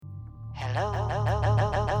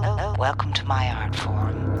Hello. Welcome to my art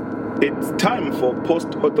form. It's time for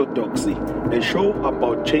Post-Orthodoxy, a show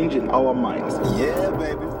about changing our minds. Yeah,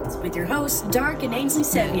 baby. With your hosts, Dark and Ainsley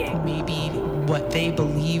Sevier. Maybe what they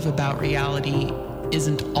believe about reality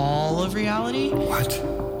isn't all of reality. What?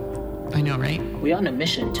 I know, right? We're on a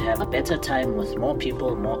mission to have a better time with more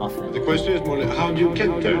people more often. The question is more how do you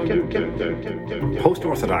get there?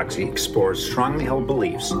 Post-Orthodoxy explores strongly held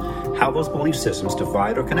beliefs, how those belief systems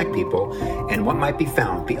divide or connect people, and what might be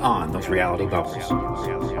found beyond those reality bubbles.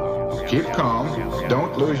 Keep calm.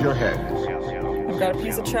 Don't lose your head. I've got a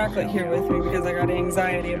piece of chocolate here with me because I got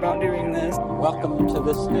anxiety about doing this. Welcome to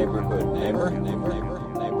this neighborhood, neighbor.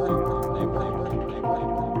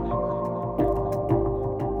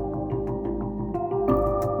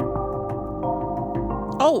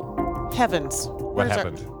 Oh, heavens. What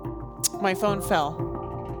happened? My phone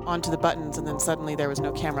fell onto the buttons, and then suddenly there was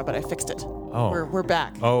no camera, but I fixed it. Oh. We're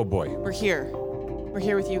back. Oh, boy. We're here. We're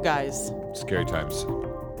here with you guys. Scary times.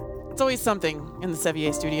 It's always something in the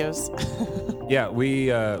Sevier studios. Yeah,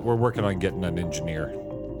 we're working on getting an engineer.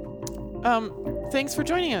 Thanks for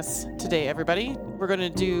joining us today, everybody. We're going to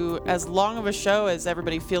do as long of a show as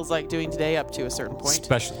everybody feels like doing today up to a certain point.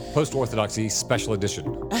 Post-Orthodoxy Special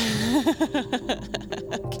Edition.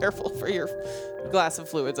 Careful for your glass of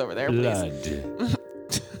fluids over there, please.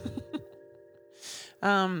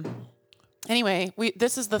 Blood. Anyway,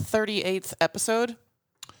 this is the 38th episode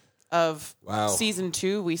of Season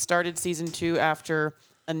 2. We started Season 2 after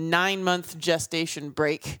a 9-month gestation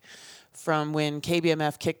break from when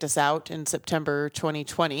KBMF kicked us out in September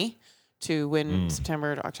 2020 to when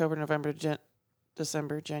September, October, November,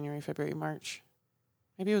 December, January, February, March.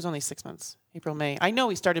 Maybe it was only 6 months. April, May. I know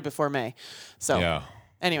we started before May. So, yeah.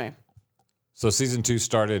 Anyway. So Season 2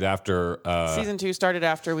 started after... Season 2 started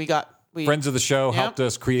after we friends of the show helped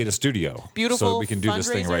us create a studio. Beautiful so we can do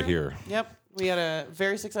this thing right here. Yep. We had a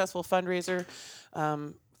very successful fundraiser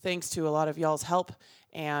thanks to a lot of y'all's help,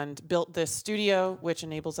 and built this studio, which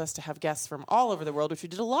enables us to have guests from all over the world, which we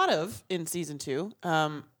did a lot of in Season 2.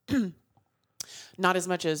 Not as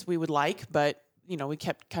much as we would like, but we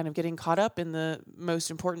kept kind of getting caught up in the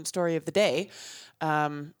most important story of the day.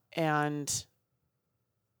 And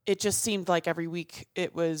it just seemed like every week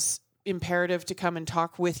it was imperative to come and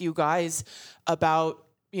talk with you guys about,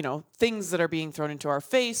 things that are being thrown into our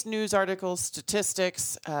face, news articles,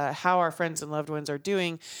 statistics, how our friends and loved ones are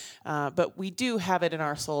doing. But we do have it in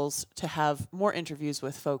our souls to have more interviews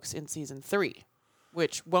with folks in Season 3,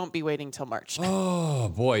 which won't be waiting till March. Oh,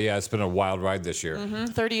 boy, yeah, it's been a wild ride this year.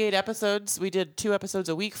 38 episodes. We did 2 episodes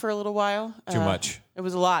a week for a little while. Too much. It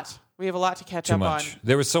was a lot. We have a lot to catch up on.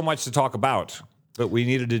 There was so much to talk about, but we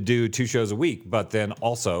needed to do 2 shows a week. But then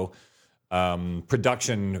also,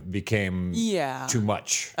 production became too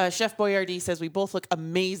much. Chef Boyardee says we both look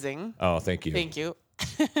amazing. Oh, thank you. Thank you.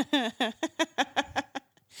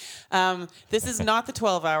 This is not the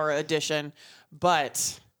 12-hour edition,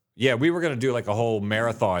 but... Yeah, we were going to do like a whole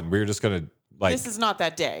marathon. We were just going to This is not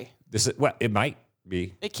that day. It might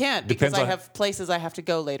be. It can't because I have places I have to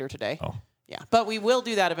go later today. Oh. Yeah, but we will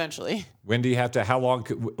do that eventually. When do you have to, how long,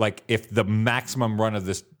 if the maximum run of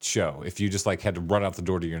this show, if you just had to run out the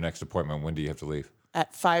door to your next appointment, when do you have to leave?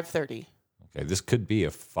 At 5:30. Okay, this could be a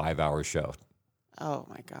 5-hour show. Oh,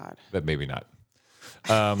 my God. But maybe not.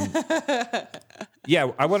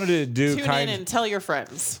 Yeah, I wanted to do Tune in and tell your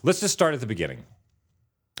friends. Let's just start at the beginning.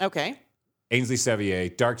 Okay. Ainsley Sevier,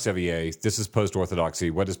 Dark Sevier, this is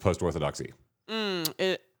Post-Orthodoxy. What is Post-Orthodoxy?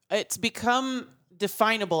 It's become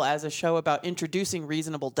definable as a show about introducing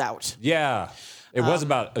reasonable doubt. Yeah. It was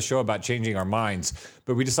about a show about changing our minds,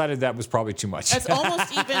 but we decided that was probably too much. That's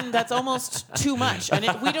almost too much. And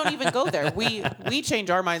we don't even go there. We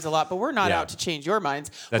change our minds a lot, but we're not out to change your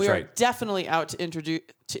minds. That's we are right. definitely out to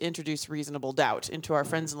introduce reasonable doubt into our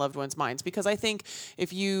friends and loved ones' minds, because I think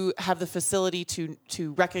if you have the facility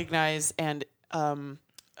to recognize and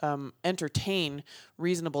entertain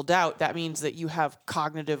reasonable doubt, that means that you have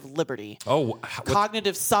cognitive liberty.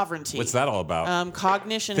 Cognitive sovereignty. What's that all about?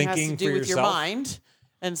 Cognition has to do with your mind,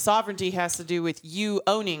 and sovereignty has to do with you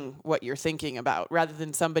owning what you're thinking about rather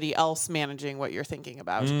than somebody else managing what you're thinking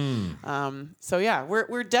about. So yeah,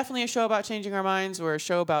 we're definitely a show about changing our minds. We're a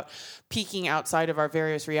show about peeking outside of our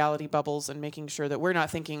various reality bubbles and making sure that we're not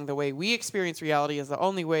thinking the way we experience reality is the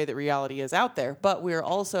only way that reality is out there. But we're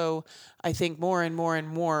also, I think, more and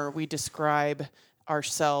more we describe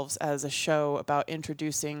ourselves as a show about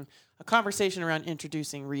introducing a conversation around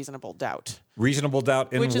introducing reasonable doubt. Reasonable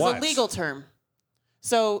doubt in what? Which is a legal term.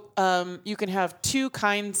 So you can have 2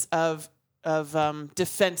 kinds of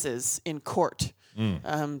defenses in court,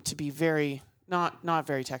 to be very not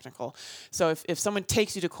very technical. So if someone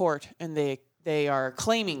takes you to court and they are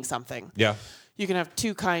claiming something, you can have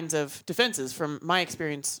two kinds of defenses. From my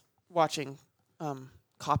experience watching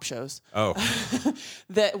cop shows,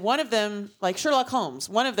 that one of them, like Sherlock Holmes,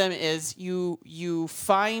 one of them is you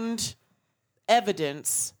find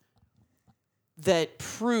evidence that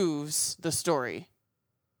proves the story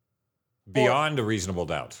beyond a reasonable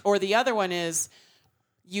doubt. Or the other one is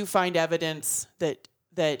you find evidence that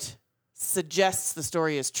suggests the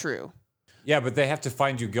story is true. Yeah, but they have to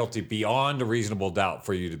find you guilty beyond a reasonable doubt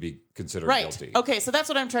for you to be considered guilty. Okay, so that's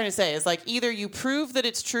what I'm trying to say is like either you prove that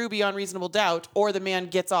it's true beyond reasonable doubt or the man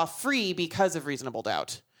gets off free because of reasonable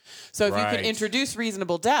doubt. So if you can introduce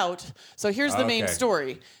reasonable doubt, so here's the main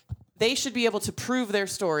story. They should be able to prove their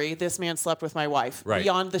story, this man slept with my wife,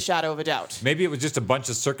 beyond the shadow of a doubt. Maybe it was just a bunch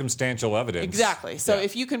of circumstantial evidence. Exactly. So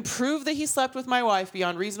if you can prove that he slept with my wife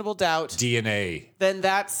beyond reasonable doubt, DNA, then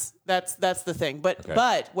that's the thing.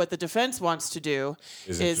 But what the defense wants to do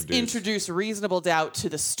is introduce reasonable doubt to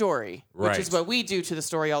the story, which is what we do to the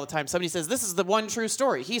story all the time. Somebody says, this is the one true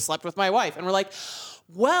story. He slept with my wife. And we're like,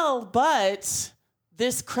 well, but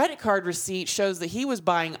this credit card receipt shows that he was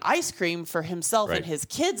buying ice cream for himself and his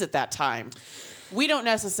kids at that time. We don't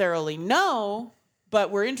necessarily know, but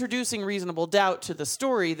we're introducing reasonable doubt to the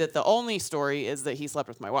story that the only story is that he slept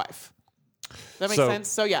with my wife. Does that make sense?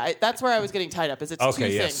 So, that's where I was getting tied up. Is it's two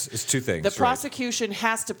things. It's two things. The prosecution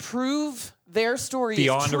has to prove their story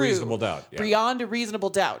beyond is true. A reasonable doubt. Yeah. Beyond a reasonable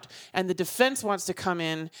doubt. And the defense wants to come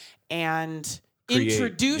in and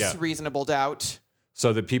introduce reasonable doubt.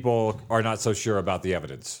 So that people are not so sure about the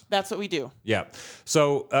evidence. That's what we do. Yeah.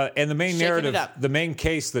 So, and the main narrative, the main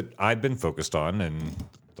case that I've been focused on in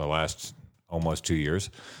the last almost 2 years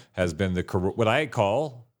has been what I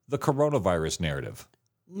call the coronavirus narrative.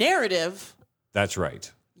 Narrative? That's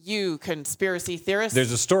right. You conspiracy theorist.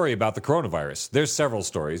 There's a story about the coronavirus. There's several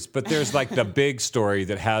stories, but there's like the big story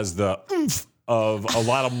that has the oomph of a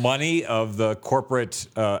lot of money of the corporate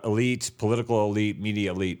elite, political elite,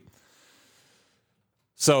 media elite.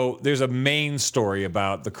 So there's a main story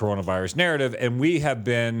about the coronavirus narrative, and we have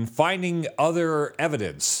been finding other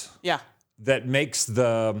evidence that makes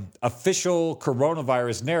the official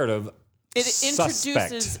coronavirus narrative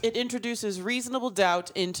suspect. It introduces reasonable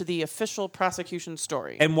doubt into the official prosecution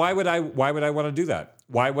story. And why would I want to do that?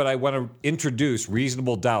 Why would I want to introduce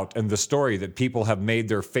reasonable doubt in the story that people have made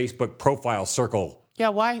their Facebook profile circle? Yeah,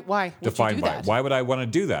 why? Defined by. Why would I want to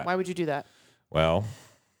do that? Why would you do that? Well,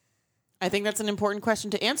 I think that's an important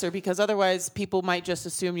question to answer because otherwise people might just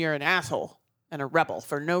assume you're an asshole and a rebel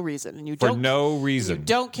for no reason. And you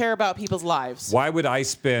don't care about people's lives. Why would I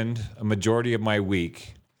spend a majority of my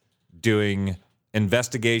week doing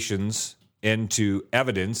investigations into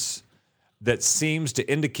evidence that seems to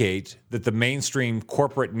indicate that the mainstream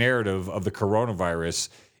corporate narrative of the coronavirus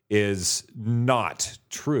is not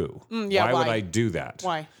true? Why would I do that?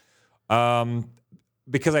 Why?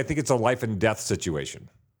 Because I think it's a life and death situation.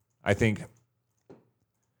 I think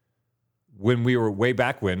when we were way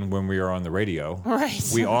back when we were on the radio,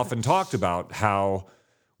 we often talked about how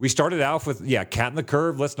we started out with, cat in the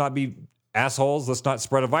curve, let's not be assholes, let's not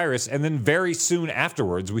spread a virus. And then very soon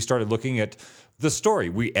afterwards, we started looking at the story.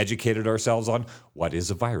 We educated ourselves on what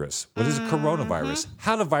is a virus? What is a coronavirus?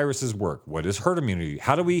 How do viruses work? What is herd immunity?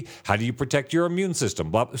 How do you protect your immune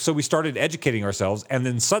system? So we started educating ourselves, and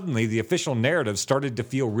then suddenly the official narrative started to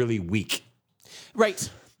feel really weak. Right.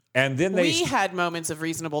 And then we had moments of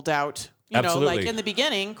reasonable doubt, Absolutely. like in the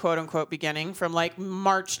beginning, quote unquote beginning, from like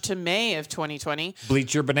March to May of 2020.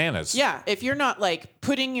 Bleach your bananas. Yeah. If you're not like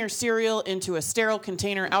putting your cereal into a sterile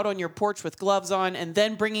container out on your porch with gloves on and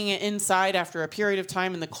then bringing it inside after a period of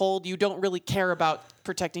time in the cold, you don't really care about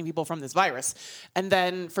protecting people from this virus. And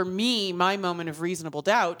then for me, my moment of reasonable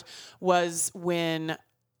doubt was when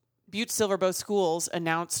Butte-Silverboe Schools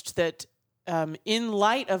announced that in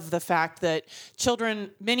light of the fact that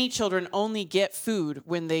many children only get food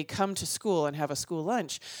when they come to school and have a school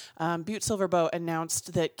lunch, Butte-Silverboe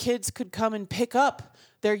announced that kids could come and pick up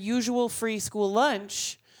their usual free school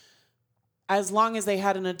lunch as long as they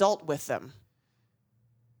had an adult with them.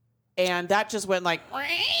 And that just went like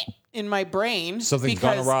in my brain. Something's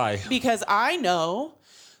gone awry. Because I know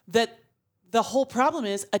that the whole problem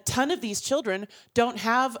is a ton of these children don't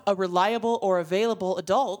have a reliable or available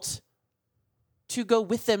adult to go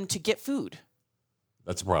with them to get food.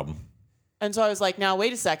 That's a problem. And so I was like, now,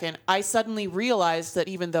 wait a second. I suddenly realized that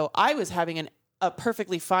even though I was having a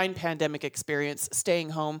perfectly fine pandemic experience staying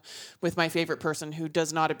home with my favorite person who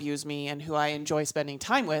does not abuse me and who I enjoy spending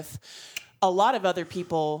time with, a lot of other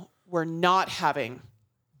people were not having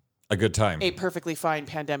a good time. A perfectly fine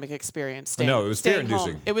pandemic experience. No, it was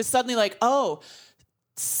fear-inducing. It was suddenly like,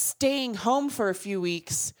 staying home for a few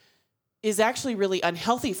weeks is actually really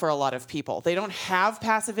unhealthy for a lot of people. They don't have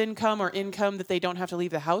passive income or income that they don't have to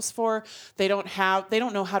leave the house for. They don't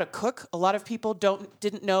know how to cook. A lot of people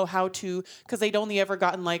didn't know how to, because they'd only ever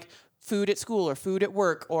gotten like food at school or food at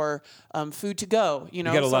work or food to go. You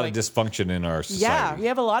know, we got a lot of dysfunction in our society. Yeah, we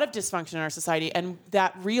have a lot of dysfunction in our society, and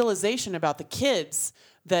that realization about the kids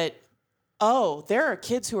that, there are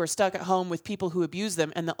kids who are stuck at home with people who abuse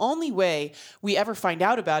them, and the only way we ever find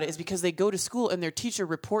out about it is because they go to school and their teacher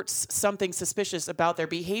reports something suspicious about their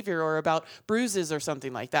behavior or about bruises or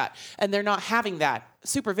something like that, and they're not having that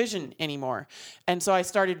supervision anymore. And so I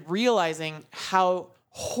started realizing how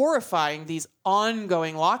horrifying these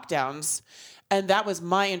ongoing lockdowns, and that was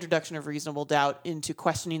my introduction of reasonable doubt into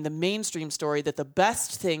questioning the mainstream story that the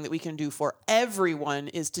best thing that we can do for everyone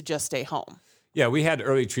is to just stay home. Yeah, we had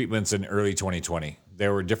early treatments in early 2020.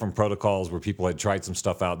 There were different protocols where people had tried some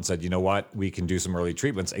stuff out and said, you know what, we can do some early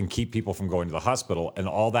treatments and keep people from going to the hospital. And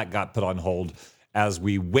all that got put on hold as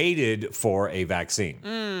we waited for a vaccine.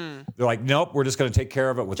 They're like, nope, we're just going to take care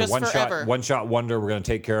of it with just a one shot wonder. We're going to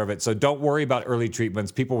take care of it. So don't worry about early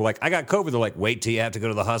treatments. People were like, I got COVID. They're like, wait till you have to go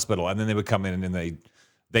to the hospital. And then they would come in and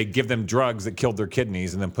they give them drugs that killed their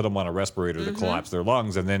kidneys and then put them on a respirator to collapse their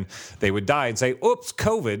lungs. And then they would die and say, oops,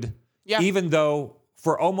 COVID. Yeah. Even though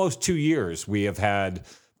for almost 2 years we have had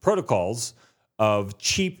protocols of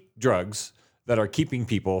cheap drugs that are keeping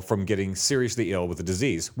people from getting seriously ill with the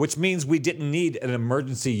disease, which means we didn't need an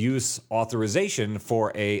emergency use authorization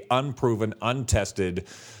for a unproven, untested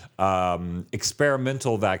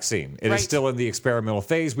experimental vaccine. It is still in the experimental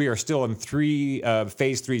phase. We are still in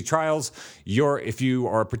phase 3 trials. If you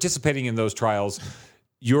are participating in those trials,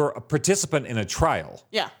 you're a participant in a trial.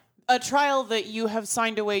 Yeah. A trial that you have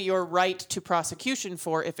signed away your right to prosecution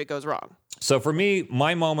for if it goes wrong. So for me,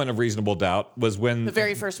 my moment of reasonable doubt was when... The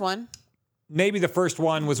very first one? Maybe the first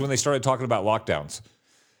one was when they started talking about lockdowns.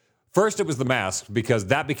 First, it was the mask, because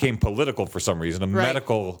that became political for some reason. A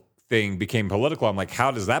medical thing became political. I'm like,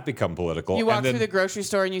 how does that become political? You walk through the grocery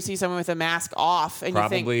store and you see someone with a mask off, and you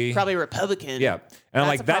think, probably Republican. Yeah. And I'm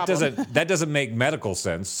like, that doesn't make medical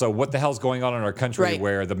sense. So what the hell's going on in our country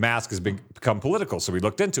where the mask has become political? So we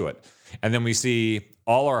looked into it. And then we see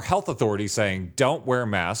all our health authorities saying, don't wear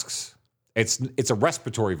masks. It's a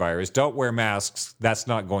respiratory virus. Don't wear masks. That's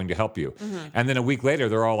not going to help you. Mm-hmm. And then a week later,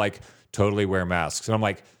 they're all like, totally wear masks. And I'm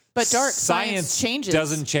like, but science changes.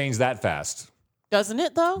 Doesn't change that fast. Doesn't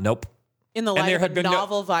it, though? Nope. In the light of a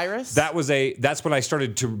novel virus? That's when I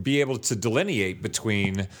started to be able to delineate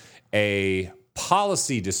between a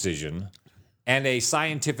policy decision and a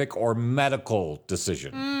scientific or medical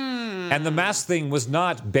decision. And the mask thing was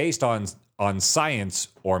not based on science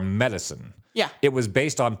or medicine. Yeah. It was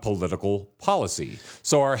based on political policy.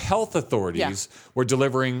 So our health authorities were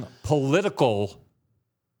delivering political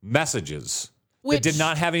messages that did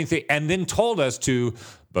not have anything, and then told us to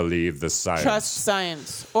believe the science. Trust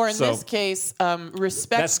science. Or in this case,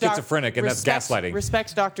 respect... That's schizophrenic, and that's gaslighting.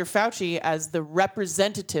 Respect Dr. Fauci as the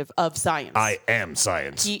representative of science. I am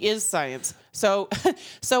science. He is science. So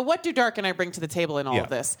what do Dark and I bring to the table in all of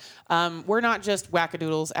this? We're not just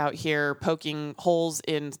wackadoodles out here poking holes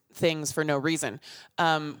in things for no reason.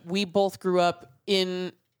 We both grew up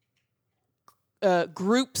in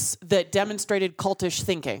groups that demonstrated cultish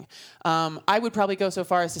thinking. I would probably go so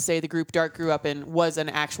far as to say the group Dark grew up in was an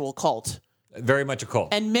actual cult. Very much a cult.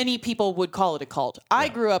 And many people would call it a cult. Yeah. I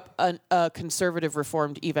grew up a conservative,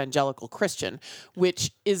 reformed, evangelical Christian,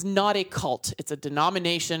 which is not a cult. It's a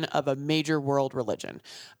denomination of a major world religion.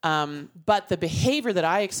 But the behavior that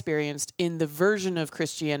I experienced in the version of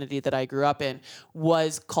Christianity that I grew up in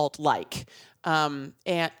was cult-like. And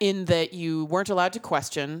in that you weren't allowed to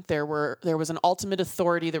question. There was an ultimate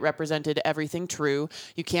authority that represented everything true.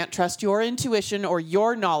 You can't trust your intuition or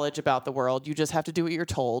your knowledge about the world. You just have to do what you're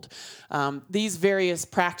told. These various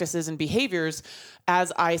practices and behaviors,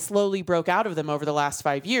 as I slowly broke out of them over the last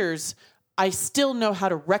 5 years, I still know how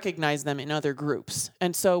to recognize them in other groups.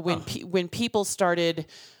 And so when people started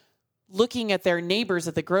looking at their neighbors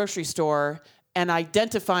at the grocery store and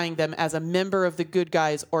identifying them as a member of the good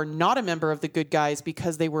guys or not a member of the good guys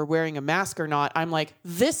because they were wearing a mask or not, I'm like,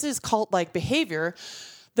 this is cult-like behavior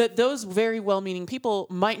that those very well-meaning people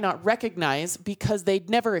might not recognize because they'd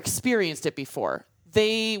never experienced it before.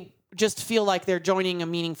 They just feel like they're joining a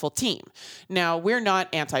meaningful team. Now, we're not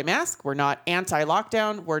anti-mask. We're not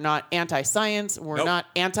anti-lockdown. We're not anti-science. We're not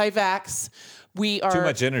anti-vax. We are... Too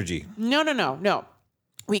much energy. No.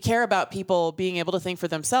 We care about people being able to think for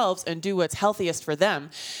themselves and do what's healthiest for them.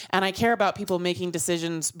 And I care about people making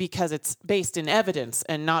decisions because it's based in evidence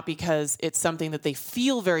and not because it's something that they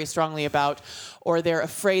feel very strongly about or they're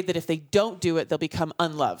afraid that if they don't do it, they'll become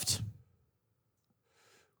unloved.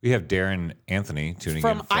 We have Darren Anthony tuning in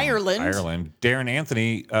from Ireland. Darren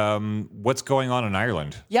Anthony, what's going on in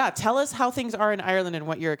Ireland? Yeah, tell us how things are in Ireland and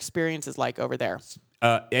what your experience is like over there.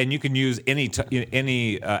 And you can use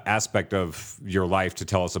any aspect of your life to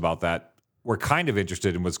tell us about that. We're kind of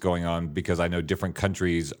interested in what's going on because I know different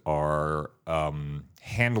countries are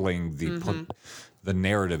handling the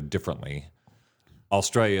narrative differently.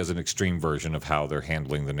 Australia is an extreme version of how they're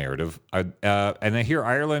handling the narrative. And I hear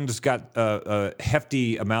Ireland's got a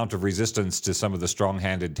hefty amount of resistance to some of the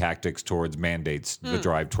strong-handed tactics towards mandates, the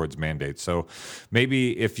drive towards mandates. So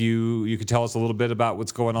maybe if you could tell us a little bit about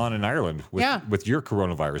what's going on in Ireland with your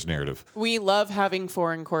coronavirus narrative. We love having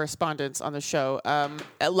foreign correspondents on the show.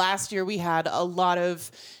 Last year we had a lot of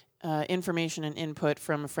information and input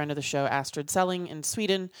from a friend of the show, Astrid Selling in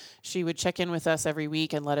Sweden. She would check in with us every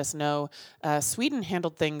week and let us know. Sweden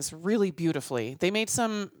handled things really beautifully. They made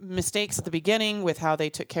some mistakes at the beginning with how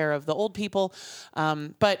they took care of the old people,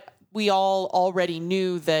 but we all already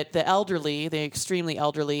knew that the elderly, the extremely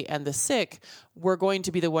elderly, and the sick were going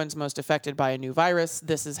to be the ones most affected by a new virus.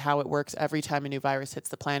 This is how it works every time a new virus hits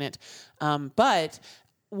the planet. But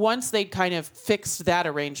once they'd kind of fixed that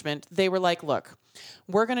arrangement, they were like, look,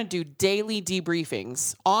 we're going to do daily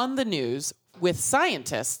debriefings on the news with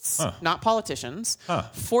scientists, not politicians,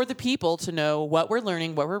 for the people to know what we're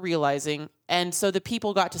learning, what we're realizing. And so the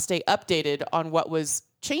people got to stay updated on what was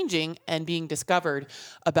changing and being discovered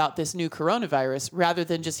about this new coronavirus rather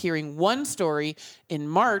than just hearing one story in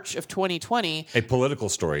March of 2020. A political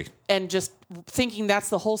story. And just thinking that's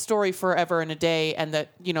the whole story forever and a day. And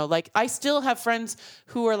that, like I still have friends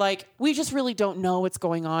who are like, we just really don't know what's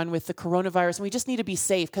going on with the coronavirus. And we just need to be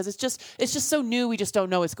safe because it's just so new. We just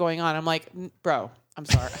don't know what's going on. I'm like, bro, I'm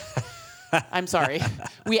sorry. I'm sorry.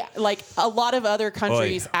 We like a lot of other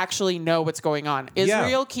countries actually know what's going on.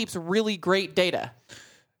 Israel keeps really great data.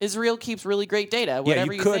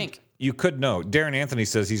 Whatever you think. You could know. Darren Anthony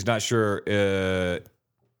says he's not sure that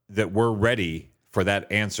we're ready for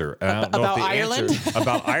that answer. And I don't know if the Ireland? answer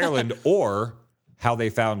about Ireland or how they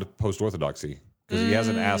found post-orthodoxy. Because he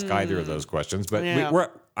hasn't asked either of those questions. But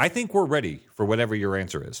I think we're ready for whatever your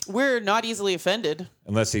answer is. We're not easily offended.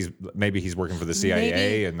 Unless he's working for the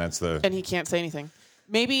CIA and that's the... And he can't say anything.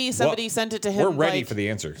 Maybe somebody sent it to him. We're ready for the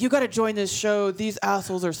answer. You got to join this show. These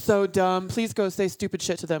assholes are so dumb. Please go say stupid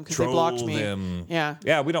shit to them because they blocked me. Them. Yeah.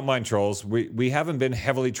 Yeah, we don't mind trolls. We haven't been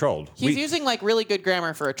heavily trolled. He's using like really good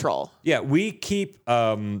grammar for a troll. Yeah, we keep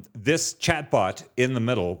this chatbot in the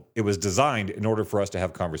middle. It was designed in order for us to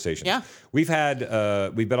have conversations. Yeah. We've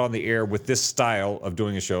been on the air with this style of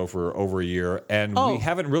doing a show for over a year, and we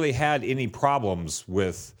haven't really had any problems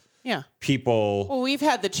with people. Well, we've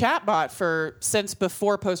had the chatbot since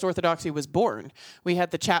before post-orthodoxy was born. We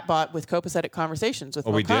had the chatbot with copacetic conversations with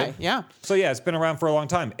Mokai. We did? Yeah. So it's been around for a long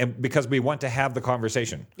time, and because we want to have the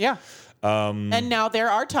conversation. Yeah. And now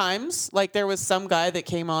there are times, like there was some guy that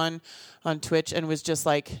came on Twitch and was just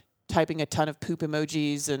like typing a ton of poop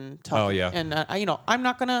emojis and talking. Oh yeah. And I'm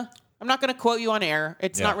not gonna quote you on air.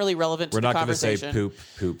 It's not really relevant to the conversation. We're not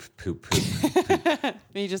going to say poop.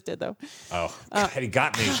 You just did though. Oh, God, he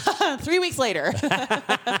got me. 3 weeks later.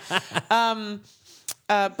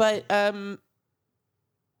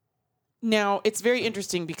 Now, it's very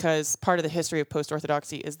interesting because part of the history of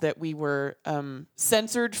post-orthodoxy is that we were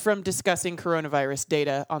censored from discussing coronavirus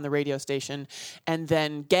data on the radio station and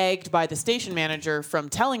then gagged by the station manager from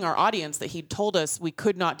telling our audience that he'd told us we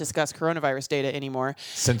could not discuss coronavirus data anymore.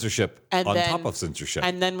 Censorship on top of censorship.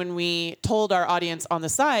 And then when we told our audience on the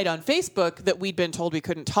side on Facebook that we'd been told we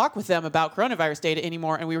couldn't talk with them about coronavirus data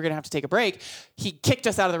anymore and we were going to have to take a break, he kicked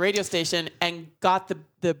us out of the radio station and got the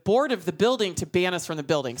board of the building to ban us from the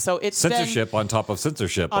building. So it's censorship on top of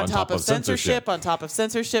censorship on top of censorship on top of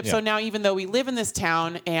censorship. Yeah. So now even though we live in this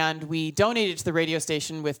town and we donated to the radio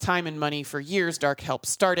station with time and money for years, Dark helped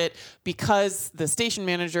start it, because the station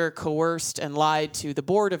manager coerced and lied to the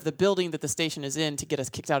board of the building that the station is in to get us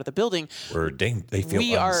kicked out of the building. They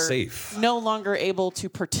feel unsafe. We are no longer able to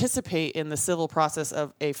participate in the civil process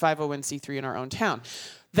of a 501c3 in our own town.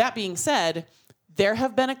 That being said, there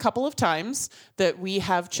have been a couple of times that we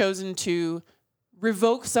have chosen to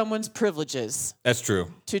revoke someone's privileges. That's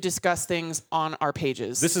true. To discuss things on our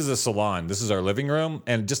pages. This is a salon. This is our living room.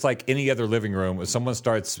 And just like any other living room, if someone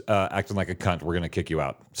starts acting like a cunt, we're going to kick you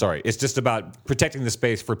out. Sorry. It's just about protecting the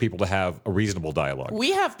space for people to have a reasonable dialogue.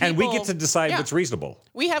 We have people, and we get to decide what's reasonable.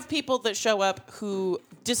 We have people that show up who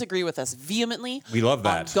disagree with us vehemently. We love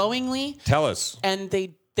that. Ongoingly. Tell us. And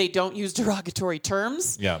they don't use derogatory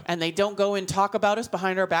terms. Yeah. And they don't go and talk about us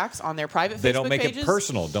behind our backs on their private Facebook pages. They don't make it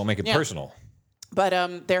personal. Don't make it personal.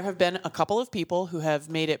 But there have been a couple of people who have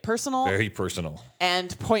made it personal. Very personal.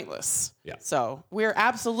 And pointless. Yeah. So we're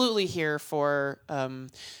absolutely here for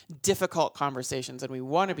difficult conversations, and we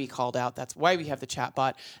want to be called out. That's why we have the chat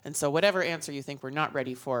bot. And so whatever answer you think we're not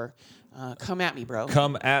ready for, come at me, bro.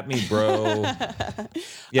 Come at me, bro.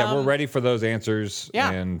 We're ready for those answers.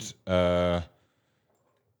 Yeah. And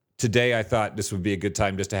today I thought this would be a good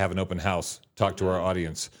time just to have an open house, talk to our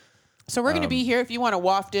audience. So we're going to be here. If you want to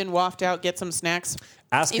waft in, waft out, get some snacks.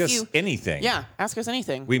 Ask us anything. Yeah, ask us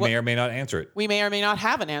anything. We may or may not answer it. We may or may not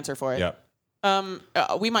have an answer for it. Yeah.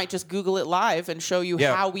 We might just Google it live and show you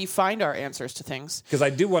how we find our answers to things. Because I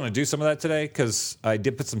do want to do some of that today because I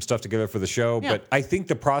did put some stuff together for the show. Yeah. But I think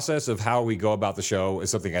the process of how we go about the show is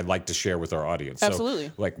something I'd like to share with our audience. Absolutely.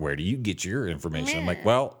 So, like, where do you get your information? I'm like,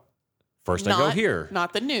 well, first I go here.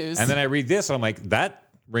 Not the news. And then I read this and I'm like, that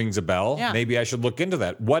rings a bell. Yeah. Maybe I should look into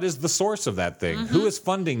that. What is the source of that thing? Who is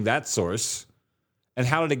funding that source? And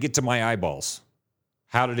how did it get to my eyeballs?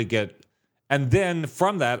 How did it get... And then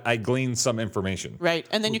from that, I glean some information. Right.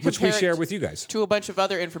 And then you which we compare share it with you guys. To a bunch of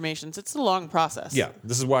other informations. It's a long process. Yeah.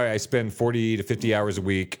 This is why I spend 40 to 50 hours a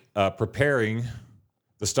week preparing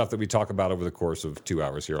the stuff that we talk about over the course of 2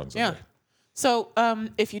 hours here on Sunday. Yeah. So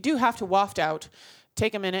if you do have to waft out,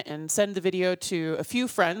 take a minute and send the video to a few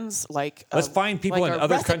friends. Let's find people in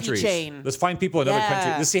other countries. Chain. Let's find people in other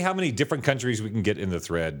countries. Let's see how many different countries we can get in the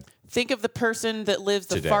thread. Think of the person that lives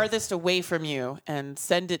the farthest away from you and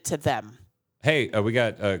send it to them. Hey, we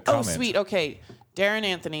got a comment. Oh, sweet. Okay. Darren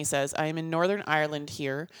Anthony says, I am in Northern Ireland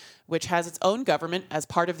here, which has its own government as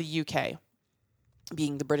part of the UK,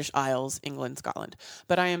 being the British Isles, England, Scotland.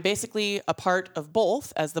 But I am basically a part of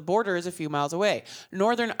both, as the border is a few miles away.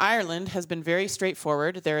 Northern Ireland has been very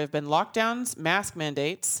straightforward. There have been lockdowns, mask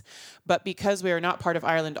mandates, but because we are not part of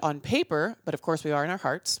Ireland on paper, but of course we are in our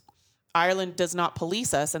hearts, Ireland does not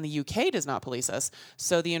police us and the UK does not police us.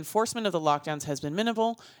 So the enforcement of the lockdowns has been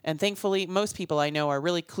minimal, and thankfully most people I know are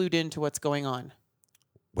really clued into what's going on.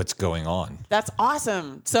 What's going on? That's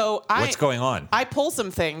awesome. So what's going on? I pull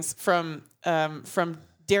some things from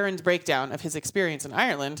Darren's breakdown of his experience in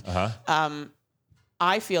Ireland.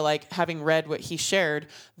 I feel like, having read what he shared,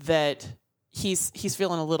 that he's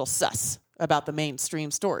feeling a little sus about the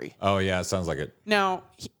mainstream story. Oh yeah, it sounds like it. Now,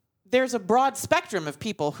 there's a broad spectrum of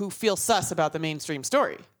people who feel sus about the mainstream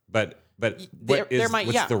story. But what's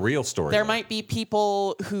the real story? There might be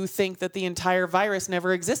people who think that the entire virus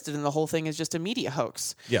never existed and the whole thing is just a media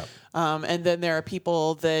hoax. Yeah. And then there are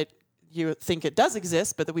people that you think it does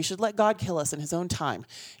exist, but that we should let God kill us in his own time,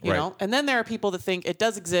 you know? And then there are people that think it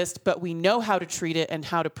does exist, but we know how to treat it and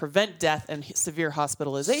how to prevent death and severe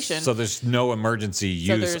hospitalization. So there's no emergency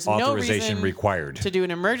use authorization no required to do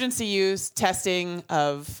an emergency use testing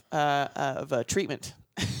of a treatment.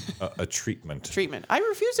 A treatment. Treatment. I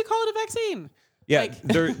refuse to call it a vaccine. Yeah,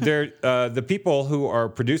 the people who are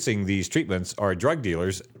producing these treatments are drug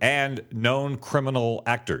dealers and known criminal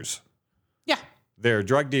actors. Yeah. They're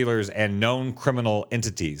drug dealers and known criminal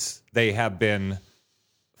entities. They have been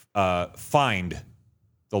fined,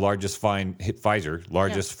 the largest fine,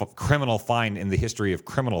 Pfizer, criminal fine in the history of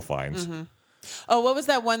criminal fines. Mm-hmm. Oh, what was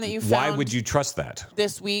that one that you found? Why would you trust that?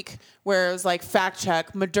 This week, where it was like, fact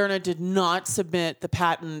check, Moderna did not submit the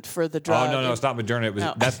patent for the drug. Oh, no, it's not Moderna. It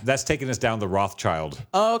was that's taking us down the Rothschild.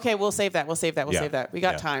 Oh, okay, we'll save that. Save that. We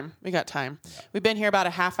got time. Yeah. We've been here about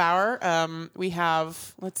a half hour. We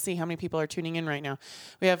have, let's see how many people are tuning in right now.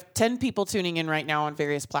 We have 10 people tuning in right now on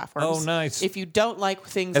various platforms. Oh, nice. If you don't like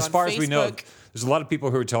things as on far Facebook, as we know, there's a lot of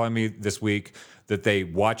people who are telling me this week that they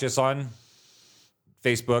watch us on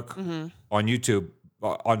Facebook, on YouTube,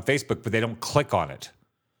 on Facebook, but they don't click on it.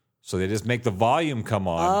 So they just make the volume come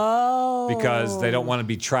on because they don't want to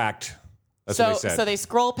be tracked. That's what they said. So they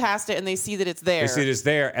scroll past it and they see that it's there. They see it's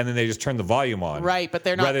there, and then they just turn the volume on. Right, but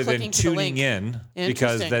they're not rather clicking than to the tuning link. in,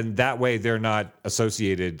 because then that way they're not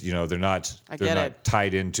associated. You know, they're not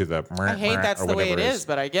tied into the. I hate that's the way it is,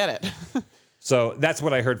 but I get it. So that's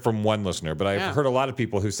what I heard from one listener, but I've heard a lot of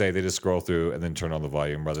people who say they just scroll through and then turn on the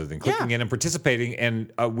volume rather than clicking in and participating.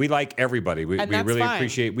 And we like everybody. We really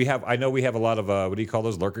appreciate. I know we have a lot of what do you call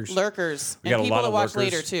those, lurkers? Lurkers, We got and a people lot that of watch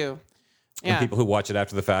lurkers. later too. Yeah. and people who watch it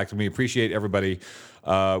after the fact. And we appreciate everybody.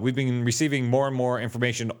 We've been receiving more and more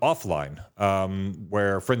information offline,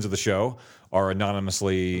 where friends of the show are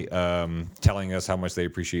anonymously telling us how much they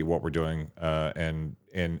appreciate what we're doing and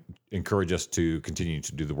encourage us to continue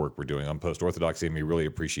to do the work we're doing on Post-Orthodoxy, and we really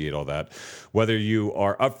appreciate all that. Whether you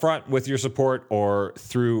are upfront with your support or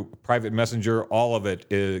through private messenger, all of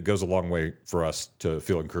it goes a long way for us to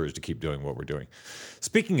feel encouraged to keep doing what we're doing.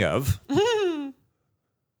 Speaking of, you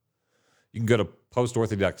can go to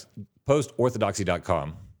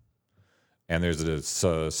postorthodoxy.com, and there's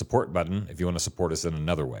a support button if you want to support us in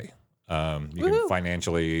another way. You can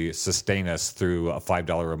financially sustain us through a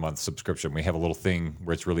 $5 a month subscription. We have a little thing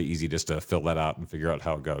where it's really easy just to fill that out and figure out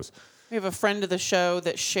how it goes. We have a friend of the show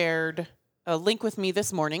that shared a link with me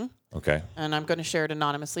this morning. Okay. And I'm going to share it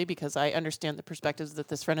anonymously because I understand the perspectives that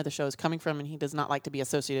this friend of the show is coming from, and he does not like to be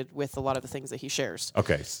associated with a lot of the things that he shares.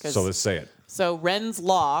 Okay, so let's say it. So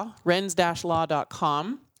rens-law.com,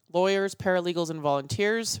 lawyers, paralegals, and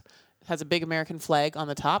volunteers, has a big American flag on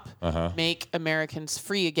the top. Make Americans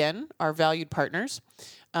free again, our valued partners.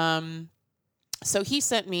 So he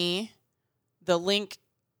sent me the link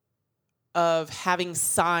of having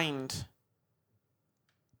signed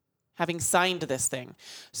this thing.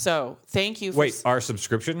 So thank you. Wait, our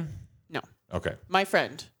subscription? No. Okay. My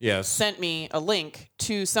friend sent me a link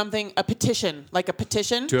to a petition, like a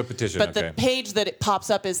petition. To a petition, but the page that it pops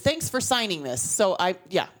up is, thanks for signing this. So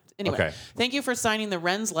Anyway, Thank you for signing the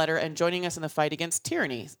Wren's letter and joining us in the fight against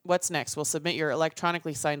tyranny. What's next? We'll submit your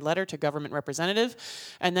electronically signed letter to government representative.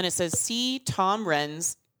 And then it says, see Tom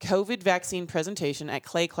Wren's COVID vaccine presentation at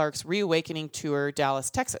Clay Clark's Reawakening Tour,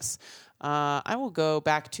 Dallas, Texas. I will go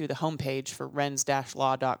back to the homepage for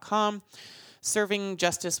rens-law.com. Serving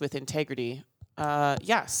justice with integrity.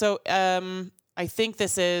 So I think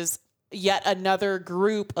this is yet another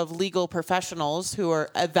group of legal professionals who are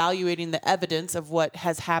evaluating the evidence of what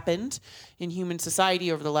has happened in human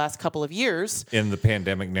society over the last couple of years. In the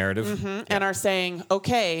pandemic narrative. And are saying,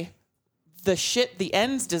 okay, the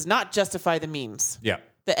ends does not justify the means. Yeah.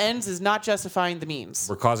 The ends is not justifying the means.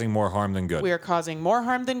 We're causing more harm than good. We are causing more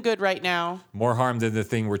harm than good right now. More harm than the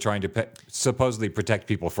thing we're trying to supposedly protect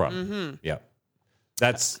people from. Yeah.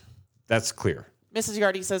 That's clear. Mrs.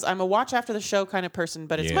 Yardy says, I'm a watch after the show kind of person,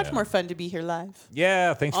 but it's much more fun to be here live.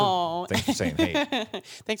 Yeah, thanks for saying hey.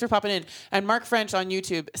 Thanks for popping in. And Mark French on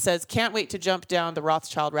YouTube says, can't wait to jump down the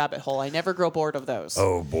Rothschild rabbit hole. I never grow bored of those.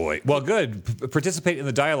 Oh, boy. Well, good. Participate in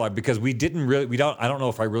the dialogue because I don't know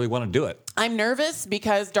if I really want to do it. I'm nervous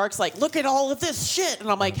because Dark's like, look at all of this shit.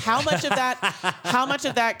 And I'm like, how much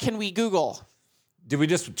of that can we Google?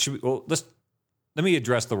 Let me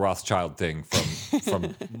address the Rothschild thing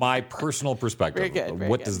from my personal perspective. Very good.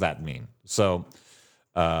 What does that mean? So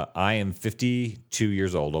I am 52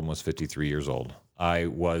 years old, almost 53 years old. I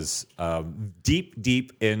was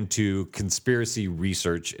deep into conspiracy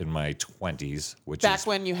research in my 20s, which back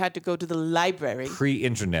when you had to go to the library.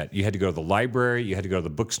 Pre-internet. You had to go to the library, you had to go to the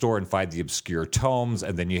bookstore and find the obscure tomes,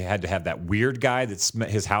 and then you had to have that weird guy that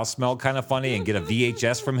his house smelled kind of funny and get a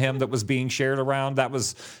VHS from him that was being shared around. That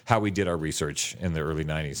was how we did our research in the early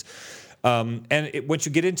 90s. Once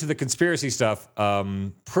you get into the conspiracy stuff,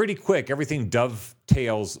 pretty quick, everything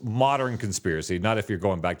dovetails modern conspiracy. Not if you're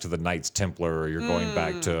going back to the Knights Templar or you're going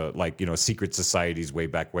back to secret societies way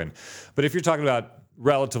back when. But if you're talking about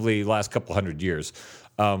relatively last couple hundred years,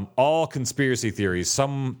 all conspiracy theories,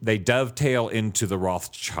 they dovetail into the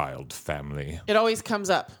Rothschild family. It always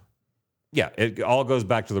comes up. Yeah, it all goes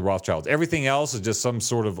back to the Rothschilds. Everything else is just some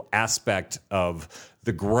sort of aspect of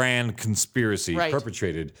the grand conspiracy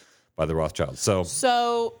perpetrated by the Rothschilds.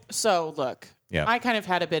 So look, I kind of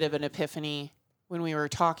had a bit of an epiphany when we were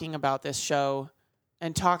talking about this show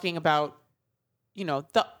and talking about,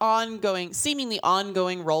 the seemingly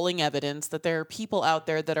ongoing rolling evidence that there are people out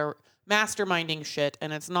there that are masterminding shit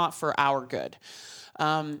and it's not for our good.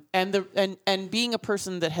 And being a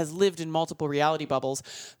person that has lived in multiple reality bubbles,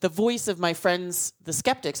 the voice of my friends, the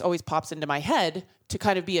skeptics, always pops into my head to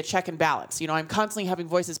kind of be a check and balance. I'm constantly having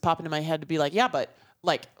voices pop into my head to be like, yeah, but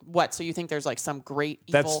like what? So you think there's like some great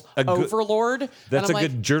evil overlord? That's a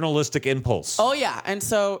good journalistic impulse. Oh yeah. And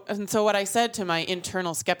so what I said to my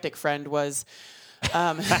internal skeptic friend was,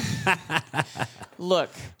 look,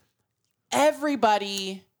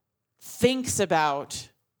 everybody thinks about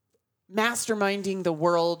masterminding the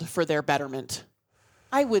world for their betterment.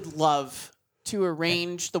 I would love to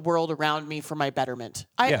arrange the world around me for my betterment.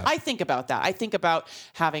 I think about that. I think about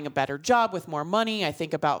having a better job with more money. I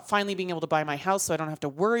think about finally being able to buy my house so I don't have to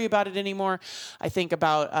worry about it anymore. I think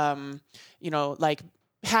about,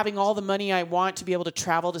 having all the money I want to be able to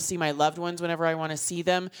travel to see my loved ones whenever I want to see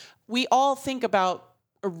them. We all think about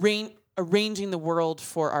arranging the world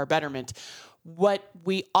for our betterment. What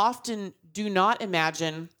we often do not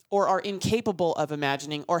imagine or are incapable of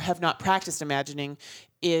imagining or have not practiced imagining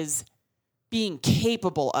is being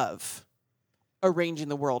capable of arranging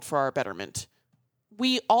the world for our betterment.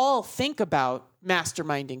 We all think about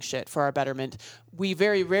masterminding shit for our betterment. We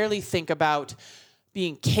very rarely think about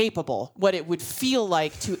being capable, what it would feel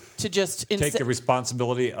like to just... Take the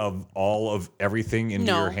responsibility of all of everything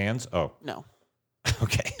into your hands? Oh. No.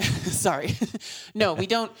 Okay. Sorry. No, we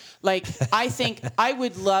don't. Like, I think I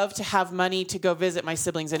would love to have money to go visit my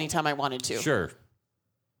siblings anytime I wanted to. Sure.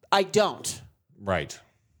 I don't. Right.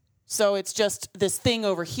 So it's just this thing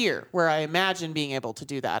over here where I imagine being able to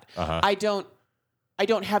do that. Uh-huh. I don't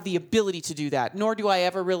have the ability to do that, nor do I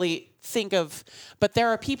ever really think of, but there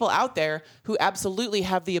are people out there who absolutely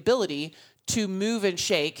have the ability to move and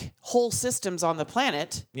shake whole systems on the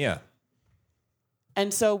planet. Yeah.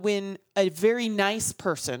 And so when a nice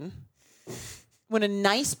person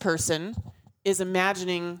is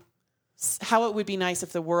imagining how it would be nice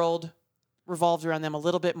if the world revolved around them a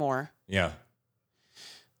little bit more. Yeah.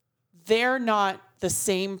 They're not the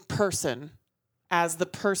same person as the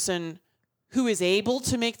person who is able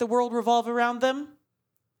to make the world revolve around them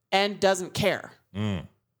and doesn't care. Mm.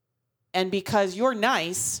 And because you're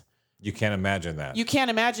nice... You can't imagine that. You can't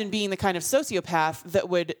imagine being the kind of sociopath that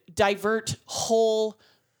would divert whole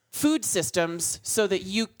food systems so that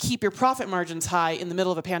you keep your profit margins high in the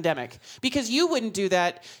middle of a pandemic. Because you wouldn't do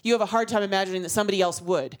that. You have a hard time imagining that somebody else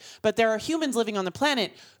would. But there are humans living on the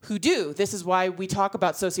planet who do. This is why we talk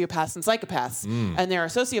about sociopaths and psychopaths. Mm. And there are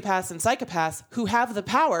sociopaths and psychopaths who have the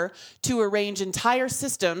power to arrange entire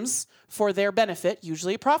systems for their benefit,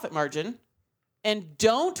 usually a profit margin, and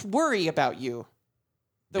don't worry about you.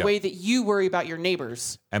 The way that you worry about your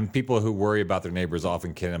neighbors. And people who worry about their neighbors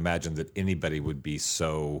often can't imagine that anybody would be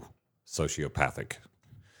so sociopathic.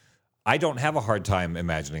 I don't have a hard time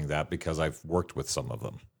imagining that because I've worked with some of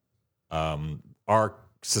them. Our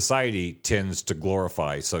society tends to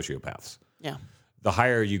glorify sociopaths. Yeah. The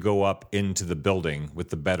higher you go up into the building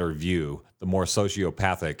with the better view, the more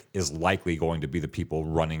sociopathic is likely going to be the people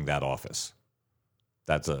running that office.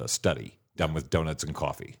 That's a study done with donuts and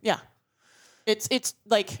coffee. Yeah. It's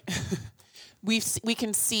like we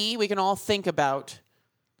can all think about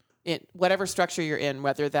it, whatever structure you're in,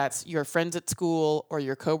 whether that's your friends at school or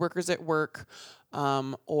your coworkers at work,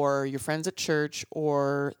 or your friends at church,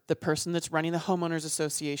 or the person that's running the homeowners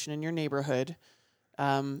association in your neighborhood.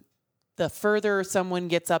 The further someone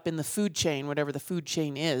gets up in the food chain, whatever the food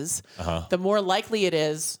chain is, the more likely it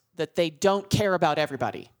is that they don't care about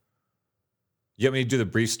everybody. You want me to do the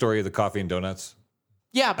brief story of the coffee and donuts?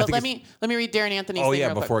 Yeah, but let me read Darren Anthony's thing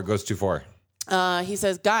real before it goes too far. He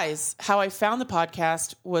says, guys, how I found the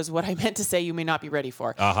podcast was what I meant to say you may not be ready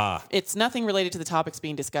for. It's nothing related to the topics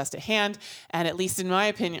being discussed at hand, and at least in my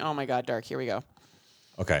opinion, oh my God, Dark, here we go.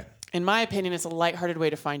 Okay. In my opinion, it's a lighthearted way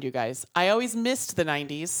to find you guys. I always missed the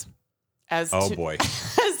 90s. Boy.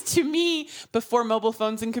 As to me, before mobile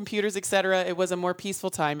phones and computers, etc., it was a more peaceful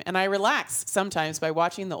time, and I relax sometimes by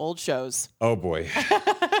watching the old shows. Oh, boy.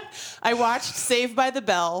 I watched Saved by the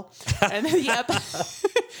Bell, and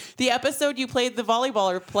the episode you played the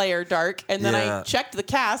volleyball player, Dark, and then I checked the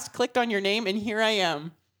cast, clicked on your name, and here I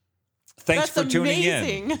am. Thanks for tuning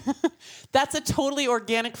in. That's a totally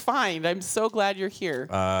organic find. I'm so glad you're here.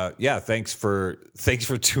 Thanks for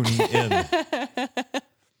tuning in.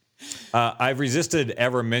 I've resisted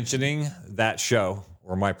ever mentioning that show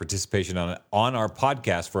or my participation on it on our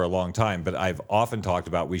podcast for a long time, but I've often talked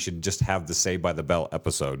about we should just have the Saved by the Bell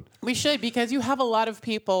episode. We should, because you have a lot of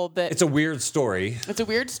people that... It's a weird story. It's a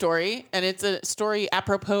weird story, and it's a story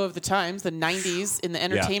apropos of the times, the 90s, in the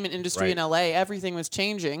entertainment industry in LA. Everything was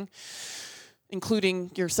changing,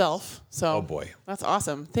 including yourself. So, oh boy. That's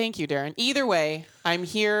awesome. Thank you, Darren. Either way, I'm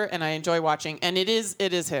here, and I enjoy watching, and it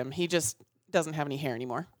is him. He just doesn't have any hair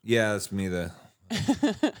anymore. Yeah, it's me.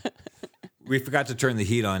 We forgot to turn the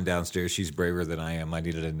heat on downstairs. She's braver than I am. I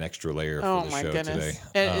needed an extra layer for the show today.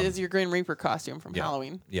 It is your Grim Reaper costume from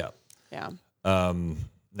Halloween. Yeah. Yeah. Now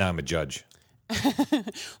I'm a judge.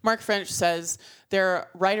 Mark French says there are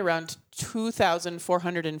right around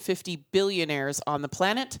 2,450 billionaires on the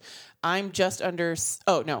planet. I'm just under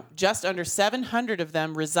 700 of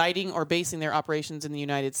them residing or basing their operations in the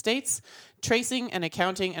United States. Tracing and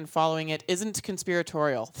accounting and following it isn't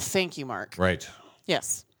conspiratorial. Thank you, Mark. Right.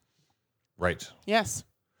 Yes. Right. Yes.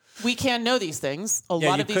 We can know these things. A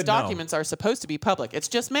lot of these documents are supposed to be public. It's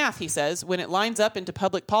just math, he says. When it lines up into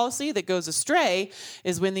public policy that goes astray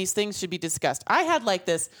is when these things should be discussed. I had like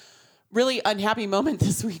this really unhappy moment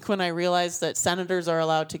this week when I realized that senators are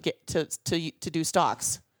allowed to get to do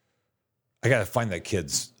stocks. I got to find that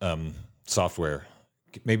kid's software.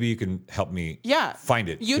 Maybe you can help me find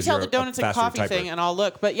it. You tell the donuts and coffee thing and I'll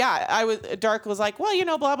look. But yeah, Dark was like,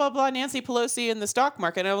 well, blah, blah, blah, Nancy Pelosi in the stock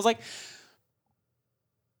market. And I was like,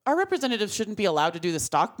 our representatives shouldn't be allowed to do the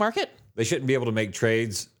stock market. They shouldn't be able to make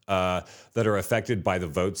trades that are affected by the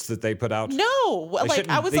votes that they put out. No.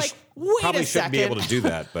 I was like, wait probably a second. Shouldn't be able to do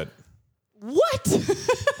that, but. What?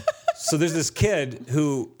 So there's this kid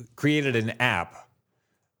who created an app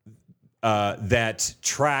that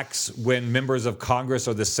tracks when members of Congress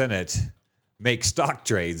or the Senate make stock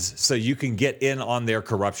trades so you can get in on their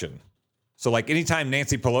corruption. So like anytime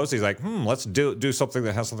Nancy Pelosi's like, let's do something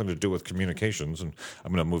that has something to do with communications, and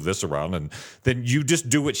I'm going to move this around, and then you just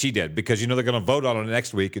do what she did because they're going to vote on it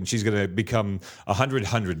next week and she's going to become a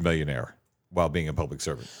hundred millionaire while being a public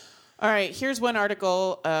servant. All right, here's one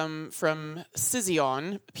article from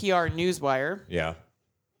Cision, PR Newswire. Yeah.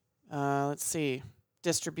 Let's see.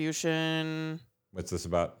 Distribution. What's this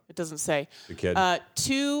about? It doesn't say. The kid.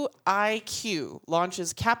 2IQ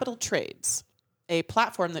launches Capital Trades, a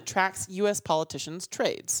platform that tracks U.S. politicians'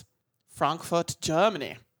 trades. Frankfurt,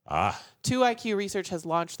 Germany. 2IQ Research has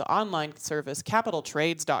launched the online service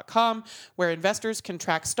capitaltrades.com, where investors can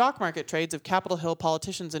track stock market trades of Capitol Hill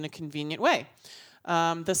politicians in a convenient way.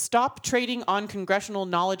 The Stop Trading on Congressional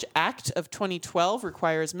Knowledge Act of 2012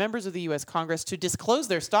 requires members of the U.S. Congress to disclose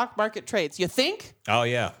their stock market trades. You think? Oh,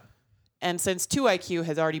 yeah. And since 2IQ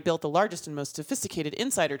has already built the largest and most sophisticated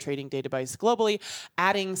insider trading database globally,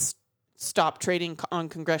 adding Stop Trading on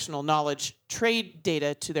Congressional Knowledge trade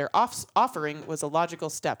data to their offering was a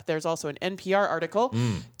logical step. There's also an NPR article.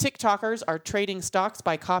 TikTokers are trading stocks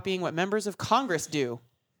by copying what members of Congress do.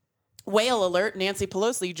 Whale alert, Nancy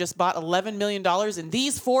Pelosi just bought $11 million in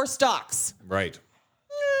these 4 stocks. Right.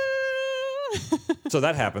 So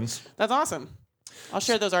that happens. That's awesome. I'll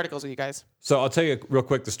share those articles with you guys. So I'll tell you real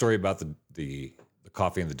quick the story about the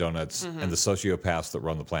coffee and the donuts and the sociopaths that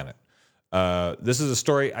run the planet. This is a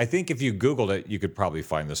story, I think if you Googled it, you could probably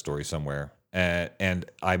find this story somewhere. And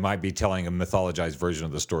I might be telling a mythologized version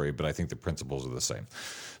of the story, but I think the principles are the same.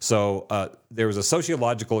 So there was a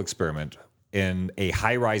sociological experiment in a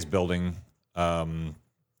high-rise building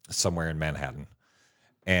somewhere in Manhattan.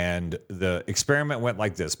 And the experiment went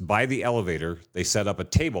like this. By the elevator, they set up a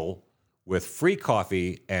table with free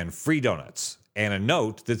coffee and free donuts and a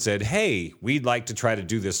note that said, hey, we'd like to try to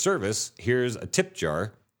do this service. Here's a tip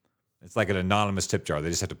jar. It's like an anonymous tip jar. They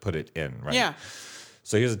just have to put it in, right? Yeah.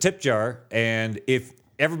 So here's a tip jar, and if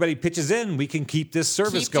everybody pitches in, we can keep this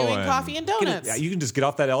service going. Keep doing coffee and donuts. You can just get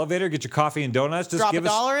off that elevator, get your coffee and donuts. Just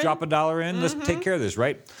drop a dollar in. Let's take care of this,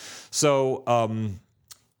 right? So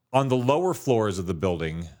on the lower floors of the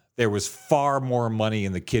building, there was far more money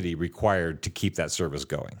in the kitty required to keep that service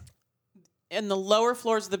going. In the lower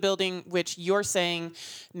floors of the building, which you're saying,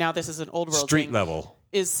 now this is an old world street thing, level,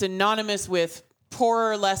 is synonymous with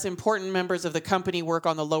poorer, less important members of the company work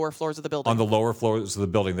on the lower floors of the building. On the lower floors of the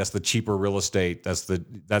building, that's the cheaper real estate. That's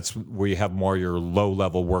where you have more your low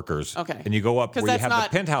level workers. Okay. And you go up where you have the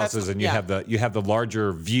penthouses and you have the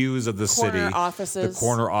larger views of the corner city, offices, the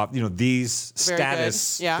corner off. These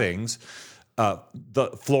status things.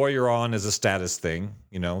 The floor you're on is a status thing.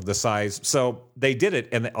 The size. So they did it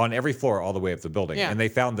and on every floor all the way up the building, and they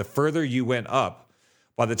found the further you went up.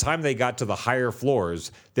 By the time they got to the higher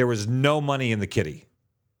floors, there was no money in the kitty.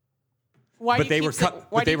 Why do you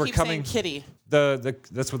keep saying kitty?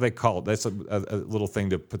 That's what they call it. That's a little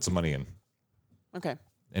thing to put some money in. Okay.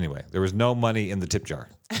 Anyway, there was no money in the tip jar.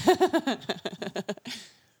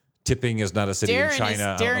 Tipping is not a city in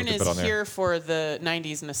China. Darren is here for the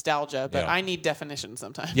 90s nostalgia, but I need definition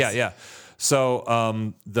sometimes. Yeah.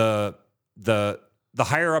 So the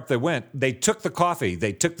higher up they went, they took the coffee,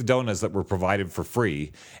 they took the donuts that were provided for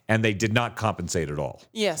free, and they did not compensate at all.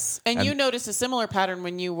 Yes, and you noticed a similar pattern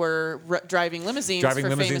when you were driving limousines for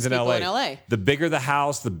famous in people LA. in LA. The bigger the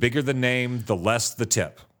house, the bigger the name, the less the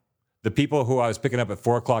tip. The people who I was picking up at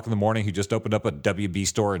 4 o'clock in the morning who just opened up a WB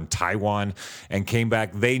store in Taiwan and came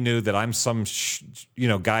back, they knew that I'm some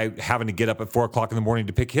guy having to get up at 4 o'clock in the morning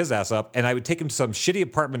to pick his ass up, and I would take him to some shitty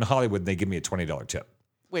apartment in Hollywood and they give me a $20 tip.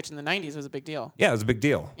 Which in the 90s was a big deal. Yeah, it was a big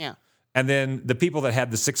deal. Yeah. And then the people that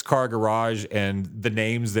had the 6-car garage and the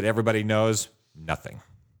names that everybody knows, nothing.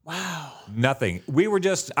 Wow. Nothing.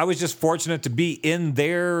 I was just fortunate to be in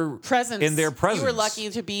their presence. You were lucky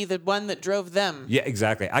to be the one that drove them. Yeah,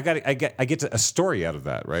 exactly. I get a story out of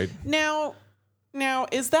that, right? Now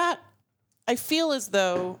is that, I feel as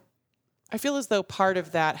though part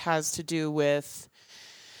of that has to do with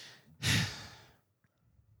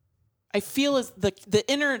I feel is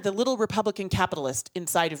the little Republican capitalist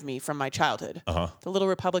inside of me from my childhood. The little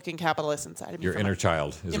Republican capitalist inside of me. Your inner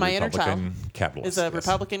child is a my Republican inner child capitalist. Is a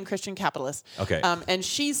Republican Christian capitalist. Okay. And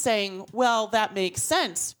she's saying, well, that makes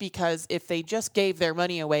sense because if they just gave their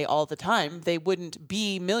money away all the time, they wouldn't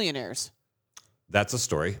be millionaires. That's a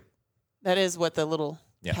story. That is what the little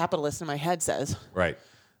capitalist in my head says. Right.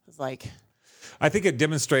 It's like, I think it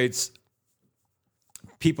demonstrates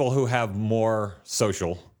people who have more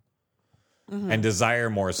social and desire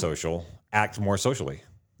more social, act more socially.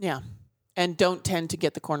 Yeah. And don't tend to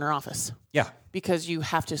get the corner office. Yeah. Because you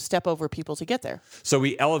have to step over people to get there. So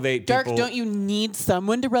we elevate people. Dark, don't you need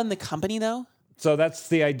someone to run the company, though? So that's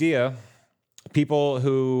the idea. People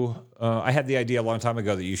who, I had the idea a long time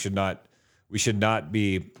ago that we should not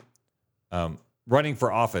be running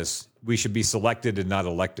for office. We should be selected and not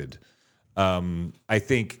elected. I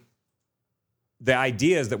think the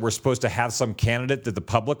idea is that we're supposed to have some candidate that the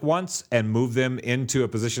public wants and move them into a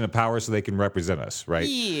position of power so they can represent us, right?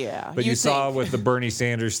 Yeah. But you saw with the Bernie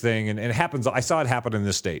Sanders thing, and it happens. I saw it happen in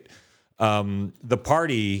this state. The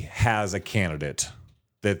party has a candidate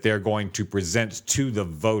that they're going to present to the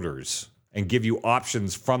voters and give you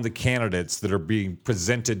options from the candidates that are being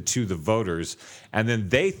presented to the voters, and then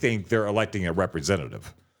they think they're electing a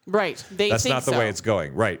representative. Right. That's not the way it's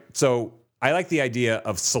going. Right. So I like the idea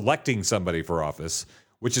of selecting somebody for office,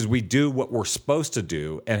 which is we do what we're supposed to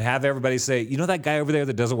do and have everybody say, you know, that guy over there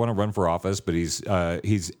that doesn't want to run for office, but he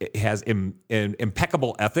has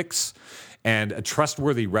impeccable ethics and a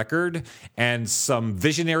trustworthy record and some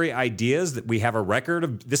visionary ideas that we have a record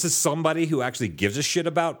of. This is somebody who actually gives a shit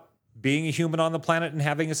about being a human on the planet and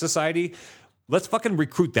having a society. Let's fucking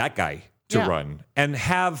recruit that guy to run and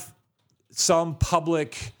have some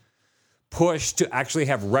public push to actually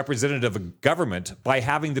have representative government by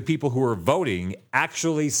having the people who are voting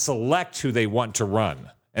actually select who they want to run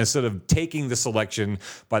instead of taking the selection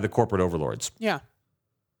by the corporate overlords. Yeah.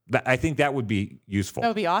 I think that would be useful. That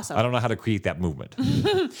would be awesome. I don't know how to create that movement.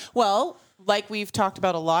 Well, like we've talked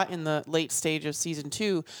about a lot in the late stage of season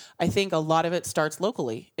 2, I think a lot of it starts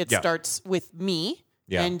locally. It starts with me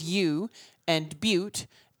and you and Butte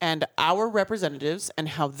and our representatives and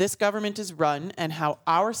how this government is run and how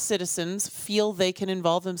our citizens feel they can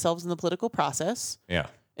involve themselves in the political process. Yeah.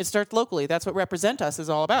 It starts locally. That's what Represent Us is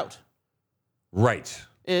all about. Right.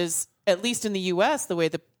 Is, at least in the U.S., the way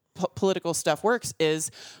the political stuff works is,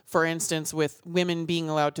 for instance, with women being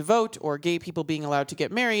allowed to vote or gay people being allowed to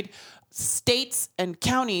get married, states and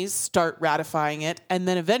counties start ratifying it, and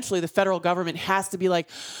then eventually the federal government has to be like,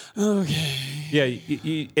 okay. Yeah,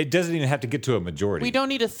 it doesn't even have to get to a majority. We don't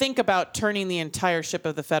need to think about turning the entire ship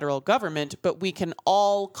of the federal government, but we can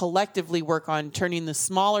all collectively work on turning the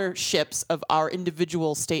smaller ships of our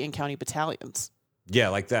individual state and county battalions. Yeah,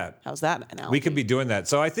 like that. How's that analogy? We could be doing that.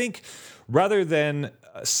 So I think rather than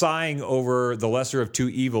sighing over the lesser of two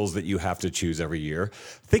evils that you have to choose every year,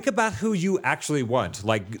 think about who you actually want.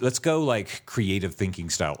 Like, let's go like creative thinking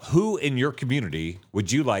style. Who in your community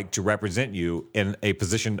would you like to represent you in a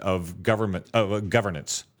position of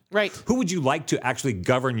governance? Right. Who would you like to actually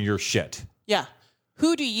govern your shit? Yeah.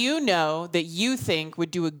 Who do you know that you think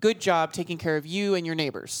would do a good job taking care of you and your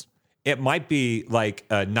neighbors? It might be like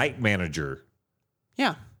a night manager.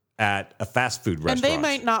 Yeah. At a fast food restaurant. And they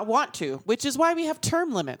might not want to, which is why we have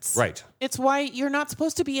term limits. Right. It's why you're not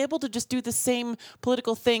supposed to be able to just do the same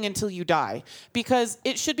political thing until you die. Because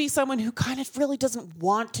it should be someone who kind of really doesn't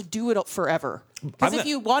want to do it forever. Because if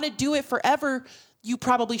you want to do it forever, you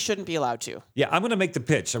probably shouldn't be allowed to. Yeah, I'm going to make the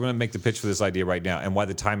pitch. I'm going to make the pitch for this idea right now and why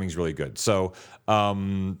the timing's really good. So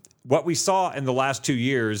what we saw in the last 2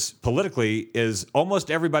 years politically is almost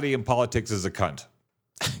everybody in politics is a cunt.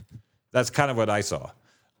 That's kind of what I saw.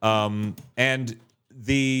 And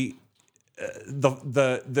the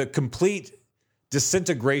complete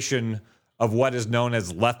disintegration of what is known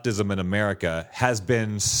as leftism in America has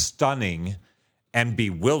been stunning and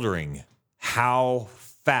bewildering. How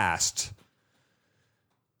fast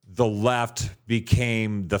the left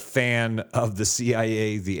became the fan of the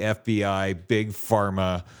CIA, the FBI, big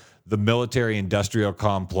pharma, the military-industrial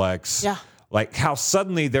complex. Yeah. Like how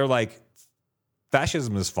suddenly they're like,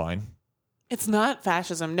 fascism is fine. It's not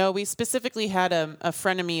fascism. No, we specifically had a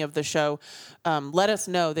frenemy of the show let us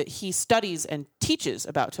know that he studies and teaches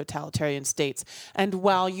about totalitarian states. And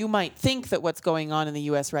while you might think that what's going on in the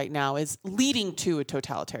U.S. right now is leading to a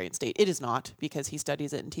totalitarian state, it is not, because he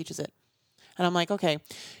studies it and teaches it. And I'm like, okay,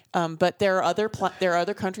 but there are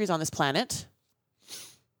other countries on this planet.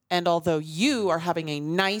 And although you are having a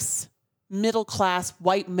nice middle-class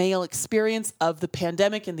white male experience of the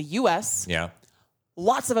pandemic in the U.S., yeah,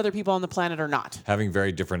 lots of other people on the planet are not. Having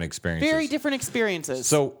very different experiences. Very different experiences.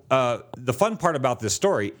 So the fun part about this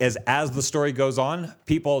story is as the story goes on,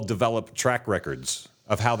 people develop track records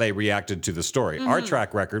of how they reacted to the story. Mm-hmm. Our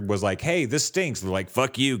track record was like, hey, this stinks. They're like,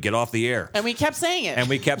 fuck you, get off the air. And we kept saying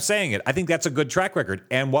it. I think that's a good track record.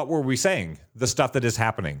 And what were we saying? The stuff that is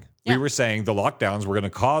happening. Yeah. We were saying the lockdowns were going to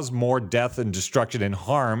cause more death and destruction and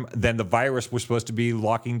harm than the virus was supposed to be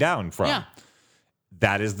locking down from. Yeah.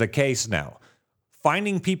 That is the case now.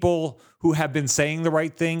 Finding people who have been saying the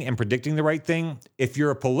right thing and predicting the right thing, if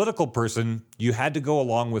you're a political person, you had to go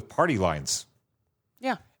along with party lines.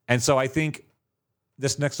 Yeah. And so I think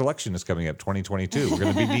this next election is coming up, 2022. We're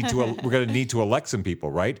going to need to elect some people,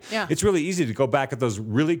 right? Yeah. It's really easy to go back at those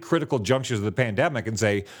really critical junctures of the pandemic and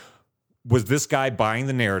say, was this guy buying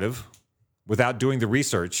the narrative without doing the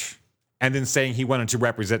research and then saying he wanted to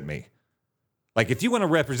represent me? Like, if you want to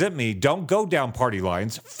represent me, don't go down party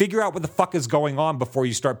lines. Figure out what the fuck is going on before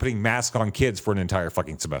you start putting masks on kids for an entire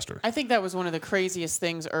fucking semester. I think that was one of the craziest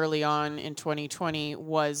things early on in 2020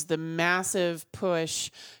 was the massive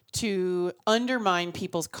push to undermine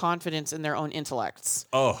people's confidence in their own intellects.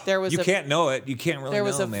 Oh, you can't know it. You can't really know, man. There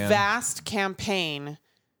was a vast campaign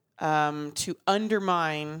to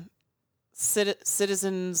undermine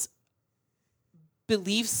citizens'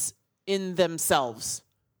 beliefs in themselves.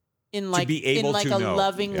 In like a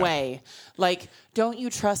loving way. Like, don't you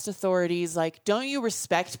trust authorities? Like, don't you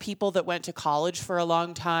respect people that went to college for a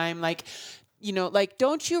long time? Like, you know, like,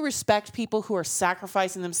 don't you respect people who are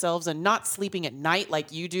sacrificing themselves and not sleeping at night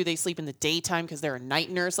like you do? They sleep in the daytime because they're a night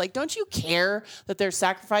nurse. Like, don't you care that they're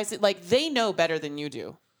sacrificing? Like, they know better than you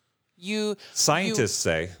do. Scientists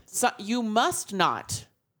say. You must not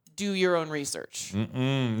do your own research.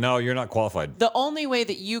 No, you're not qualified. The only way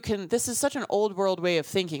that you can, this is such an old world way of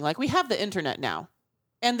thinking. Like, we have the internet now,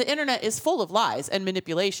 and the internet is full of lies and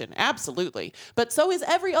manipulation. Absolutely. But so is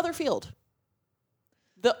every other field.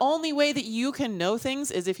 The only way that you can know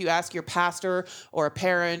things is if you ask your pastor or a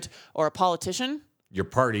parent or a politician. Your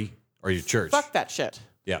party or your church. Fuck that shit.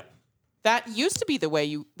 Yeah. That used to be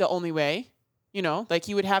the only way, you know, like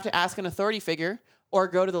you would have to ask an authority figure or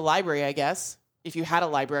go to the library, I guess, if you had a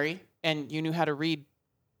library and you knew how to read.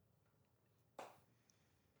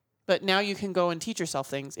 But now you can go and teach yourself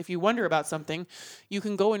things. If you wonder about something, you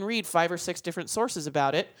can go and read 5 or 6 different sources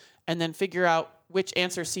about it and then figure out which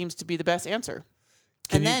answer seems to be the best answer.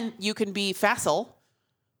 Then you can be facile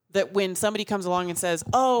that when somebody comes along and says,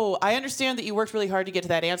 oh, I understand that you worked really hard to get to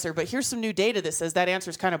that answer, but here's some new data that says that answer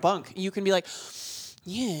is kind of bunk. You can be like,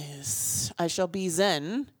 yes, I shall be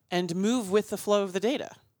zen and move with the flow of the data.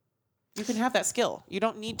 You can have that skill. You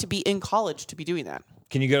don't need to be in college to be doing that.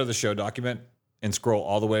 Can you go to the show document and scroll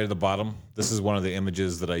all the way to the bottom? This is one of the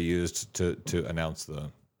images that I used to announce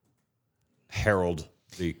herald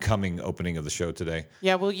the coming opening of the show today.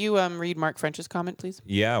 Yeah, will you read Mark French's comment, please?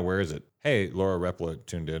 Yeah, where is it? Hey, Laura Repla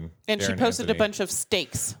tuned in. And Darren she posted Anthony. a bunch of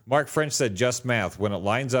stakes. Mark French said, just math. When it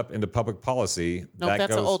lines up into public policy, nope,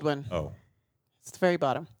 that's an old one. Oh. It's the very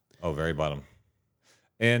bottom. Oh, very bottom.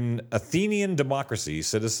 In Athenian democracy,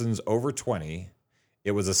 citizens over 20,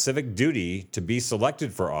 it was a civic duty to be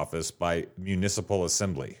selected for office by municipal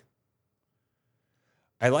assembly.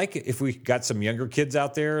 I like it if we got some younger kids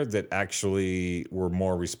out there that actually were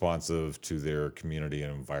more responsive to their community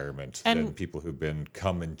and environment than people who've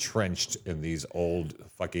become entrenched in these old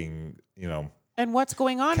fucking, and what's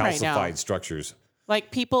going on right now? Calcified structures.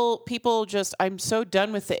 Like people just, I'm so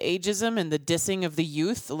done with the ageism and the dissing of the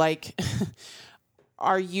youth. Like,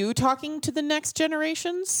 are you talking to the next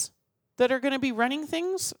generations that are going to be running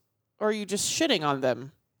things? Or are you just shitting on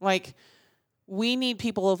them? Like, we need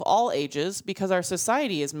people of all ages because our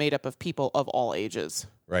society is made up of people of all ages.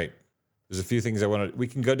 Right. There's a few things we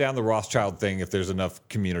can go down the Rothschild thing if there's enough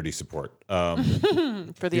community support. For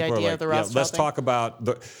the idea of the Rothschild let's thing? talk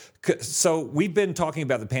about so we've been talking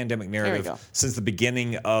about the pandemic narrative since the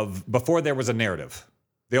beginning before there was a narrative.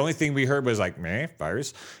 The only thing we heard was like, meh,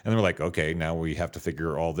 virus. And then we're like, okay, now we have to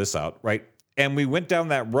figure all this out, right? And we went down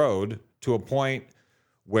that road to a point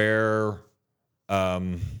where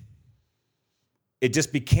it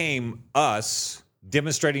just became us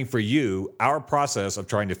demonstrating for you our process of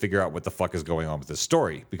trying to figure out what the fuck is going on with this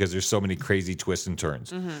story because there's so many crazy twists and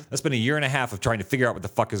turns. Mm-hmm. That's been a year and a half of trying to figure out what the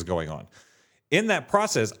fuck is going on. In that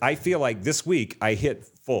process, I feel like this week I hit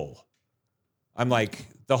full. I'm like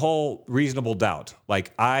the whole reasonable doubt.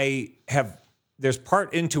 Like there's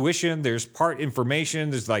part intuition, there's part information,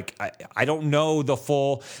 there's like, I don't know the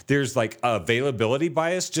full, there's like availability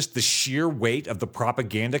bias, just the sheer weight of the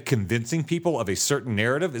propaganda convincing people of a certain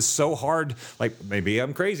narrative is so hard. Like, maybe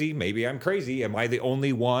I'm crazy, am I the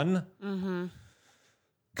only one? Mm-hmm.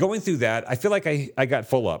 going through that, I feel like I got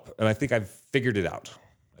full up, and I think I've figured it out.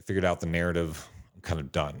 I figured out the narrative. I'm kind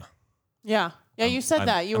of done. Yeah. Yeah, you said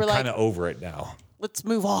that. You were like, kind of over it now. Let's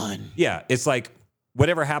move on. Yeah, it's like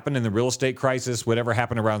whatever happened in the real estate crisis, whatever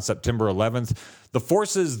happened around September 11th, the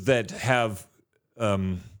forces that have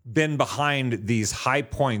been behind these high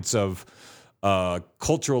points of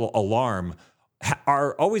cultural alarm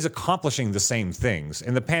are always accomplishing the same things.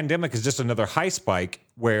 And the pandemic is just another high spike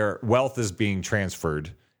where wealth is being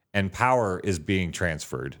transferred and power is being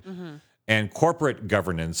transferred. Mm-hmm. And corporate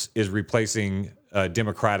governance is replacing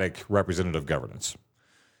democratic representative governance.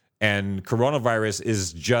 And coronavirus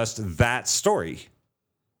is just that story.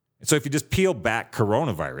 So if you just peel back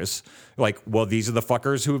coronavirus, like, well, these are the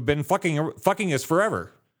fuckers who have been fucking us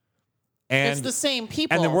forever. And it's the same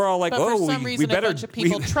people. And then we're all like, but oh, for some reason, we better. A bunch of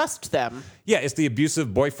people trust them. Yeah, it's the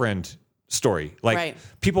abusive boyfriend story. Like, right.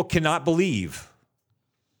 People cannot believe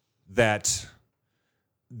that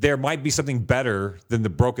there might be something better than the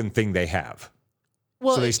broken thing they have.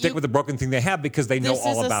 Well, so they stick with the broken thing they have because they know all about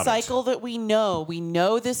it. This is a cycle that we know. We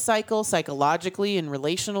know this cycle psychologically and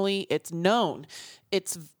relationally. It's known.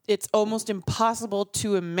 It's almost impossible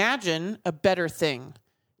to imagine a better thing.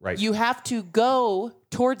 Right. You have to go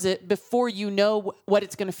towards it before you know what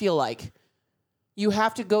it's going to feel like. You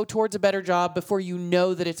have to go towards a better job before you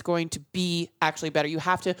know that it's going to be actually better. You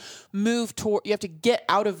have to move toward, you have to get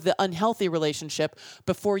out of the unhealthy relationship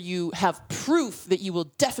before you have proof that you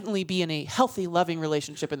will definitely be in a healthy, loving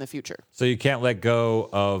relationship in the future. So you can't let go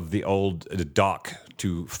of the old dock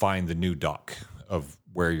to find the new dock of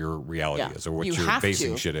where your reality is or what you're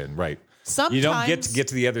basing shit in. Right. Sometimes, you don't get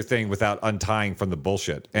to the other thing without untying from the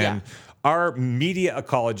bullshit. And our media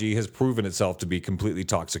ecology has proven itself to be completely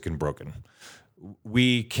toxic and broken.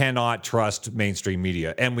 We cannot trust mainstream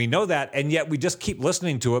media. And we know that, and yet we just keep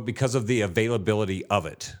listening to it because of the availability of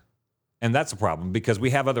it. And that's a problem because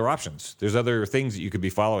we have other options. There's other things that you could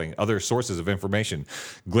be following, other sources of information.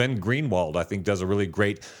 Glenn Greenwald, I think, does a really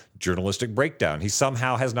great journalistic breakdown. He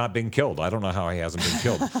somehow has not been killed. I don't know how he hasn't been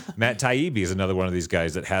killed. Matt Taibbi is another one of these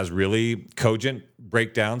guys that has really cogent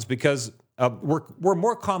breakdowns because we're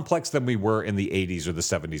more complex than we were in the 80s or the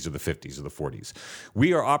 70s or the 50s or the 40s.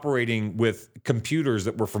 We are operating with computers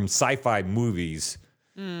that were from sci-fi movies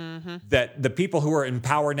that the people who are in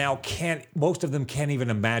power now most of them can't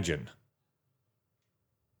even imagine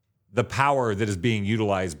the power that is being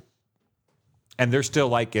utilized. And they're still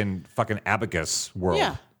like in fucking abacus world.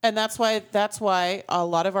 Yeah. And that's why a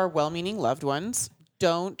lot of our well-meaning loved ones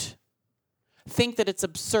don't think that it's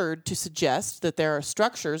absurd to suggest that there are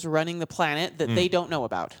structures running the planet that they don't know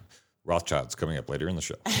about. Rothschild's coming up later in the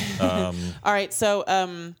show. All right. So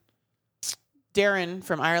Darren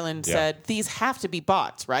from Ireland said, these have to be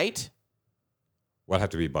bots, right? What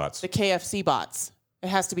have to be bots? The KFC bots. It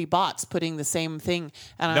has to be bots putting the same thing.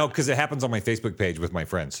 No, because it happens on my Facebook page with my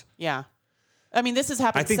friends. Yeah. I mean, this has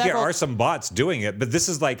happened. I think there are some bots doing it, but this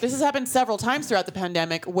has happened several times throughout the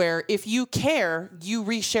pandemic where if you care, you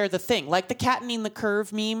reshare the thing. Like the cattening the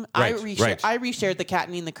curve meme. Right, I reshared the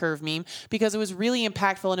cattening the curve meme because it was really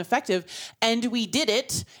impactful and effective. And we did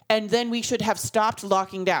it. And then we should have stopped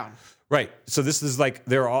locking down. Right. So this is like,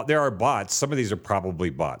 there are bots. Some of these are probably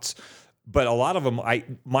bots. But a lot of them,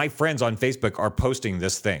 my friends on Facebook are posting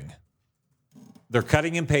this thing. They're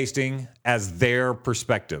cutting and pasting as their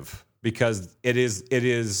perspective because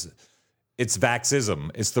it's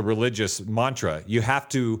vaxism. It's the religious mantra. You have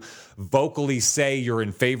to vocally say you're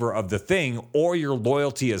in favor of the thing or your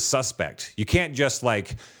loyalty is suspect. You can't just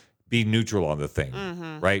like be neutral on the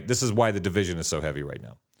thing, right? This is why the division is so heavy right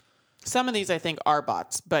now. Some of these I think are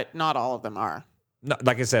bots, but not all of them are. No,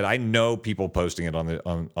 like I said, I know people posting it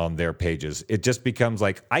on their pages. It just becomes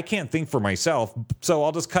like, I can't think for myself, so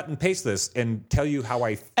I'll just cut and paste this and tell you how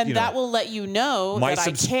I... And that will let you know that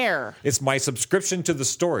I care. It's my subscription to the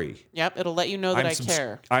story. Yep, it'll let you know that I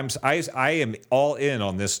care. I am all in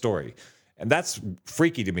on this story. And that's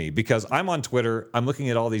freaky to me because I'm on Twitter. I'm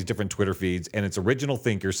looking at all these different Twitter feeds, and it's original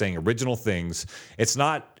thinkers saying original things. It's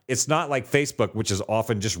not like Facebook, which is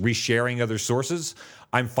often just resharing other sources.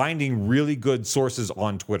 I'm finding really good sources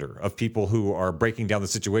on Twitter of people who are breaking down the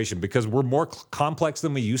situation because we're more complex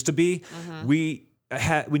than we used to be. Mm-hmm.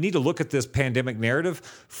 We need to look at this pandemic narrative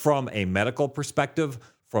from a medical perspective,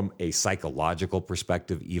 from a psychological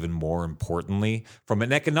perspective, even more importantly, from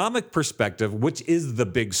an economic perspective, which is the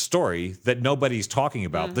big story that nobody's talking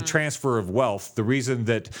about, the transfer of wealth, the reason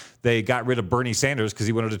that they got rid of Bernie Sanders because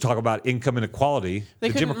he wanted to talk about income inequality. The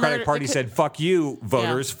Democratic Party said, fuck you,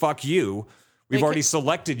 voters, fuck you. We've already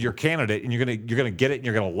selected your candidate and you're gonna get it and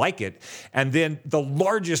you're gonna like it. And then the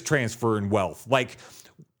largest transfer in wealth, like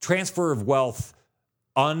transfer of wealth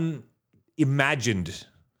unimagined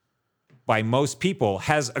by most people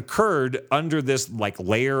has occurred under this like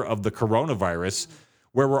layer of the coronavirus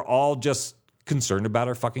where we're all just concerned about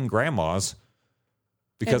our fucking grandmas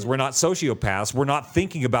because we're not sociopaths. We're not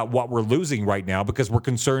thinking about what we're losing right now because we're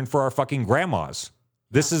concerned for our fucking grandmas.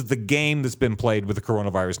 This is the game that's been played with the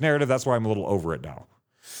coronavirus narrative. That's why I'm a little over it now.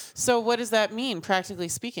 So what does that mean, practically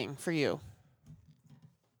speaking, for you?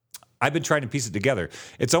 I've been trying to piece it together.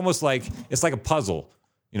 It's almost like it's like a puzzle.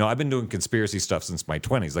 You know, I've been doing conspiracy stuff since my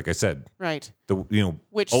 20s, like I said. Right.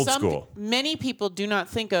 Which old school. Many people do not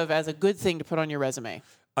think of as a good thing to put on your resume.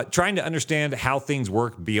 Trying to understand how things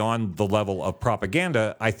work beyond the level of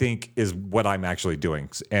propaganda, I think, is what I'm actually doing.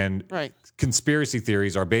 And conspiracy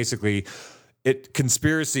theories are basically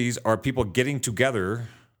conspiracies are people getting together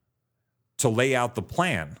to lay out the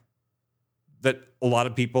plan that a lot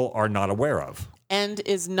of people are not aware of. And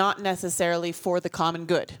is not necessarily for the common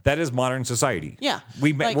good. That is modern society. Yeah.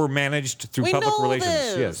 We're managed through public relations.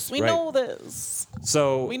 This. Yes, we know this.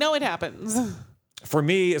 So we know it happens. For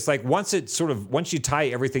me, it's like once you tie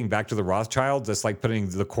everything back to the Rothschilds, that's like putting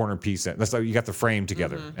the corner piece in. That's like you got the frame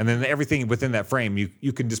together. Mm-hmm. And then everything within that frame,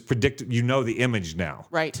 you can just predict, the image now.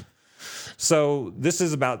 Right. So this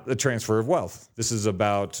is about the transfer of wealth. This is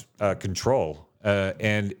about control.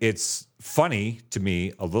 And it's funny to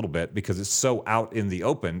me a little bit because it's so out in the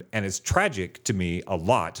open, and it's tragic to me a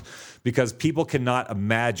lot because people cannot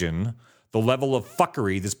imagine the level of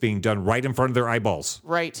fuckery that's being done right in front of their eyeballs.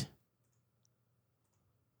 Right.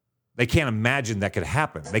 They can't imagine that could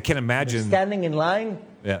happen. They can't imagine standing in line.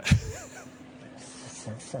 Yeah.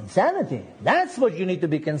 Insanity. That's what you need to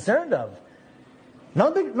be concerned of.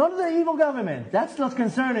 Not the evil government. That's not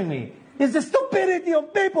concerning me. It's the stupidity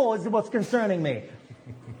of people is what's concerning me.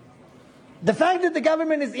 The fact that the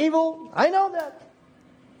government is evil, I know that.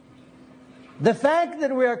 The fact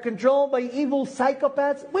that we are controlled by evil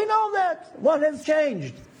psychopaths, we know that. What has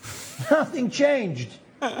changed? Nothing changed.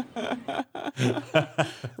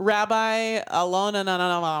 Rabbi Alon,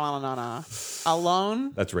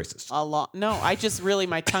 Alone? That's racist. Alon. No,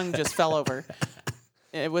 my tongue just fell over.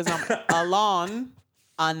 It was Alon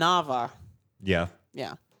Anava. Yeah.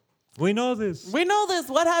 Yeah. We know this.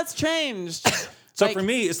 What has changed? So for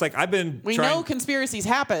me, it's like we know conspiracies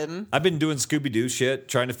happen. I've been doing Scooby-Doo shit,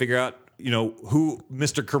 trying to figure out, who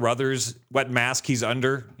Mr. Carruthers, what mask he's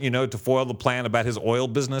under, to foil the plan about his oil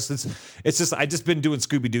business. It's just, I just been doing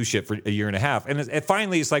Scooby-Doo shit for a year and a half. And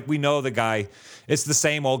finally, it's like, we know the guy, it's the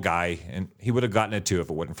same old guy. And he would have gotten it too if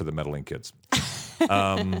it wasn't for the meddling kids.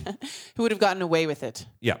 Who would have gotten away with it.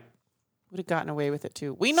 Yeah. Would have gotten away with it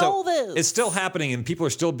too. We know this. It's still happening, and people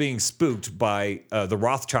are still being spooked by the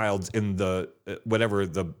Rothschilds in the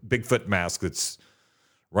the Bigfoot mask that's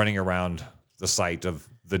running around the site of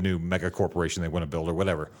the new mega corporation they want to build or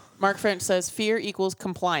whatever. Mark French says fear equals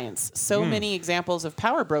compliance. So many examples of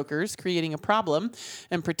power brokers creating a problem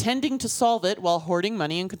and pretending to solve it while hoarding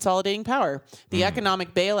money and consolidating power. The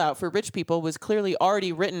economic bailout for rich people was clearly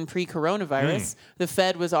already written pre-coronavirus. The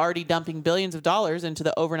Fed was already dumping billions of dollars into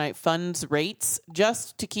the overnight funds rates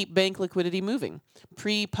just to keep bank liquidity moving.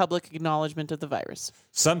 Pre-public acknowledgement of the virus.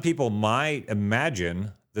 Some people might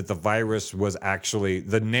imagine that the virus was actually,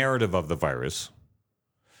 the narrative of the virus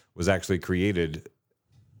was actually created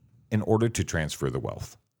in order to transfer the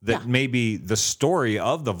wealth. That maybe the story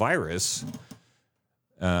of the virus,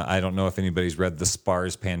 I don't know if anybody's read the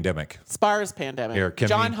SPARS pandemic. SPARS pandemic. Here,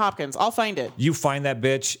 John Hopkins. I'll find it. You find that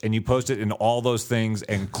bitch and you post it in all those things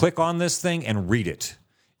and click on this thing and read it.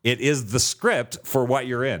 It is the script for what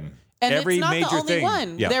you're in. And every it's not major the only thing.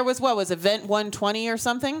 one. Yeah. There was Event 120 or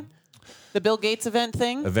something? The Bill Gates event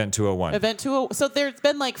thing? Event 201. Event 201. So there's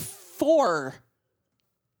been like 4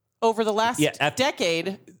 over the last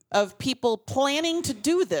decade of people planning to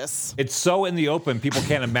do this. It's so in the open, people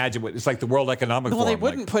can't imagine what it's like. The World Economic Forum. Well, they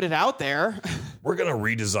wouldn't put it out there. We're going to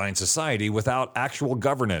redesign society without actual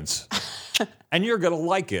governance. And you're going to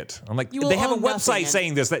like it. I'm like, they have a website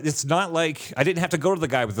saying this. It's not like I didn't have to go to the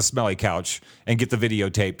guy with the smelly couch and get the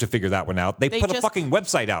videotape to figure that one out. They put a fucking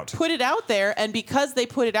website out. Put it out there, and because they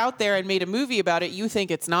put it out there and made a movie about it, you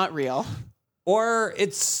think it's not real. Or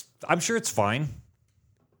I'm sure it's fine.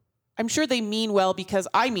 I'm sure they mean well because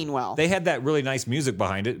I mean well. They had that really nice music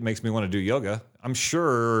behind it. It makes me want to do yoga. I'm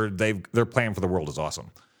sure their plan for the world is awesome.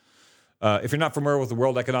 If you're not familiar with the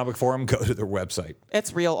World Economic Forum, go to their website.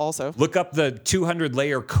 It's real also. Look up the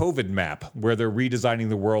 200-layer COVID map where they're redesigning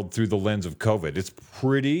the world through the lens of COVID. It's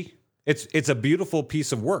pretty. It's a beautiful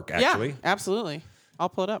piece of work, actually. Yeah, absolutely. I'll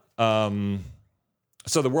pull it up.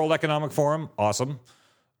 So the World Economic Forum, awesome.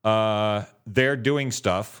 They're doing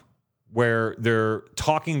stuff where they're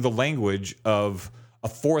talking the language of a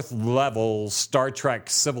fourth level Star Trek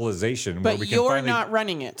civilization. But where we can you're not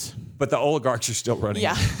running it. But the oligarchs are still running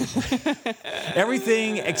it.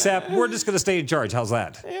 Everything except we're just going to stay in charge. How's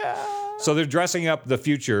that? Yeah. So they're dressing up the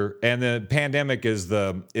future, and the pandemic is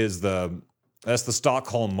the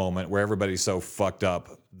Stockholm moment where everybody's so fucked up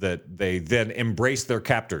that they then embrace their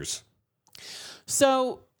captors.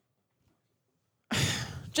 So,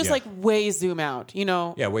 just like way zoom out,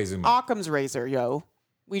 way zoom out. Occam's razor, yo.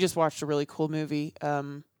 We just watched a really cool movie,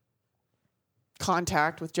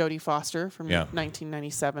 Contact with Jodie Foster from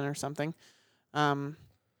 1997 or something.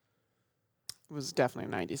 It was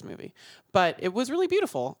definitely a 90s movie, but it was really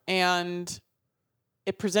beautiful, and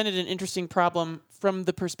it presented an interesting problem from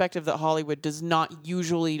the perspective that Hollywood does not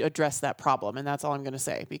usually address that problem, and that's all I'm going to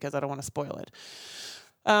say because I don't want to spoil it.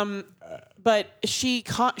 But she's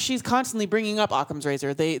constantly bringing up Occam's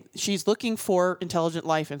razor. She's looking for intelligent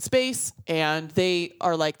life in space, and they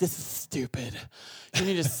are like, "This is stupid." You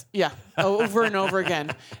need to, over and over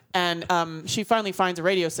again. And she finally finds a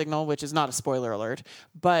radio signal, which is not a spoiler alert,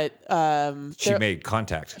 but she made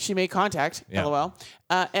contact. She made contact. LOL.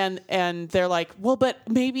 And they're like, well, but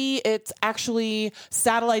maybe it's actually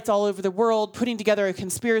satellites all over the world putting together a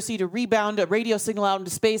conspiracy to rebound a radio signal out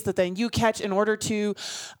into space that then you catch in order to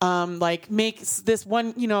make this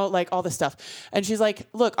one, all this stuff. And she's like,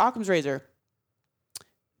 look, Occam's razor,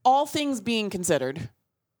 all things being considered,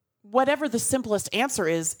 whatever the simplest answer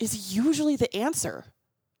is usually the answer.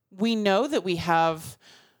 We know that we have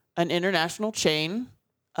an international chain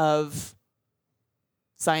of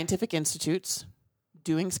scientific institutes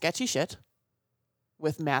doing sketchy shit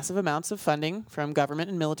with massive amounts of funding from government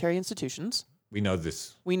and military institutions. We know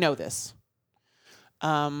this. You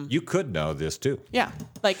could know this too. Yeah.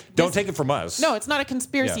 Don't take it from us. No, it's not a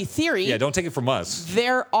conspiracy theory. Yeah, don't take it from us.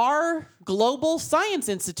 There are global science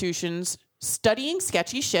institutions studying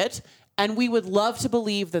sketchy shit, and we would love to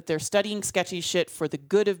believe that they're studying sketchy shit for the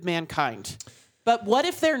good of mankind. But what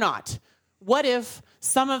if they're not? What if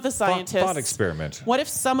some of the scientists... Thought experiment. What if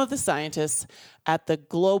some of the scientists at the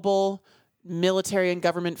global military and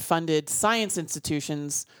government-funded science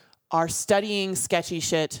institutions are studying sketchy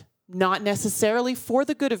shit not necessarily for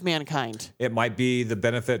the good of mankind? It might be the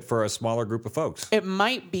benefit for a smaller group of folks. It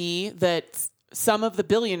might be that some of the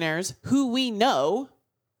billionaires who we know...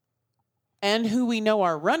 and who we know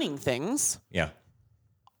are running things,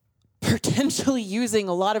 potentially using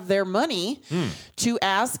a lot of their money to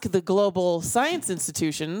ask the global science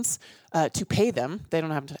institutions to pay them. They don't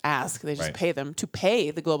have to ask, they just pay them to pay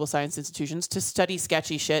the global science institutions to study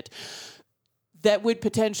sketchy shit that would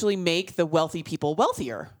potentially make the wealthy people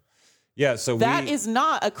wealthier. Yeah, so that's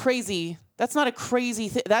not a crazy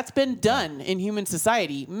thing. That's been done in human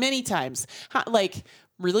society many times.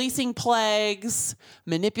 Releasing plagues,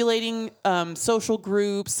 manipulating social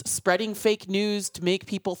groups, spreading fake news to make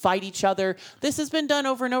people fight each other. This has been done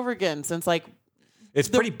over and over again since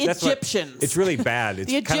Egyptians. It's really bad.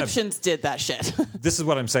 It's the Egyptians did that shit. This is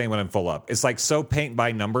what I'm saying when I'm full up. It's so paint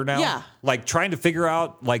by number now. Yeah. Trying to figure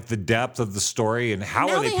out the depth of the story and how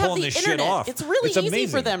are they pulling this shit off. It's really easy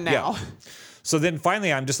for them now. Yeah. So then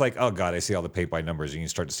finally I'm just like, oh God, I see all the paint by numbers, and you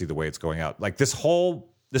start to see the way it's going out.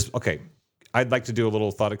 Okay. I'd like to do a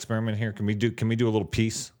little thought experiment here. Can we do a little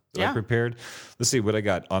piece that I prepared? Let's see what I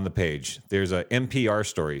got on the page. There's a NPR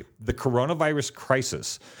story. The coronavirus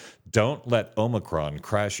crisis. Don't let Omicron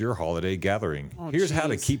crash your holiday gathering. Here's how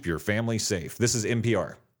to keep your family safe. This is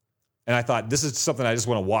NPR. And I thought this is something I just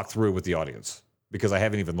want to walk through with the audience because I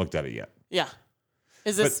haven't even looked at it yet. Yeah.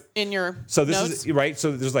 Is this in your notes? Is right.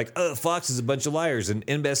 So there's Fox is a bunch of liars and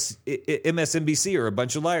MSNBC are a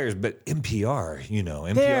bunch of liars, but NPR,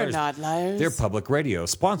 NPR, they're not liars. They're public radio,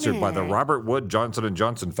 sponsored by the Robert Wood Johnson &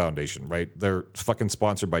 Johnson Foundation. Right? They're fucking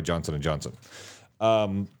sponsored by Johnson & Johnson.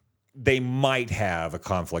 They might have a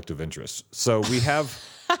conflict of interest. So we have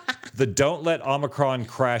the "Don't let Omicron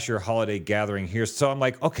crash your holiday gathering" here. So I'm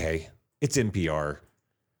like, okay, it's NPR.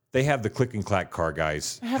 They have the click and clack car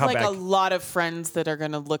guys. I have a lot of friends that are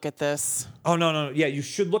going to look at this. Oh, no. Yeah, you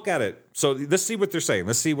should look at it. So let's see what they're saying.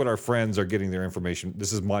 Let's see what our friends are getting their information.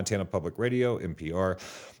 This is Montana Public Radio, NPR.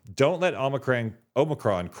 Don't let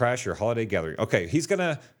Omicron crash your holiday gathering. Okay,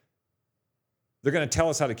 they're going to tell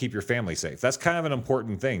us how to keep your family safe. That's kind of an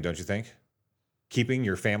important thing, don't you think? Keeping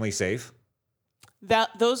your family safe.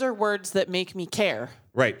 Those are words that make me care.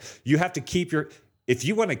 Right. You have to if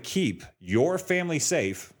you want to keep your family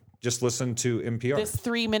safe, just listen to NPR. This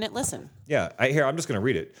 3-minute listen. Yeah, I'm just going to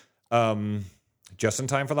read it. Just in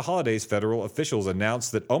time for the holidays, federal officials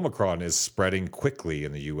announced that Omicron is spreading quickly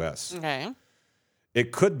in the U.S. Okay.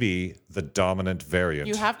 It could be the dominant variant.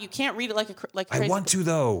 You can't read it like a crazy. I want to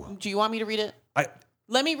though. Do you want me to read it?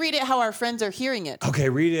 Let me read it how our friends are hearing it. Okay,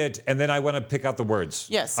 read it, and then I want to pick out the words.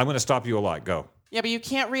 Yes. I'm going to stop you a lot. Go. Yeah, but you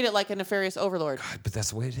can't read it like a nefarious overlord. God, but that's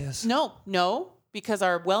the way it is. No, because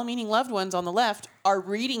our well-meaning loved ones on the left are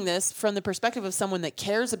reading this from the perspective of someone that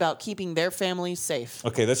cares about keeping their families safe.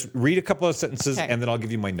 Okay, let's read a couple of sentences, and then I'll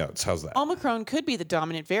give you my notes. How's that? Omicron could be the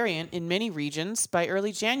dominant variant in many regions by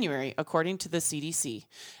early January, according to the CDC,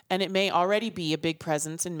 and it may already be a big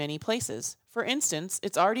presence in many places. For instance,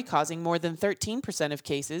 it's already causing more than 13% of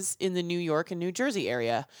cases in the New York and New Jersey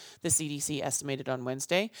area, the CDC estimated on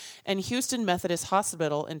Wednesday. And Houston Methodist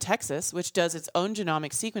Hospital in Texas, which does its own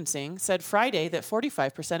genomic sequencing, said Friday that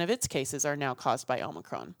 45% of its cases are now caused by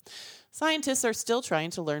Omicron. Scientists are still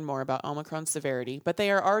trying to learn more about Omicron's severity, but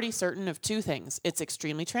they are already certain of two things. It's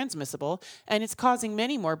extremely transmissible, and it's causing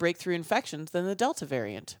many more breakthrough infections than the Delta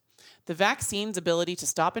variant. The vaccine's ability to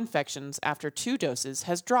stop infections after 2 doses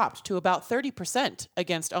has dropped to about 30%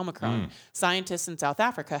 against Omicron, scientists in South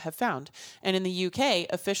Africa have found. And in the UK,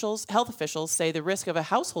 health officials say the risk of a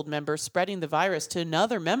household member spreading the virus to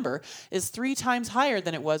another member is 3 times higher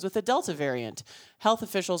than it was with the Delta variant. Health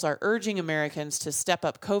officials are urging Americans to step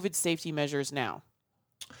up COVID safety measures now.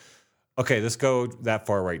 Okay, let's go that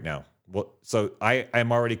far right now. Well, so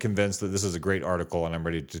I'm already convinced that this is a great article, and I'm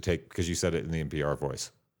ready to take, because you said it in the NPR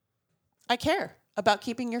voice. I care about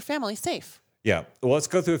keeping your family safe. Yeah. Well, let's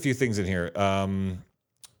go through a few things in here.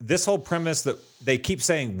 This whole premise that they keep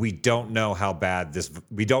saying we don't know how bad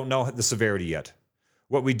we don't know the severity yet.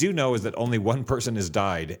 What we do know is that only one person has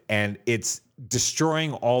died, and it's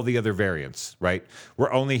destroying all the other variants, right?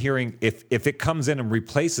 We're only hearing if it comes in and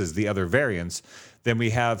replaces the other variants, then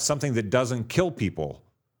we have something that doesn't kill people.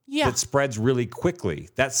 Yeah. That spreads really quickly.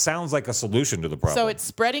 That sounds like a solution to the problem. So it's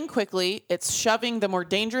spreading quickly. It's shoving the more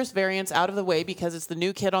dangerous variants out of the way because it's the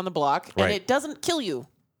new kid on the block, and it doesn't kill you.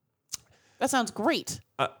 That sounds great.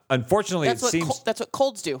 Unfortunately, that's what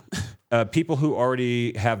colds do. People who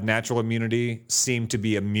already have natural immunity seem to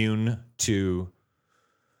be immune to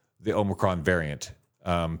the Omicron variant.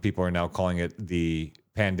 People are now calling it the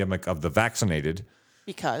pandemic of the vaccinated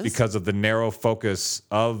because of the narrow focus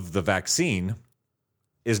of the vaccine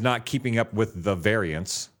is not keeping up with the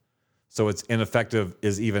variants. So its ineffective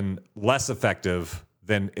is even less effective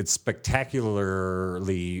than its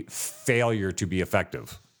spectacularly failure to be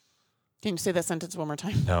effective. Can you say that sentence one more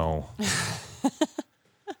time? No.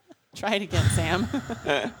 Try it again, Sam.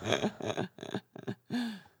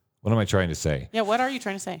 What am I trying to say? Yeah, what are you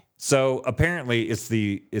trying to say? So apparently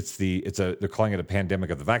they're calling it a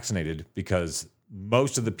pandemic of the vaccinated because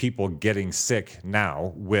most of the people getting sick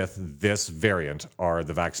now with this variant are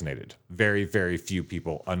the vaccinated. Very, very few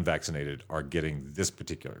people unvaccinated are getting this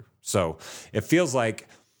particular. So it feels like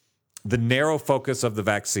the narrow focus of the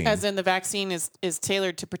vaccine. As in the vaccine is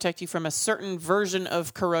tailored to protect you from a certain version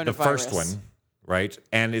of coronavirus. The first one, right?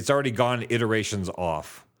 And it's already gone iterations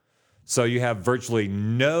off. So you have virtually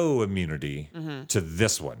no immunity to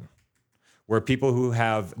this one. Where people who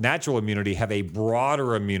have natural immunity have a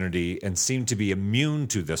broader immunity and seem to be immune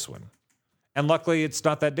to this one. And luckily, it's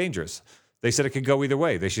not that dangerous. They said it could go either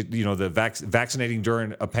way. They should, the vaccinating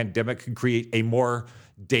during a pandemic could create a more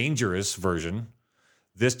dangerous version.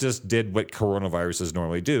 This just did what coronaviruses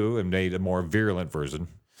normally do and made a more virulent version.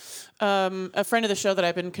 A friend of the show that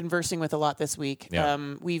I've been conversing with a lot this week,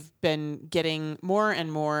 we've been getting more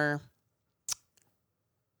and more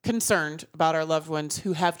concerned about our loved ones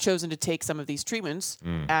who have chosen to take some of these treatments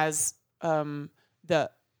as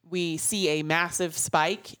we see a massive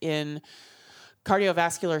spike in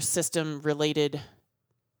cardiovascular system related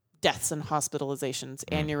deaths and hospitalizations,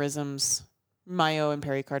 aneurysms, myo and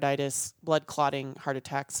pericarditis, blood clotting, heart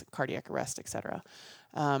attacks, cardiac arrest, etc.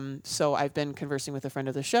 So I've been conversing with a friend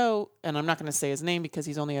of the show, and I'm not going to say his name because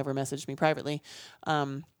he's only ever messaged me privately.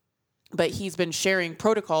 But he's been sharing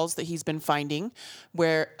protocols that he's been finding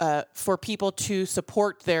where for people to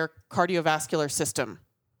support their cardiovascular system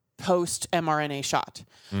post mRNA shot.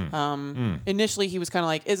 Initially, he was kind of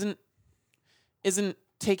like, isn't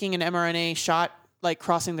taking an mRNA shot like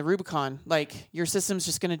crossing the Rubicon? Like your system's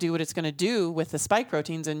just going to do what it's going to do with the spike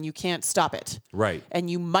proteins, and you can't stop it. Right. And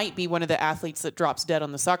you might be one of the athletes that drops dead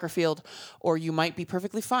on the soccer field, or you might be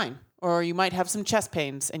perfectly fine, or you might have some chest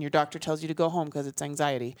pains, and your doctor tells you to go home because it's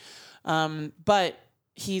anxiety. But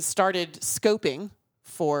he started scoping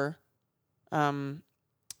for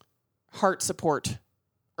heart support,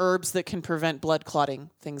 herbs that can prevent blood clotting,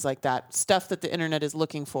 things like that, stuff that the internet is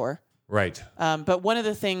looking for. Right. But one of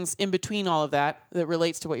the things in between all of that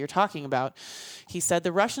relates to what you're talking about, he said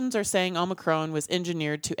the Russians are saying Omicron was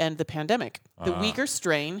engineered to end the pandemic. The weaker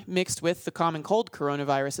strain, mixed with the common cold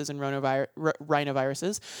coronaviruses and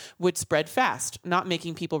rhinoviruses, would spread fast, not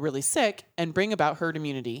making people really sick, and bring about herd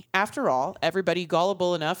immunity. After all, everybody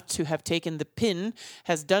gullible enough to have taken the pin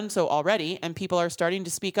has done so already, and people are starting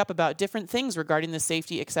to speak up about different things regarding the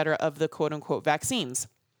safety, etc., of the quote-unquote vaccines.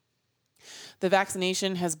 The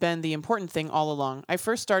vaccination has been the important thing all along. I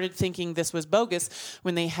first started thinking this was bogus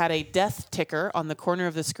when they had a death ticker on the corner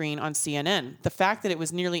of the screen on CNN. The fact that it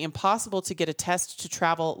was nearly impossible to get a test to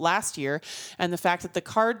travel last year, and the fact that the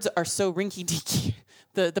cards are so rinky-dinky,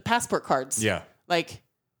 the passport cards. Yeah. Like,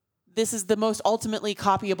 this is the most ultimately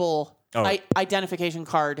copyable identification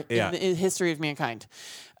card in the history of mankind.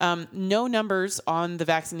 No numbers on the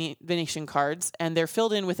vaccination cards, and they're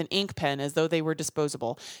filled in with an ink pen as though they were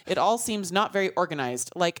disposable. It all seems not very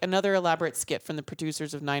organized, like another elaborate skit from the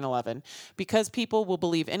producers of 9/11. Because people will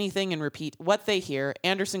believe anything and repeat what they hear,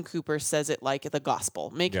 Anderson Cooper says it like the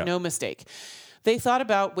gospel. Make no mistake. They thought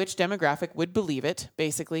about which demographic would believe it.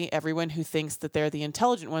 Basically, everyone who thinks that they're the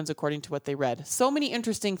intelligent ones according to what they read. So many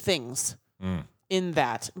interesting things in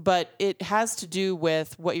that, but it has to do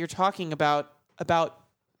with what you're talking about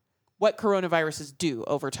what coronaviruses do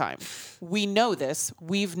over time. We know this.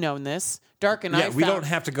 We've known this. Dark and I we don't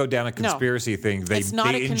have to go down a conspiracy thing. They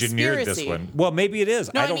engineered this one. Well, maybe it is.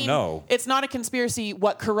 I don't know. It's not a conspiracy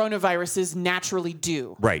what coronaviruses naturally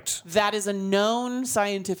do. Right. That is a known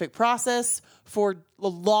scientific process for a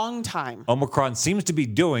long time. Omicron seems to be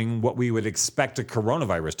doing what we would expect a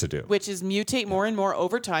coronavirus to do. Which is mutate more and more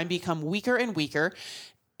over time, become weaker and weaker,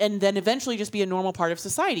 and then eventually just be a normal part of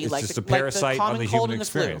society. It's like just a parasite on the human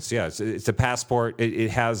experience. Yeah, it's a passport. It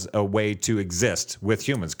has a way to exist with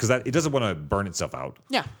humans because it doesn't want to burn itself out.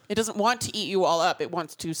 Yeah, it doesn't want to eat you all up. It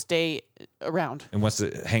wants to stay around. It wants to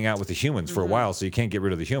hang out with the humans for a while, so you can't get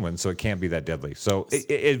rid of the humans, so it can't be that deadly. So it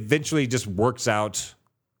eventually just works out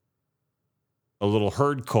a little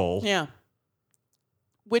herd cull. Yeah.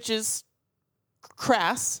 Which is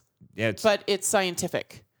crass, but it's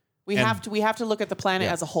scientific. We have to look at the planet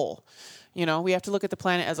as a whole. You know, we have to look at the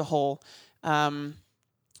planet as a whole. But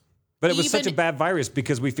it was such a bad virus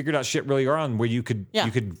because we figured out shit really early on where you could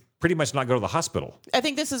pretty much not go to the hospital. I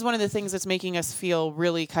think this is one of the things that's making us feel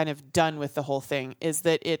really kind of done with the whole thing is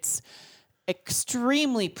that it's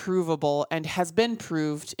extremely provable and has been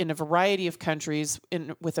proved in a variety of countries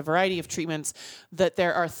with a variety of treatments that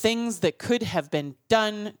there are things that could have been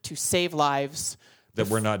done to save lives that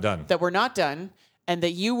were not done. And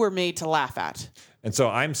that you were made to laugh at. And so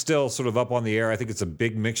I'm still sort of up on the air. I think it's a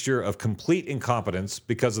big mixture of complete incompetence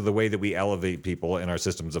because of the way that we elevate people in our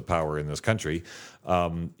systems of power in this country.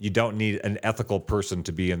 You don't need an ethical person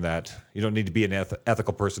to be in that. You don't need to be an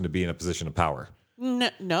ethical person to be in a position of power.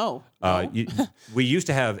 No. We used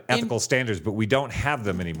to have ethical standards, but we don't have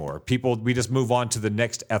them anymore. We just move on to the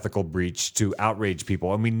next ethical breach to outrage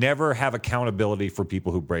people. And we never have accountability for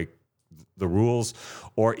people who break the rules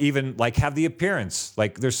or even like have the appearance.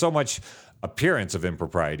 Like there's so much appearance of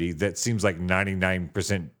impropriety that seems like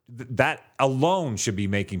 99%. That alone should be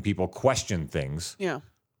making people question things. Yeah.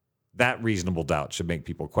 That reasonable doubt should make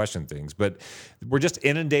people question things. But we're just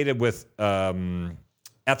inundated with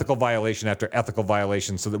ethical violation after ethical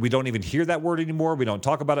violation so that we don't even hear that word anymore. We don't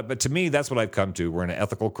talk about it. But to me, that's what I've come to. We're in an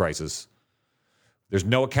ethical crisis. There's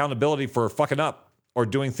no accountability for fucking up or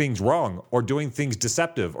doing things wrong or doing things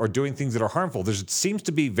deceptive or doing things that are harmful. There seems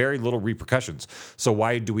to be very little repercussions. So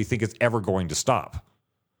why do we think it's ever going to stop?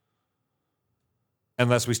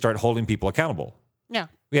 Unless we start holding people accountable. Yeah.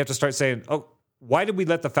 We have to start saying, why did we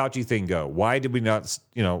let the Fauci thing go? Why did we not,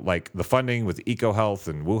 like the funding with EcoHealth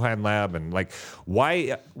and Wuhan Lab and like,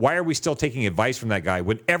 why are we still taking advice from that guy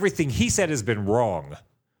when everything he said has been wrong?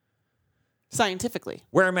 Scientifically.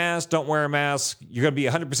 Wear a mask, don't wear a mask. You're going to be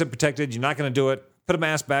 100% protected. You're not going to do it. Put a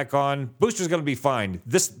mask back on. Booster's going to be fine.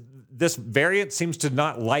 This variant seems to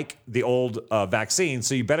not like the old vaccine,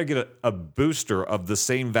 so you better get a booster of the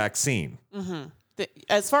same vaccine. Mm-hmm.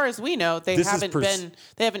 As far as we know, they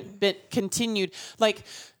haven't been continued. Like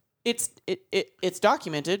it's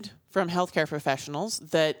documented from healthcare professionals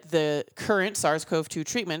that the current SARS-CoV-2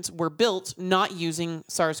 treatments were built not using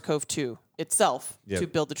SARS-CoV-2 itself to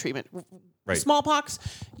build the treatment. Right. Smallpox,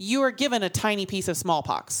 you are given a tiny piece of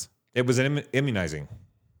smallpox. It was immunizing.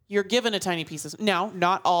 You're given a tiny piece of... Now,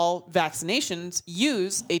 not all vaccinations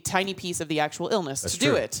use a tiny piece of the actual illness to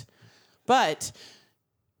do it. But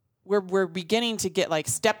we're beginning to get like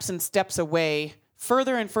steps and steps away,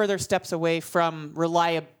 further and further steps away from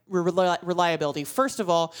reliability. First of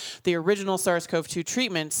all, the original SARS-CoV-2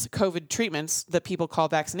 treatments, COVID treatments that people call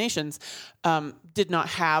vaccinations, did not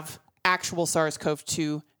have actual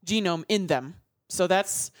SARS-CoV-2 genome in them. So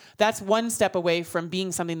that's one step away from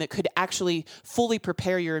being something that could actually fully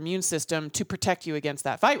prepare your immune system to protect you against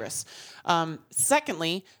that virus.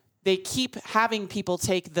 Secondly, they keep having people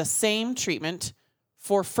take the same treatment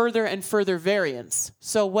for further and further variants.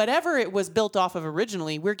 So whatever it was built off of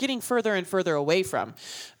originally, we're getting further and further away from.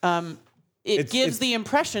 It gives the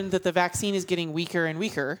impression that the vaccine is getting weaker and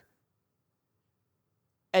weaker,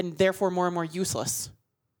 and therefore more and more useless.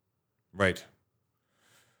 Right.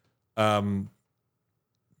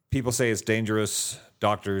 People say it's dangerous.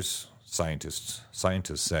 Doctors, scientists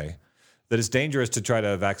say that it's dangerous to try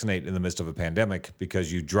to vaccinate in the midst of a pandemic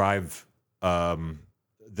because you drive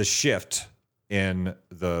the shift in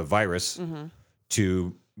the virus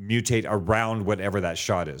to mutate around whatever that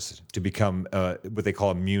shot is to become what they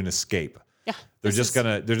call immune escape. Yeah, they're just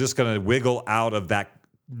gonna wiggle out of that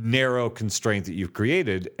narrow constraint that you've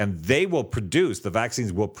created, and the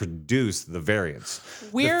vaccines will produce the variants.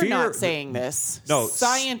 We're not saying this. No.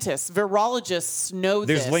 Scientists, virologists know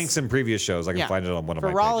this. There's links in previous shows. I can find it on one of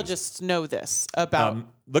my pages. Virologists know this about...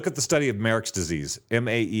 look at the study of Marek's disease,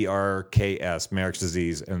 Maerks, Marek's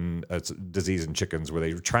disease, and it's a disease in chickens where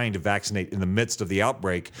they were trying to vaccinate in the midst of the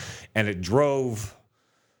outbreak, and it drove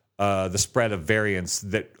the spread of variants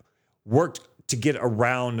that worked to get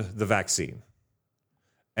around the vaccine.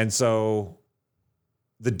 And so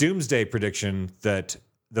the doomsday prediction that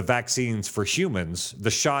the vaccines for humans, the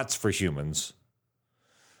shots for humans,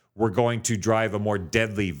 were going to drive a more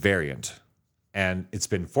deadly variant. And it's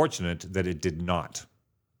been fortunate that it did not.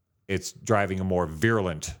 It's driving a more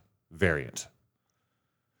virulent variant,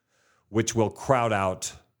 which will crowd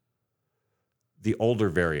out the older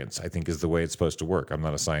variants, I think is the way it's supposed to work. I'm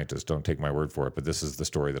not a scientist. Don't take my word for it. But this is the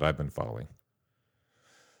story that I've been following.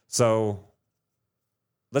 So...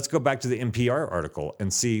 let's go back to the NPR article and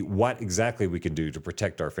see what exactly we can do to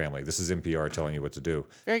protect our family. This is NPR telling you what to do.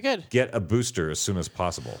 Very good. Get a booster as soon as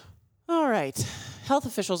possible. All right. Health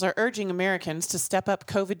officials are urging Americans to step up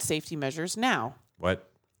COVID safety measures now. What?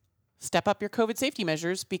 Step up your COVID safety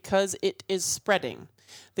measures because it is spreading.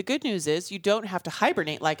 The good news is you don't have to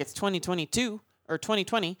hibernate like it's 2022 or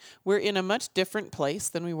 2020. We're in a much different place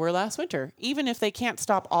than we were last winter. Even if they can't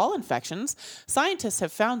stop all infections, scientists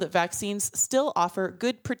have found that vaccines still offer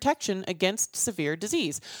good protection against severe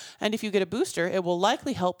disease. And if you get a booster, it will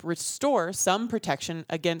likely help restore some protection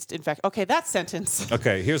against infection. Okay, that sentence.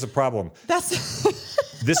 Okay, here's the problem.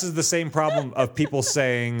 This is the same problem of people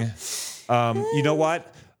saying, you know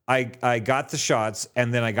what? I got the shots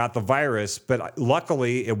and then I got the virus, but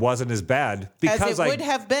luckily it wasn't as bad because it would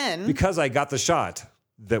have been because I got the shot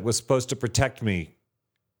that was supposed to protect me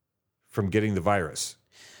from getting the virus.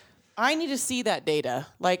 I need to see that data.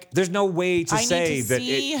 Like, there's no way to say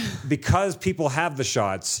that because people have the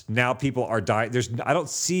shots, now people are dying. I don't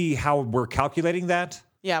see how we're calculating that.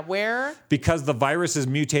 Yeah, where? Because the virus is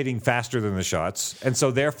mutating faster than the shots. And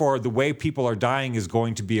so therefore, the way people are dying is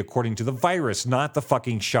going to be according to the virus, not the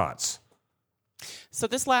fucking shots. So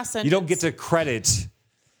this last sentence... you don't get to credit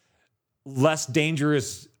less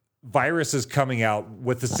dangerous viruses coming out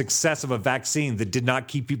with the success of a vaccine that did not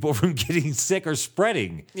keep people from getting sick or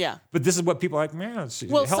spreading. Yeah. But this is what people are like, man,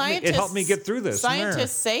 it helped me get through this.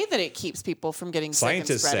 Scientists say that it keeps people from getting sick and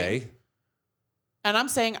spreading. Scientists say... and I'm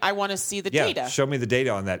saying I want to see the data. Show me the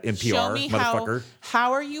data on that, NPR, show me motherfucker.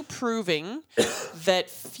 How are you proving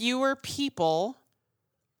that fewer people...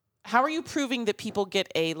 how are you proving that people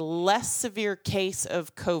get a less severe case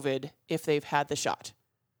of COVID if they've had the shot?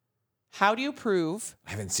 How do you prove...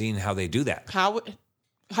 I haven't seen how they do that.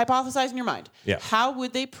 Hypothesize in your mind. Yeah. How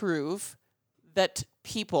would they prove that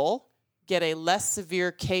people get a less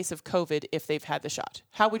severe case of COVID if they've had the shot?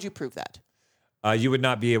 How would you prove that? You would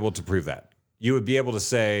not be able to prove that. You would be able to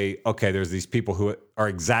say, okay, there's these people who are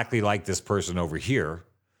exactly like this person over here,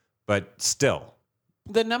 but still.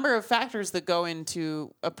 The number of factors that go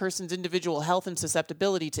into a person's individual health and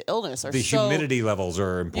susceptibility to illness are humidity levels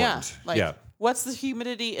are important. What's the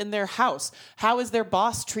humidity in their house? How is their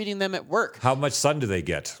boss treating them at work? How much sun do they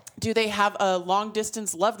get? Do they have a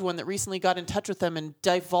long-distance loved one that recently got in touch with them and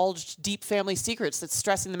divulged deep family secrets that's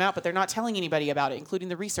stressing them out, but they're not telling anybody about it, including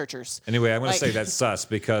the researchers? Anyway, I'm going to say that's sus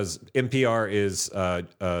because NPR is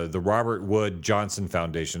the Robert Wood Johnson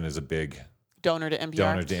Foundation is a big donor to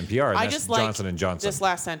NPR. And that's Johnson & Johnson. This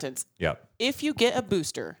last sentence. Yeah. If you get a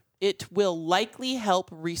booster, it will likely help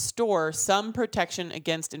restore some protection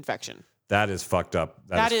against infection. That is fucked up.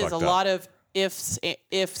 That is a lot of ifs.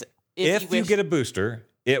 If you get a booster,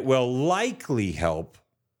 it will likely help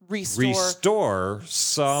restore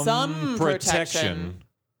some protection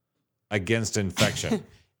against infection.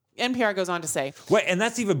 NPR goes on to say, wait, and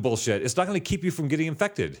that's even bullshit. It's not going to keep you from getting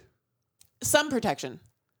infected. Some protection.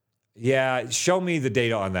 Yeah, show me the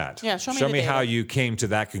data on that. Yeah, show me how you came to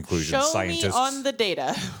that conclusion, scientists. Show me on the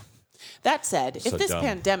data. That said, if this dumb.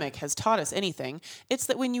 pandemic has taught us anything, it's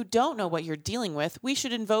that when you don't know what you're dealing with, we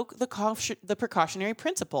should invoke the precautionary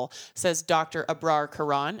principle, says Dr. Abrar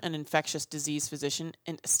Karan, an infectious disease physician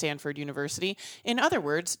at Stanford University. In other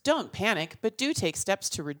words, don't panic, but do take steps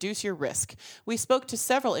to reduce your risk. We spoke to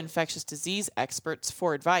several infectious disease experts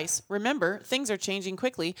for advice. Remember, things are changing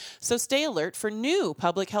quickly, so stay alert for new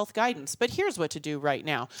public health guidance. But here's what to do right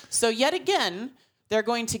now. So yet again, they're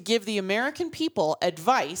going to give the American people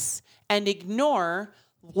advice and ignore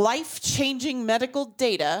life-changing medical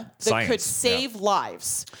data that could save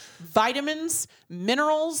lives. Vitamins,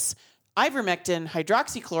 minerals, ivermectin,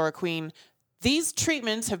 hydroxychloroquine, these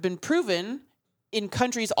treatments have been proven in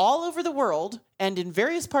countries all over the world and in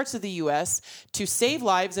various parts of the U.S. to save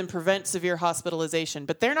lives and prevent severe hospitalization.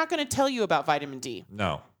 But they're not going to tell you about vitamin D.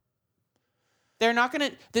 No. They're not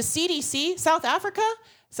going to... The CDC, South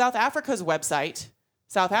Africa's website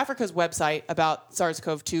about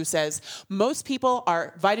SARS-CoV-2 says most people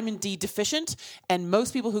are vitamin D deficient, and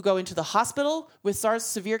most people who go into the hospital with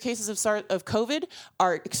severe cases of COVID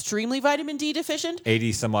are extremely vitamin D deficient.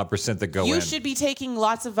 80% that go in. You should be taking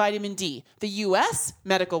lots of vitamin D. The U.S.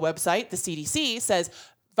 medical website, the CDC, says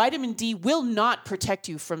vitamin D will not protect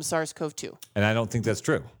you from SARS-CoV-2. And I don't think that's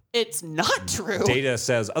true. It's not true. Data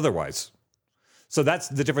says otherwise. So that's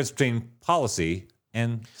the difference between policy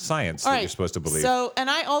and science that you're supposed to believe. So, and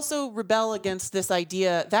I also rebel against this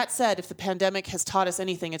idea. That said, if the pandemic has taught us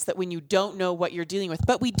anything, it's that when you don't know what you're dealing with,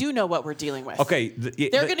 but we do know what we're dealing with. Okay.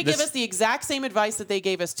 They're going to give us the exact same advice that they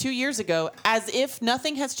gave us 2 years ago, as if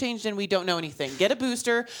nothing has changed and we don't know anything. Get a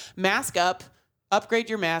booster, mask up, upgrade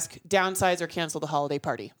your mask, downsize or cancel the holiday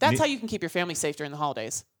party. That's how you can keep your family safe during the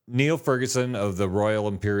holidays. Neil Ferguson of the Royal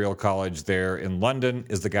Imperial College there in London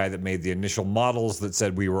is the guy that made the initial models that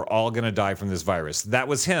said we were all going to die from this virus. That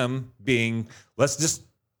was him being, let's just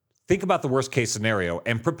think about the worst case scenario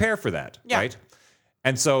and prepare for that, right?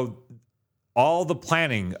 And so all the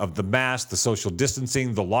planning of the mask, the social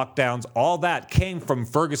distancing, the lockdowns, all that came from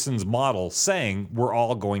Ferguson's model saying we're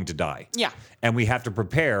all going to die. Yeah. And we have to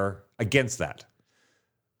prepare against that.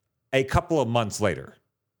 A couple of months later,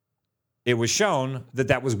 it was shown that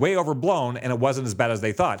that was way overblown and it wasn't as bad as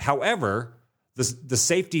they thought. However, the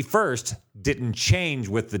safety first didn't change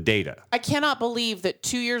with the data. I cannot believe that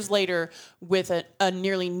 2 years later, with a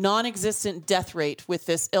nearly non-existent death rate with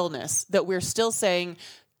this illness, that we're still saying,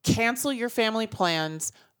 cancel your family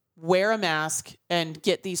plans, wear a mask, and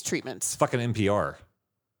get these treatments. Fucking NPR.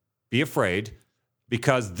 Be afraid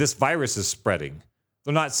because this virus is spreading.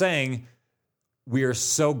 They're not saying... We are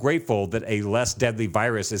so grateful that a less deadly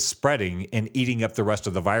virus is spreading and eating up the rest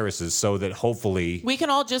of the viruses so that hopefully... We can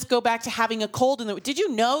all just go back to having a cold. Did you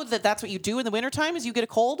know that that's what you do in the wintertime is you get a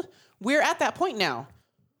cold? We're at that point now.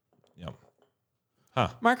 Yep. Huh.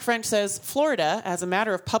 Mark French says, Florida, as a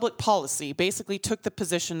matter of public policy, basically took the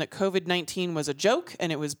position that COVID-19 was a joke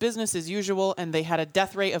and it was business as usual, and they had a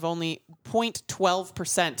death rate of only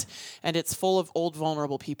 0.12%, and it's full of old,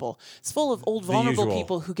 vulnerable people. It's full of old, vulnerable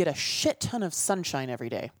people who get a shit ton of sunshine every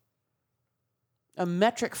day. A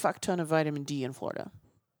metric fuck ton of vitamin D in Florida.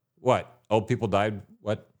 What? Old people died?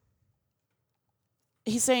 What?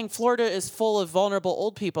 He's saying Florida is full of vulnerable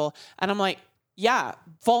old people, and I'm like, yeah,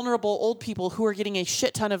 vulnerable old people who are getting a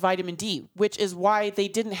shit ton of vitamin D, which is why they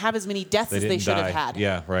didn't have as many deaths as they should have had.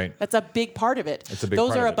 Yeah, right. That's a big part of it.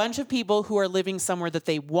 Those are a bunch of people who are living somewhere that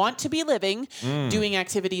they want to be living, doing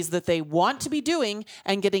activities that they want to be doing,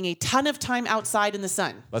 and getting a ton of time outside in the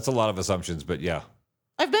sun. That's a lot of assumptions, but yeah.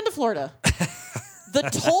 I've been to Florida. The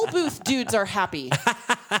toll booth dudes are happy.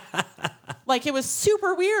 Like, it was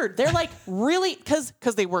super weird. They're like, really,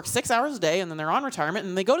 because they work 6 hours a day and then they're on retirement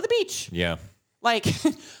and they go to the beach. Yeah. Like,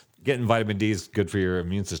 getting vitamin D is good for your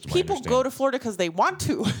immune system. People go to Florida because they want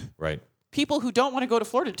to. Right. People who don't want to go to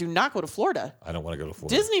Florida do not go to Florida. I don't want to go to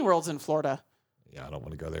Florida. Disney World's in Florida. Yeah, I don't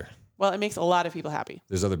want to go there. Well, it makes a lot of people happy.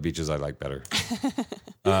 There's other beaches I like better.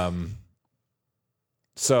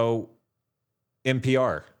 So,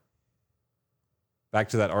 NPR. Back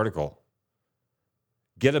to that article.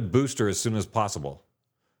 Get a booster as soon as possible.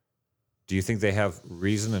 Do you think they have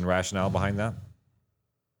reason and rationale behind that?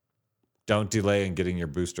 Don't delay in getting your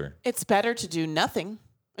booster. It's better to do nothing.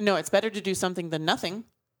 No, it's better to do something than nothing.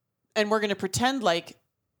 And we're going to pretend like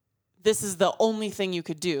this is the only thing you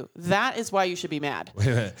could do. That is why you should be mad. Wait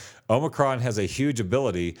a minute. Omicron has a huge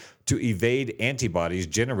ability to evade antibodies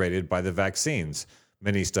generated by the vaccines.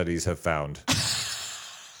 many studies have found.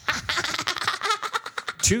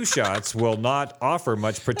 2 shots will not offer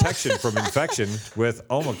much protection from infection with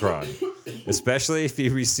Omicron, especially if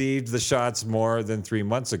you received the shots more than 3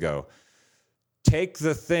 months ago. Take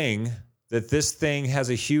the thing that this thing has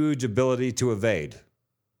a huge ability to evade.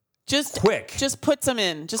 Just put some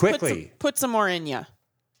in. Just quickly. Put some more in you.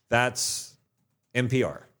 That's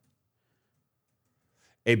NPR.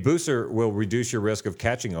 A booster will reduce your risk of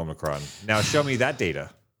catching Omicron. Now, show me that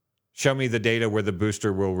data. Show me the data where the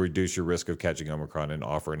booster will reduce your risk of catching Omicron and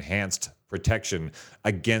offer enhanced protection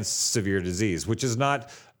against severe disease, which is not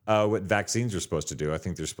what vaccines are supposed to do. I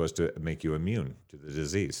think they're supposed to make you immune to the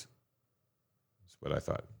disease. That's what I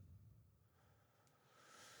thought.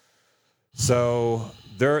 So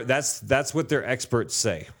that's what their experts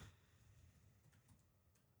say.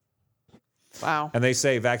 Wow. And they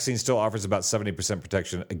say vaccine still offers about 70%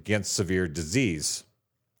 protection against severe disease.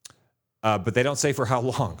 But they don't say for how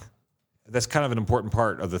long. That's kind of an important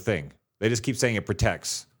part of the thing. They just keep saying it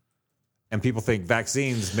protects. And people think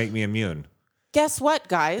vaccines make me immune. Guess what,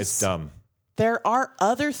 guys? It's dumb. There are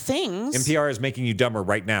other things. NPR is making you dumber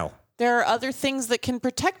right now. There are other things that can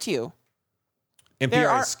protect you.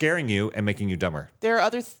 NPR is scaring you and making you dumber. There are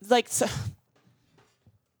other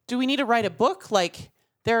do we need to write a book?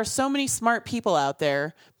 There are so many smart people out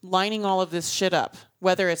there lining all of this shit up,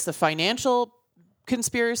 whether it's the financial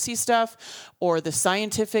conspiracy stuff or the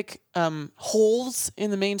scientific holes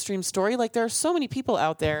in the mainstream story. There are so many people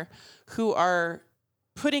out there who are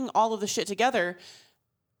putting all of the shit together.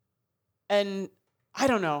 And I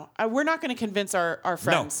don't know. We're not going to convince our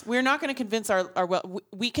friends. No. We're not going to convince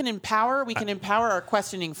we can empower our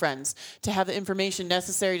questioning friends to have the information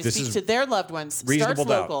necessary to speak to their loved ones. Reasonable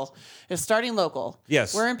doubt. Local. It's starting local.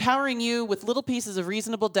 Yes. We're empowering you with little pieces of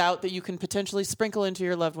reasonable doubt that you can potentially sprinkle into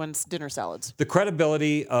your loved ones' dinner salads. The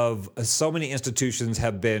credibility of so many institutions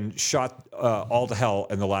have been shot all to hell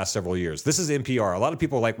in the last several years. This is NPR. A lot of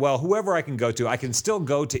people are like, well, whoever I can go to, I can still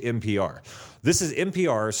go to NPR. This is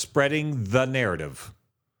NPR spreading the narrative.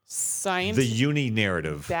 Science. The uni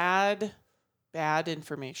narrative. Bad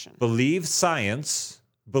information. Believe science.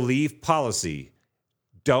 Believe policy.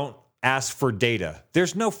 Don't ask for data.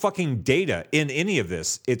 There's no fucking data in any of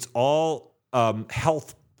this. It's all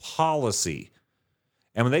health policy.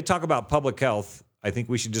 And when they talk about public health, I think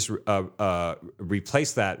we should just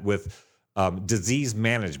replace that with disease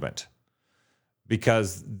management.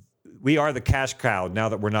 Because we are the cash cow now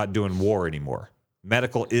that we're not doing war anymore.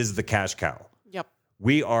 Medical is the cash cow. Yep.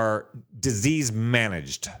 We are disease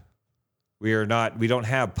managed. We don't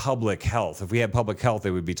have public health. If we had public health, they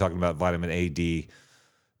would be talking about vitamin A, D,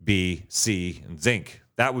 B, C, and zinc.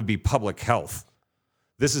 That would be public health.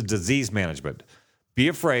 This is disease management. Be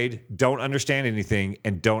afraid, don't understand anything,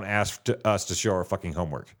 and don't ask us to show our fucking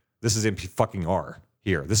homework. This is NP-fucking-R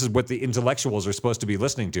here. This is what the intellectuals are supposed to be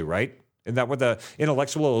listening to, right? Isn't that what the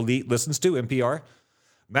intellectual elite listens to, NPR?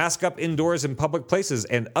 Mask up indoors in public places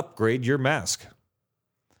and upgrade your mask.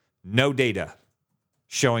 No data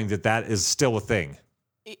showing that is still a thing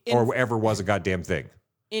or ever was a goddamn thing.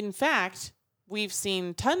 In fact, we've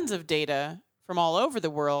seen tons of data from all over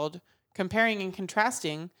the world comparing and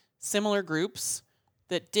contrasting similar groups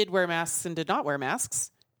that did wear masks and did not wear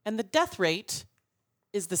masks, and the death rate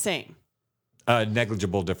is the same.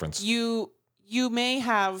 Negligible difference. You may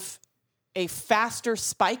have a faster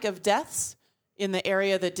spike of deaths in the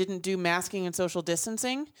area that didn't do masking and social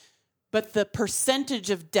distancing, but the percentage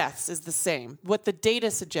of deaths is the same. What the data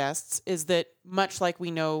suggests is that, much like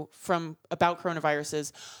we know about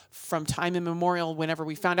coronaviruses from time immemorial, whenever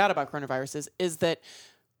we found out about coronaviruses, is that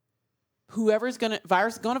whoever's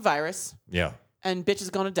virus is going to virus. Yeah. And bitch is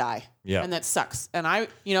going to die. Yeah. And that sucks. And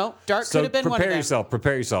Dark could have been one of them.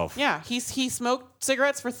 Prepare yourself. Yeah. He smoked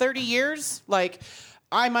cigarettes for 30 years.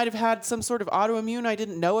 I might have had some sort of autoimmune I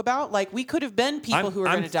didn't know about. We could have been people who are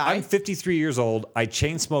going to die. I'm 53 years old. I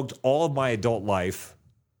chain smoked all of my adult life,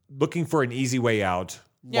 looking for an easy way out.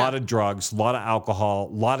 A lot of drugs, a lot of alcohol,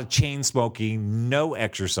 a lot of chain smoking, no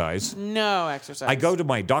exercise. No exercise. I go to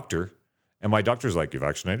my doctor, and my doctor's like, "You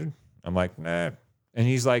vaccinated?" I'm like, "Nah." And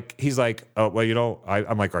he's like, "Oh, well,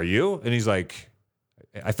 I'm like, are you?" And he's like,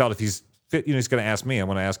 I felt if he's he's going to ask me, I'm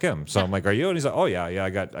going to ask him. So I'm like, "Are you?" And he's like, "Oh yeah, I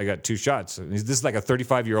got 2 shots." And this is like a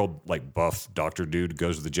 35-year-old buff doctor dude who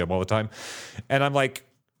goes to the gym all the time. And I'm like,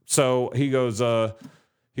 so he goes,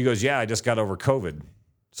 "Yeah, I just got over COVID."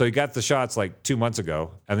 So he got the shots 2 months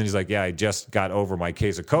ago, and then he's like, "Yeah, I just got over my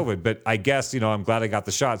case of COVID, but I guess I'm glad I got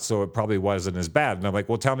the shots, so it probably wasn't as bad." And I'm like,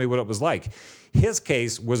 "Well, tell me what it was like." His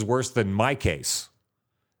case was worse than my case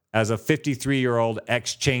as a 53-year-old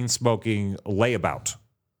ex-chain smoking layabout.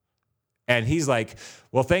 And he's like,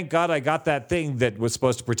 well, thank God I got that thing that was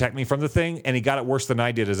supposed to protect me from the thing, and he got it worse than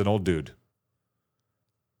I did as an old dude.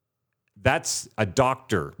 That's a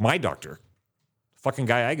doctor, my doctor, fucking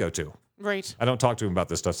guy I go to. Right. I don't talk to him about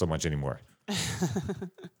this stuff so much anymore.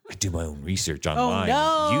 I do my own research online.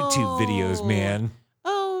 no. YouTube videos, man.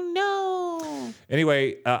 Oh, no.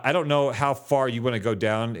 Anyway, I don't know how far you want to go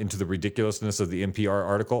down into the ridiculousness of the NPR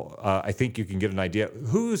article. I think you can get an idea.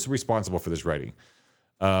 Who's responsible for this writing?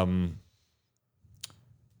 Some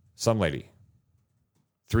lady.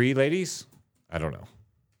 3 ladies? I don't know.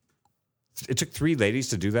 It took 3 ladies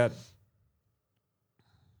to do that?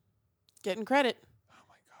 Getting credit.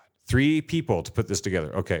 3 people to put this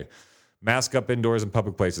together. Okay. Mask up indoors in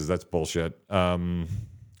public places. That's bullshit.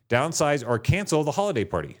 Downsize or cancel the holiday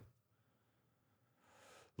party.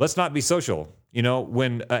 Let's not be social. You know,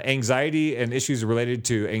 when anxiety and issues related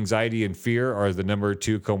to anxiety and fear are the number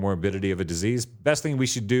 2 comorbidity of a disease, best thing we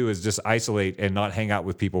should do is just isolate and not hang out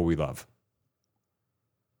with people we love.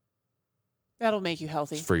 That'll make you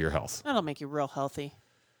healthy. It's for your health. That'll make you real healthy.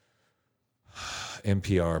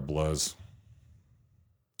 NPR blows.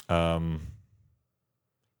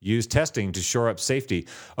 Use testing to shore up safety.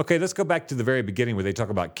 Okay, let's go back to the very beginning where they talk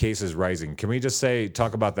about cases rising. Can we just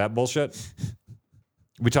talk about that bullshit?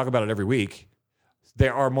 We talk about it every week.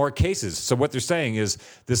 There are more cases. So what they're saying is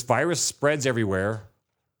this virus spreads everywhere.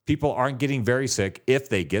 People aren't getting very sick if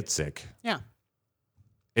they get sick. Yeah.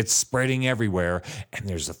 It's spreading everywhere, and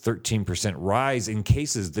there's a 13% rise in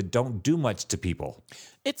cases that don't do much to people.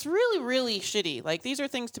 It's really, really shitty. Like, these are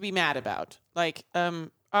things to be mad about. Like,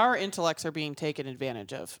 our intellects are being taken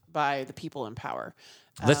advantage of by the people in power.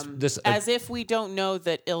 As if we don't know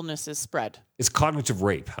that illness is spread. It's cognitive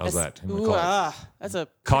rape. How's that? That's a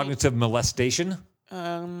cognitive molestation?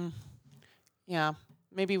 Yeah.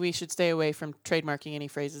 Maybe we should stay away from trademarking any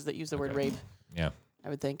phrases that use the word rape. Yeah. I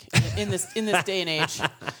would think in this day and age.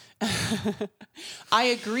 I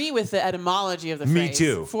agree with the etymology of the phrase. Me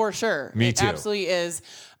too. For sure. Me it too. Absolutely is.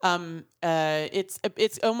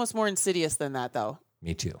 It's almost more insidious than that, though.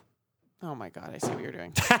 Me too. Oh my God, I see what you're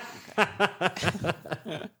doing.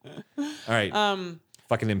 All right.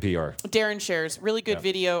 Fucking NPR. Darren shares really good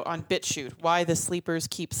video on BitChute, Why the Sleepers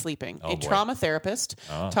Keep Sleeping. A trauma therapist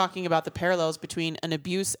talking about the parallels between an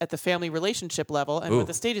abuse at the family relationship level and what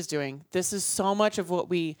the state is doing. This is so much of what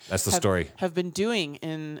we have been doing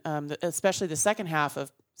in especially the second half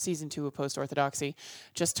of season 2 of Post-Orthodoxy,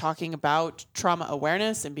 just talking about trauma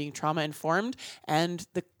awareness and being trauma informed and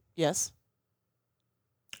yes?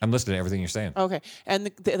 I'm listening to everything you're saying. Okay. And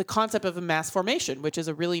the concept of a mass formation, which is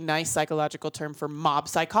a really nice psychological term for mob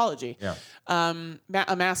psychology. Yeah.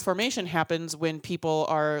 A mass formation happens when people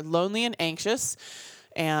are lonely and anxious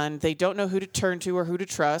and they don't know who to turn to or who to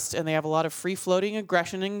trust, and they have a lot of free-floating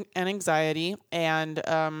aggression and anxiety and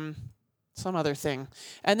some other thing.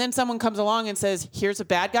 And then someone comes along and says, here's a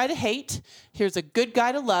bad guy to hate. Here's a good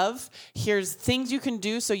guy to love. Here's things you can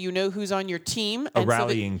do so you know who's on your team. A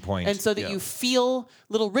rallying point. And so that you feel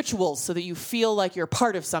little rituals so that you feel like you're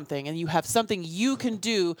part of something and you have something you can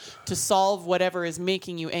do to solve whatever is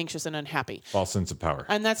making you anxious and unhappy. False sense of power.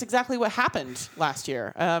 And that's exactly what happened last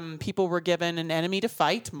year. People were given an enemy to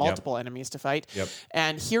fight, multiple enemies to fight,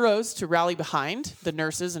 and heroes to rally behind, the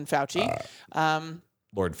nurses and Fauci.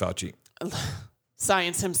 Lord Fauci.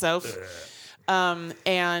 Science himself.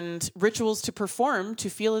 And rituals to perform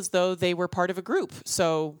to feel as though they were part of a group.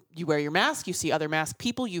 So you wear your mask, you see other masked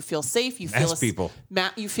people, you feel safe, you feel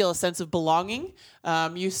you feel a sense of belonging.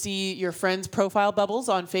 You see your friends' profile bubbles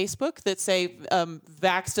on Facebook that say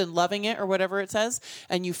vaxxed and loving it or whatever it says,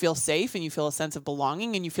 and you feel safe and you feel a sense of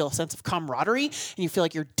belonging and you feel a sense of camaraderie and you feel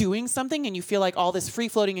like you're doing something and you feel like all this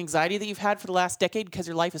free-floating anxiety that you've had for the last decade because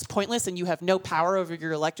your life is pointless and you have no power over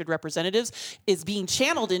your elected representatives is being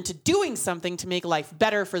channeled into doing something to make life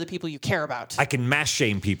better for the people you care about. I can mass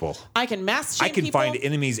shame people. I can find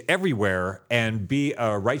enemies everywhere and be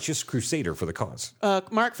a righteous crusader for the cause.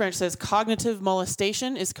 Mark French says cognitive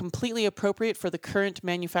molestation is completely appropriate for the current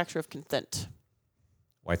manufacture of consent.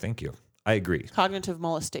 Why, thank you. I agree. Cognitive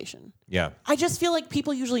molestation. Yeah. I just feel like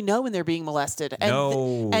people usually know when they're being molested.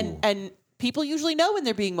 And people usually know when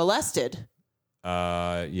they're being molested.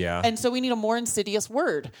 Yeah. And so we need a more insidious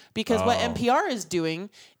word because what NPR is doing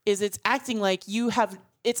is it's like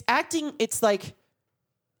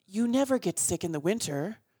you never get sick in the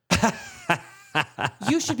winter.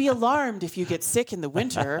 You should be alarmed if you get sick in the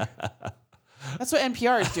winter. That's what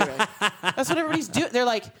NPR is doing. That's what everybody's doing. They're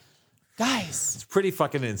like, guys. It's pretty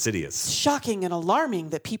fucking insidious. Shocking and alarming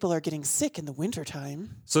that people are getting sick in the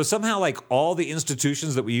wintertime. So somehow, like, all the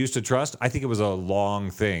institutions that we used to trust, I think it was a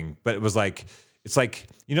long thing, but it was like, It's like,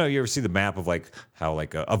 you ever see the map of like how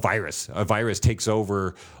like a virus takes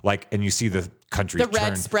over, like, and you see the country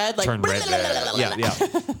red spread, like turn red. Yeah.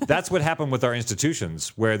 That's what happened with our institutions,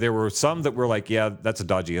 where there were some that were like, yeah, that's a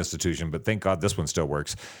dodgy institution, but thank God this one still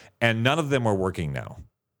works, and none of them are working now.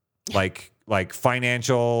 Like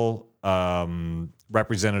financial,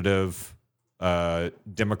 representative,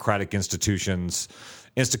 democratic institutions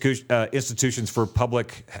for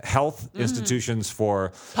public health, institutions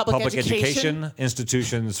for public education,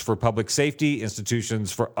 institutions for public safety,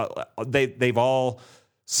 institutions for they've all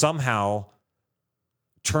somehow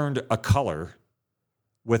turned a color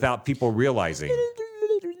without people realizing.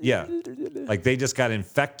 Yeah. Like they just got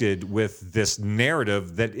infected with this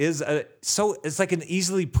narrative that is it's like an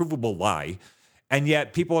easily provable lie. And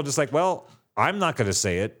yet people are just like, well, I'm not going to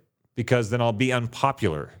say it because then I'll be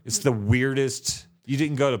unpopular. It's the weirdest. You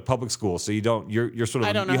didn't go to public school, so you don't. You're sort of.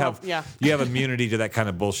 I don't know. You have immunity to that kind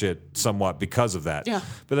of bullshit somewhat because of that. Yeah.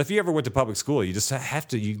 But if you ever went to public school, you just have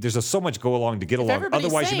to. There's so much go along to get along.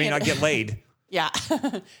 Otherwise, you may not get laid. Yeah,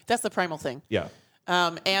 that's the primal thing. Yeah.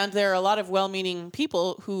 And there are a lot of well-meaning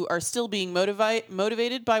people who are still being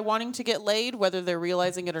motivated by wanting to get laid, whether they're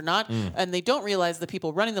realizing it or not, and they don't realize the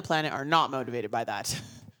people running the planet are not motivated by that.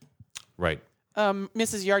 Right.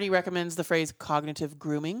 Mrs. Yardy recommends the phrase cognitive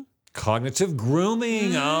grooming. Cognitive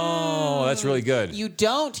grooming. Oh, that's really good. You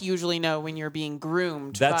don't usually know when you're being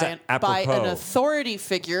groomed by an authority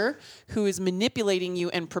figure who is manipulating you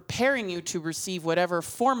and preparing you to receive whatever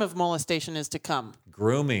form of molestation is to come.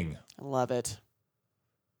 Grooming. I love it.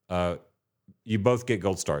 You both get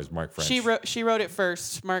gold stars, Mark French. She wrote it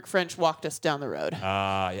first. Mark French walked us down the road.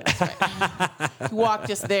 Yeah. That's right. He walked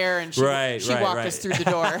us there, and she walked us through the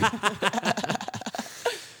door.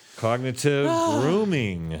 Cognitive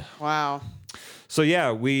grooming. Wow. So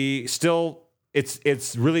yeah, we still.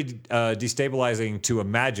 It's really destabilizing to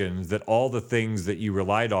imagine that all the things that you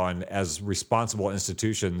relied on as responsible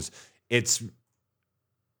institutions, it's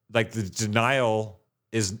like the denial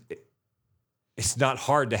is. It's not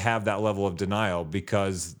hard to have that level of denial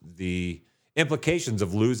because the implications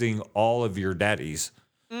of losing all of your daddies.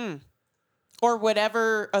 Or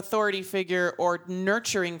whatever authority figure or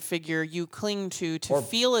nurturing figure you cling to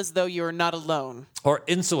feel as though you're not alone. Or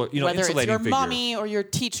insulating Whether it's your figure. mommy or your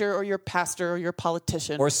teacher or your pastor or your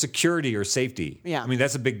politician. Or security or safety. Yeah. I mean,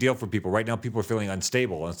 that's a big deal for people. Right now, people are feeling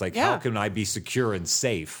unstable. And it's like, how can I be secure and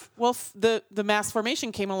safe? Well, the mass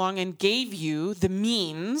formation came along and gave you the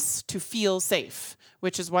means to feel safe,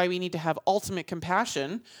 which is why we need to have ultimate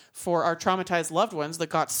compassion for our traumatized loved ones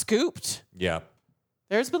that got scooped. Yeah.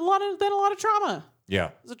 There's been a lot of trauma. Yeah.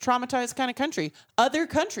 It's a traumatized kind of country. Other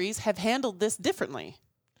countries have handled this differently.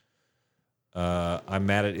 I'm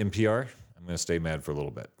mad at NPR. I'm going to stay mad for a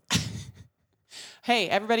little bit. Hey,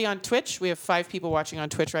 everybody on Twitch. We have 5 people watching on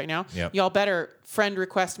Twitch right now. Yep. Y'all better friend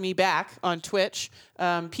request me back on Twitch.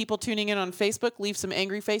 People tuning in on Facebook, leave some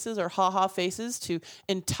angry faces or ha-ha faces to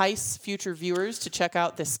entice future viewers to check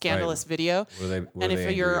out this scandalous video. And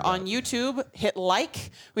if you're on YouTube, hit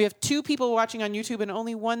like. We have 2 people watching on YouTube and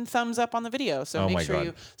only 1 thumbs up on the video. So make sure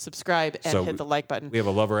you subscribe and hit the like button. We have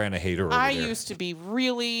a lover and a hater over there. I used to be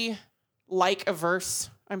really like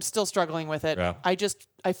averse. I'm still struggling with it. Yeah.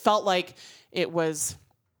 I felt like it was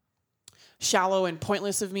shallow and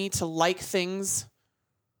pointless of me to like things.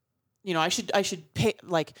 You know, I should pay,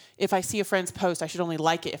 like, if I see a friend's post, I should only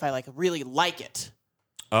like it if I really like it.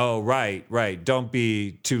 Oh, right. Don't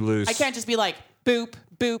be too loose. I can't just be like boop,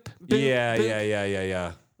 boop, boop. Yeah.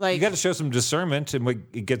 boop. Like, you got to show some discernment, and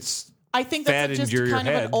it gets. I think that's just kind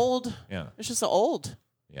of an old. Yeah. It's just an old.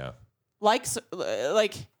 Yeah. It's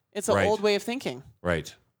an old way of thinking.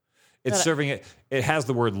 Right. It's serving it. It has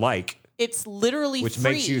the word like. It's literally which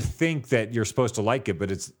free. Makes you think that you're supposed to like it,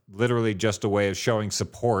 but it's literally just a way of showing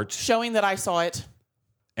support. Showing that I saw it.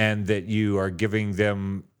 And that you are giving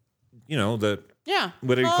them, the... Yeah.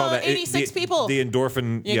 What do you call that? 86 people. The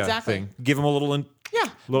endorphin thing. Give them a little... hit.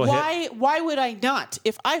 Why would I not?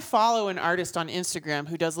 If I follow an artist on Instagram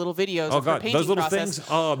who does little videos of her painting those little process,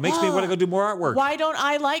 things makes me want to go do more artwork. Why don't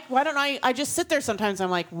I just sit there sometimes, I'm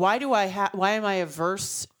like, why am I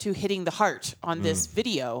averse to hitting the heart on this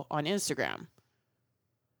video on Instagram?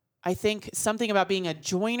 I think something about being a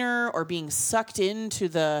joiner or being sucked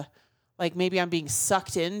into maybe I'm being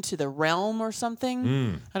sucked into the realm or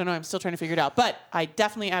something. I don't know. I'm still trying to figure it out. But I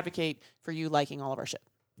definitely advocate for you liking all of our shit.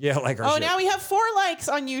 Yeah, like our shit. Now we have 4 likes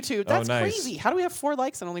on YouTube. That's nice. crazy. How do we have 4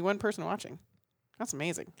 likes and only 1 person watching? That's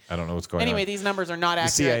amazing. I don't know what's going on. Anyway, these numbers are not accurate.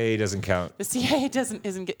 The CIA doesn't count. The CIA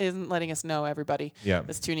isn't letting us know, everybody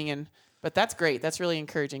that's tuning in. But that's great. That's really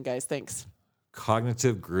encouraging, guys. Thanks.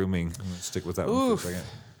 Cognitive grooming. I'm going to stick with that one for a second.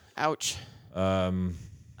 Ouch.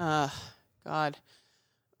 God. God.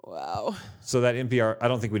 Wow. So that NPR, I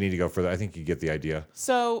don't think we need to go further. I think you get the idea.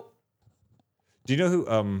 So, do you know who?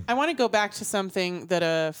 I want to go back to something that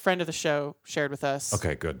a friend of the show shared with us.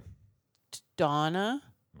 Okay, good. Donna,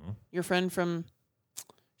 your friend from...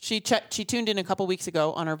 She tuned in a couple weeks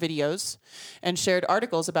ago on our videos and shared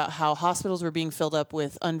articles about how hospitals were being filled up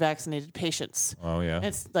with unvaccinated patients. Oh, yeah. And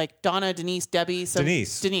it's like Donna, Denise, Debbie. So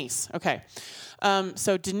Denise. Okay.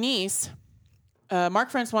 So Denise, Mark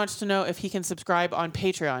French wants to know if he can subscribe on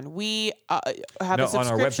Patreon. We have a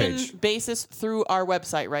subscription basis through our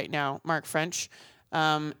website right now, Mark French.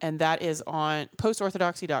 And that is on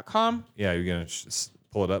postorthodoxy.com. Yeah, you're going to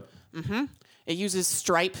pull it up? Mm-hmm. It uses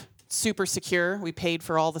Stripe. Super secure. We paid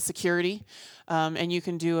for all the security. And you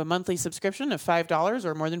can do a monthly subscription of $5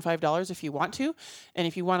 or more than $5 if you want to. And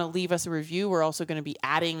if you want to leave us a review, we're also going to be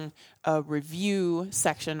adding a review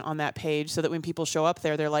section on that page so that when people show up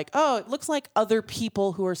there, they're like, oh, it looks like other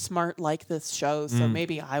people who are smart like this show. So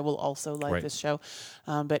maybe I will also like this show.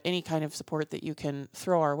 But any kind of support that you can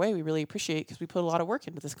throw our way, we really appreciate because we put a lot of work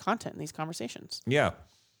into this content and these conversations. Yeah.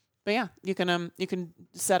 But yeah, you can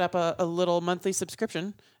set up a little monthly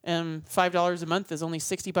subscription, and $5 a month is only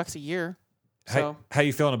 $60 a year. So how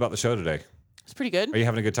you feeling about the show today? It's pretty good. Are you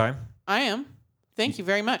having a good time? I am. Thank you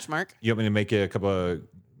very much, Mark. You want me to make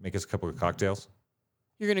us a couple of cocktails?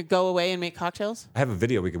 You're gonna go away and make cocktails? I have a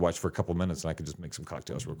video we could watch for a couple minutes, and I could just make some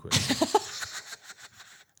cocktails real quick.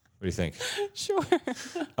 What do you think? Sure.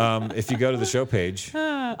 If you go to the show page.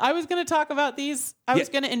 I was going to talk about these. I was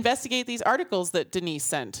going to investigate these articles that Denise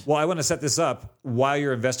sent. Well, I want to set this up while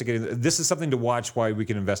you're investigating. This is something to watch while we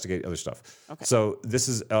can investigate other stuff. Okay. So this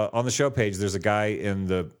is on the show page. There's a guy in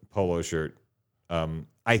the polo shirt.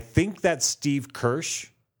 I think that's Steve Kirsch.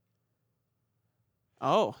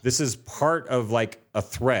 Oh. This is part of like a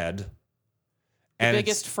thread. The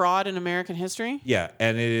biggest fraud in American history? Yeah,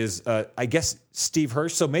 and it is, I guess, Steve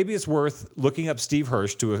Hirsch. So maybe it's worth looking up Steve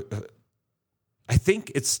Hirsch I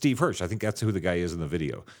think it's Steve Hirsch. I think that's who the guy is in the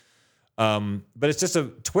video. But it's just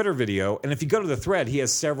a Twitter video. And if you go to the thread, he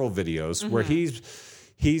has several videos where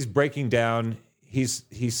he's breaking down. He's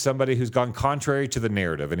somebody who's gone contrary to the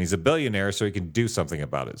narrative, and he's a billionaire, so he can do something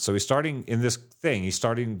about it. So he's starting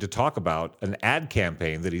to talk about an ad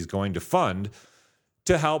campaign that he's going to fund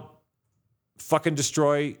to help fucking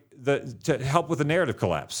to help with the narrative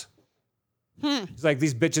collapse. It's like,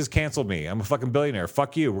 these bitches canceled me. I'm a fucking billionaire.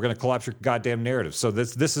 Fuck you. We're going to collapse your goddamn narrative. So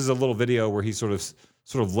this is a little video where he's sort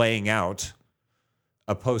of laying out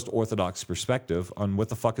a post-orthodox perspective on what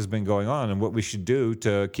the fuck has been going on and what we should do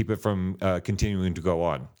to keep it from continuing to go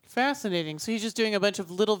on. Fascinating. So he's just doing a bunch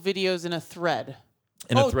of little videos in a thread.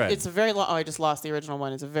 It's a very long. Oh, I just lost the original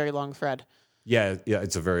one. It's a very long thread. Yeah,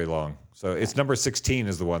 it's a very long. So it's number 16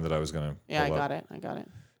 is the one that I was going to. Yeah, I got it.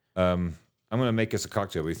 I'm going to make us a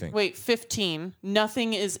cocktail. What do you think? Wait, 15.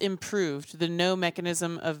 Nothing is improved. The no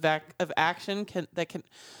mechanism of action can.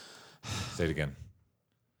 Say it again.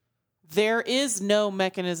 There is no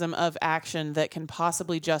mechanism of action that can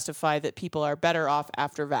possibly justify that people are better off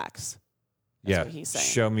after vax. That's what he's saying.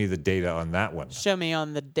 Show me the data on that one. Show me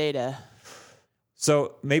on the data.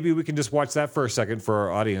 So maybe we can just watch that for a second for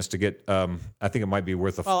our audience to get. I think it might be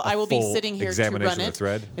worth I will be sitting here to run of the it.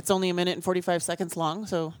 Thread. It's only 1 minute and 45 seconds long,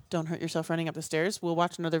 so don't hurt yourself running up the stairs. We'll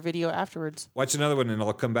watch another video afterwards. Watch another one, and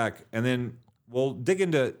I'll come back, and then we'll dig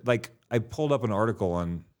into. Like, I pulled up an article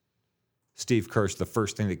on Steve Kirsch, the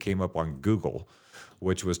first thing that came up on Google,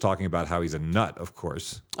 which was talking about how he's a nut, of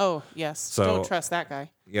course. Oh yes, so don't trust that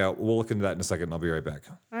guy. Yeah, we'll look into that in a second. And I'll be right back.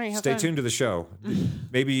 All right, stay tuned to the show.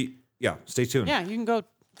 Maybe. Yeah, stay tuned. Yeah, you can go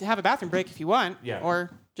have a bathroom break if you want, or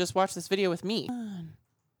just watch this video with me.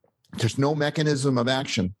 There's no mechanism of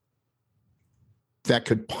action that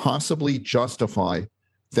could possibly justify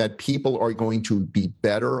that people are going to be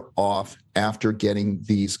better off after getting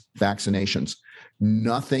these vaccinations.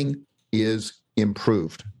 Nothing is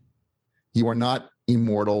improved. You are not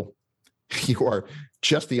immortal. You are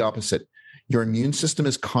just the opposite. Your immune system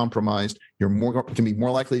is compromised. You're going to be more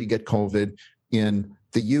likely to get COVID. In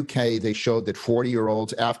the UK, they showed that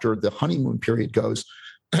 40-year-olds, after the honeymoon period goes,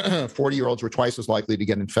 40-year-olds were twice as likely to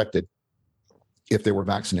get infected if they were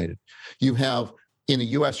vaccinated. You have, in the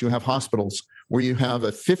US, you have hospitals where you have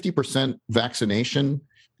a 50% vaccination,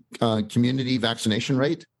 community vaccination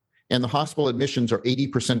rate, and the hospital admissions are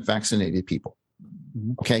 80% vaccinated people.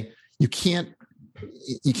 Okay? You can't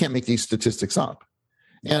make these statistics up.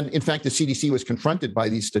 And in fact, the CDC was confronted by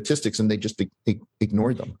these statistics, and they just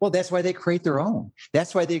ignored them. Well, that's why they create their own.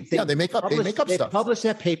 That's why they make up stuff. They published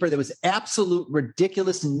that paper that was absolute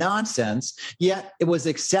ridiculous nonsense. Yet it was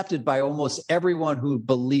accepted by almost everyone who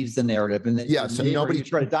believes the narrative. And yes, and nobody you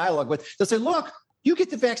try to dialogue with. They'll say, "Look, You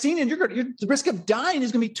get the vaccine and the risk of dying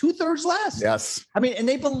is going to be 2/3 less. Yes. I mean, and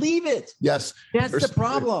they believe it. Yes. That's the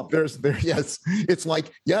problem. Yes. It's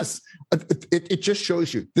like, yes, it just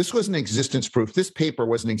shows you. This was an existence proof. This paper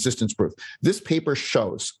was an existence proof. This paper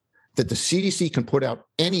shows that the CDC can put out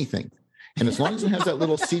anything. And as long as it has that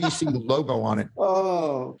little CDC logo on it,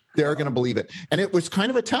 they're going to believe it. And it was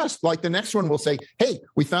kind of a test. Like the next one will say, hey,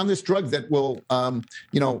 we found this drug that will,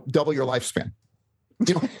 double your lifespan.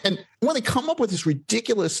 And when they come up with this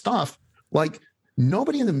ridiculous stuff, like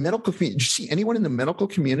nobody in the medical community, did you see anyone in the medical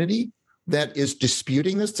community that is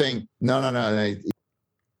disputing this, saying, no.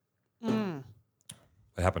 What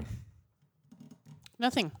happened?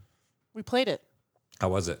 Nothing. We played it. How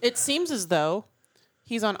was it? It seems as though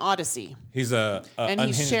he's on Odyssey. He's and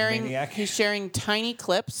he's sharing maniac. He's sharing tiny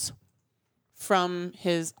clips from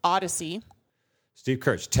his Odyssey. Steve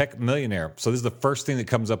Kirch, tech millionaire. So this is the first thing that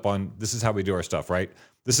comes up on, this is how we do our stuff, right?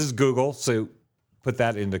 This is Google, so put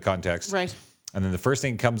that into context. Right. And then the first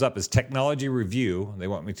thing that comes up is technology review. They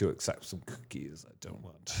want me to accept some cookies I don't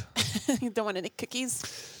want. You don't want any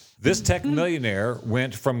cookies? This tech millionaire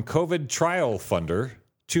went from COVID trial funder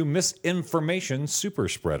to misinformation super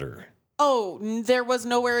spreader. Oh, there was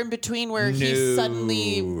nowhere in between where he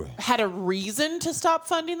suddenly had a reason to stop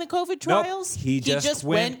funding the COVID trials? Nope. He just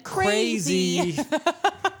went crazy.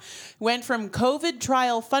 Went from COVID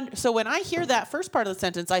trial fund. So when I hear that first part of the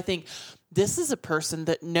sentence, I think this is a person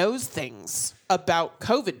that knows things about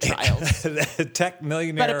COVID trials. The tech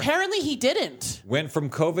millionaire. But apparently he didn't. Went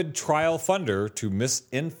from COVID trial funder to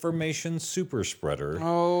misinformation super spreader.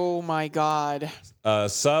 Oh my God.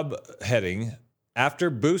 Subheading. After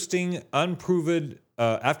boosting unproven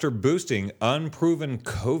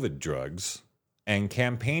COVID drugs and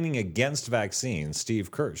campaigning against vaccines,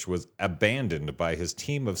 Steve Kirch was abandoned by his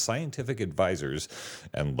team of scientific advisors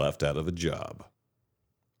and left out of a job.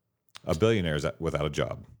 A billionaire is without a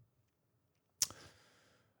job.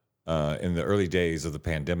 In the early days of the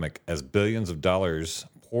pandemic, as billions of dollars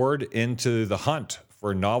poured into the hunt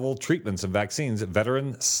for novel treatments and vaccines,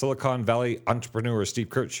 veteran Silicon Valley entrepreneur Steve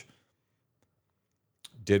Kirch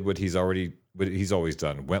did what he's always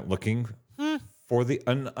done. Went looking for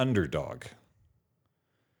an underdog.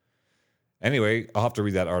 Anyway, I'll have to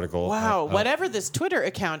read that article. Wow. Whatever this Twitter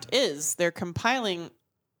account is, they're compiling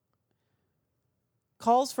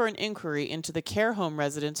calls for an inquiry into the care home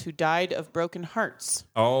residents who died of broken hearts.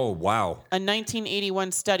 Oh, wow. A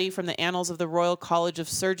 1981 study from the Annals of the Royal College of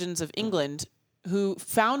Surgeons of England who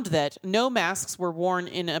found that no masks were worn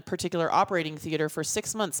in a particular operating theater for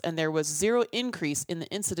 6 months, and there was zero increase in the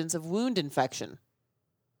incidence of wound infection.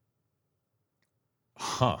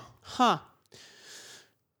 Huh.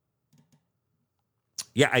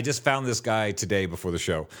 Yeah, I just found this guy today before the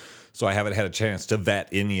show, so I haven't had a chance to vet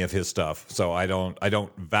any of his stuff. So I don't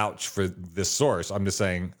vouch for this source. I'm just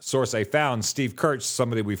saying, source I found, Steve Kirch,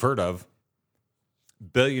 somebody we've heard of,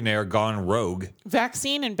 billionaire gone rogue.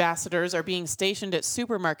 Vaccine ambassadors are being stationed at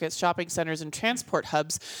supermarkets, shopping centers, and transport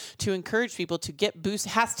hubs to encourage people to get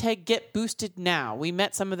 #GetBoostedNow. now. We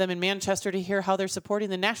met some of them in Manchester to hear how they're supporting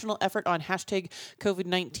the national effort on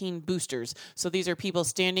 #COVID-19 boosters. So these are people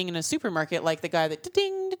standing in a supermarket like the guy that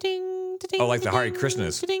ding ding ding. Oh, like the Hare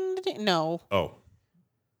Krishnas. No. Oh.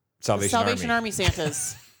 Salvation Army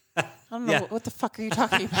Santas. I don't know. What the fuck are you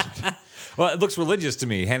talking about? Well, it looks religious to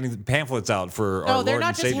me, handing the pamphlets out for our Lord and Savior. No, they're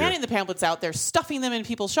not just handing the pamphlets out. They're stuffing them in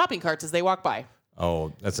people's shopping carts as they walk by.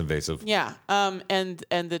 Oh, that's invasive. Yeah. And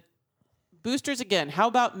the boosters again. How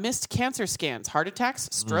about missed cancer scans, heart attacks,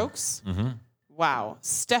 strokes? Mm-hmm. Wow.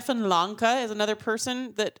 Stefan Lanka is another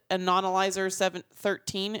person that Anonylizer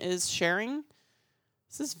 713 is sharing.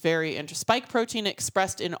 This is very interesting. Spike protein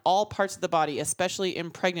expressed in all parts of the body, especially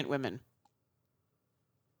in pregnant women.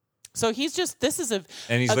 So he's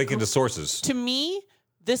linking to sources. To me,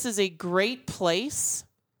 this is a great place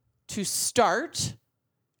to start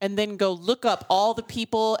and then go look up all the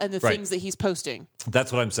people and the things that he's posting.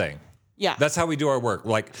 That's what I'm saying. Yeah. That's how we do our work.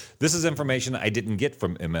 Like, this is information I didn't get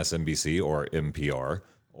from MSNBC or NPR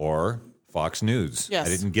or Fox News. Yes. I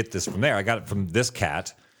didn't get this from there. I got it from this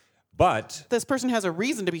cat. But this person has a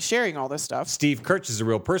reason to be sharing all this stuff. Steve Kirch is a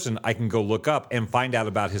real person. I can go look up and find out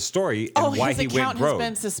about his story and why he went rogue. His account has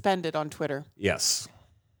been suspended on Twitter. Yes.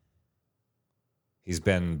 He's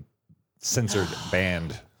been censored,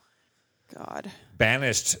 banned. God.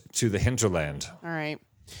 Banished to the hinterland. All right.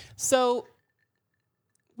 So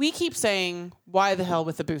we keep saying, why the hell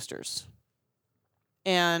with the boosters?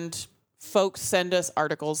 And folks send us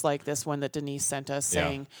articles like this one that Denise sent us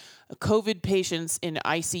saying, COVID patients in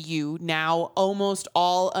ICU, now almost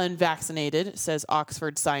all unvaccinated, says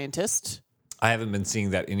Oxford scientist. I haven't been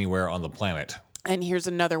seeing that anywhere on the planet. And here's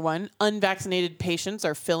another one. Unvaccinated patients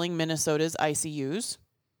are filling Minnesota's ICUs.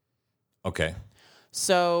 Okay.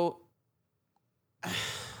 So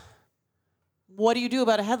what do you do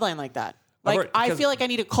about a headline like that? Like, I feel like I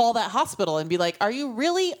need to call that hospital and be like, are you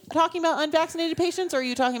really talking about unvaccinated patients, or are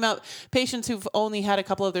you talking about patients who've only had a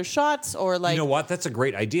couple of their shots? Or like, you know what? That's a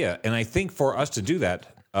great idea. And I think for us to do that,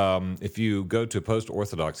 if you go to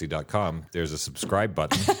postorthodoxy.com, there's a subscribe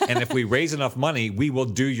button. And if we raise enough money, we will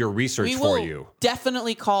do your research for you.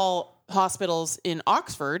 Definitely call hospitals in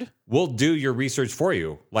Oxford. We'll do your research for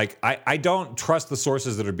you. Like, I don't trust the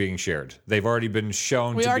sources that are being shared. They've already been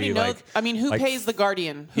shown We to already be know. like... I mean, who pays The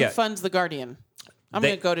Guardian? Who funds The Guardian? I'm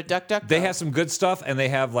going to go to DuckDuckGo. They have some good stuff, and they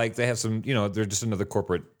have some, they're just another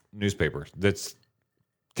corporate newspaper that's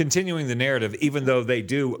continuing the narrative, even though they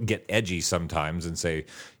do get edgy sometimes and say,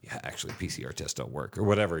 yeah, actually, PCR tests don't work, or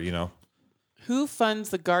whatever, Who funds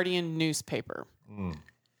The Guardian newspaper?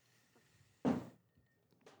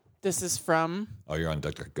 This is from... Oh, you're on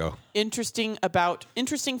DuckDuckGo. Interesting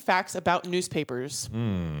facts about newspapers.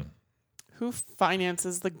 Who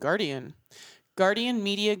finances The Guardian? Guardian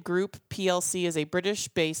Media Group PLC is a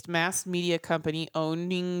British-based mass media company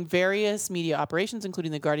owning various media operations,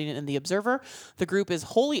 including The Guardian and The Observer. The group is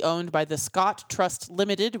wholly owned by the Scott Trust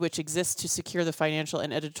Limited, which exists to secure the financial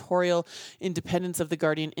and editorial independence of The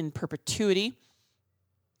Guardian in perpetuity.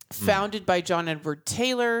 Founded by John Edward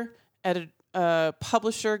Taylor,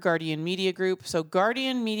 publisher, Guardian Media Group. So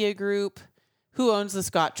Guardian Media Group, who owns the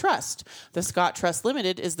Scott Trust? The Scott Trust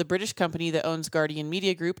Limited is the British company that owns Guardian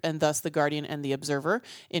Media Group and thus The Guardian and The Observer.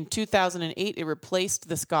 In 2008, it replaced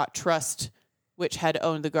the Scott Trust, which had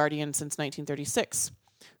owned The Guardian since 1936.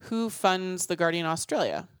 Who funds The Guardian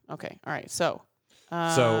Australia? Okay, all right, so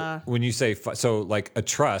when you say like a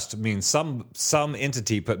trust means some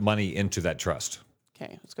entity put money into that trust.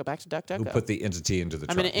 Okay, let's go back to DuckDuckGo. Who put the entity into the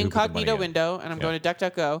trust? I'm in an incognito window, and I'm going to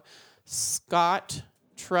DuckDuckGo. Scott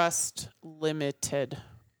Trust Limited.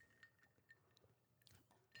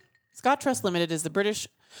 Scott Trust Limited is the British...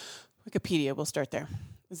 Wikipedia, we'll start there.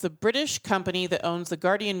 It's the British company that owns the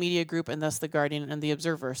Guardian Media Group and thus The Guardian and The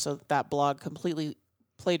Observer. So that blog completely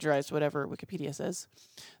plagiarized whatever Wikipedia says.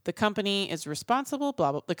 The company is responsible,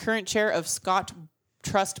 blah, blah. The current chair of Scott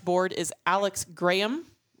Trust Board is Alex Graham.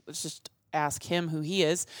 Let's just ask him who he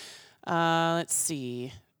is. Let's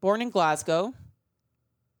see. Born in Glasgow.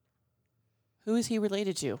 Who is he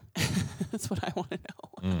related to? That's what I want to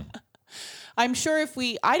know. I'm sure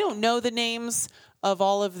I don't know the names of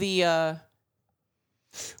all of the...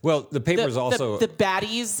 well, the paper's also... The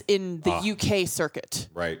baddies in the UK circuit.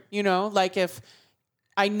 Right. Like if...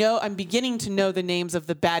 I'm beginning to know the names of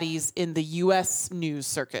the baddies in the US news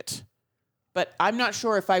circuit. But I'm not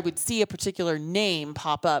sure if I would see a particular name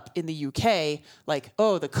pop up in the UK, like,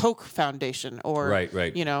 the Koch Foundation, or, right.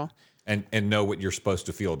 And know what you're supposed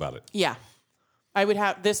to feel about it. Yeah.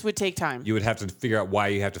 This would take time. You would have to figure out why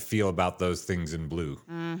you have to feel about those things in blue.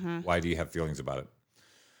 Mm-hmm. Why do you have feelings about it?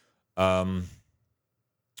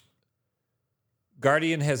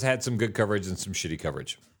 Guardian has had some good coverage and some shitty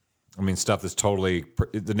coverage. I mean, stuff that's totally...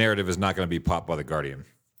 The narrative is not going to be popped by the Guardian.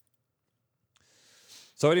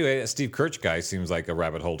 So anyway, that Steve Kirch guy seems like a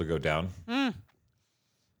rabbit hole to go down.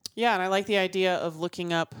 Yeah, and I like the idea of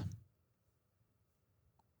looking up...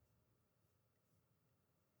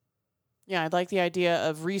 Yeah, I'd like the idea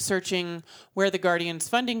of researching where the Guardian's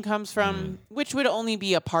funding comes from, which would only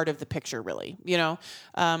be a part of the picture, really,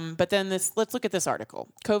 But then let's look at this article.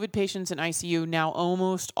 COVID patients in ICU now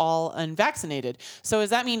almost all unvaccinated. So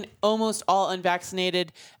does that mean almost all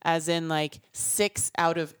unvaccinated as in like 6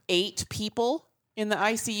 out of 8 people in the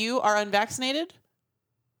ICU are unvaccinated?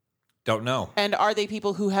 Don't know. And are they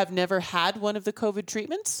people who have never had one of the COVID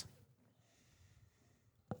treatments?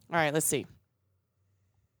 All right, let's see.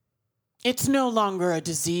 It's no longer a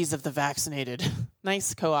disease of the vaccinated.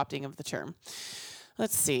 Nice co-opting of the term.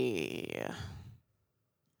 Let's see.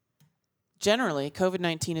 Generally,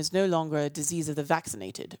 COVID-19 is no longer a disease of the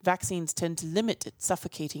vaccinated. Vaccines tend to limit its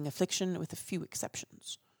suffocating affliction with a few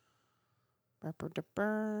exceptions.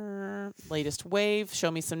 Latest wave.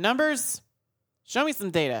 Show me some numbers. Show me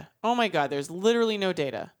some data. Oh my God, there's literally no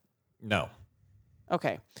data. No.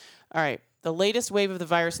 Okay. All right. The latest wave of the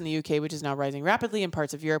virus in the UK, which is now rising rapidly in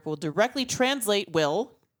parts of Europe, will translate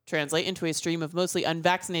into a stream of mostly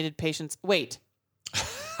unvaccinated patients. Wait.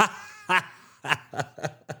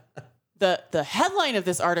 The headline of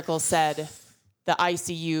this article said the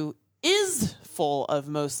ICU is full of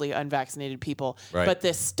mostly unvaccinated people. Right. But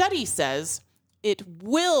this study says it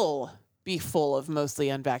will be full of mostly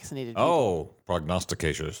unvaccinated people. Oh,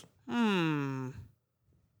 prognosticators.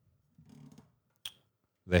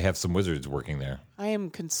 They have some wizards working there. I am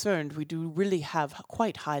concerned we do really have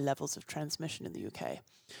quite high levels of transmission in the UK.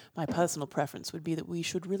 My personal preference would be that we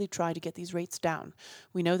should really try to get these rates down.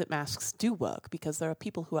 We know that masks do work because there are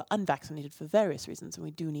people who are unvaccinated for various reasons, and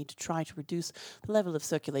we do need to try to reduce the level of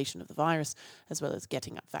circulation of the virus, as well as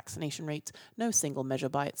getting up vaccination rates. No single measure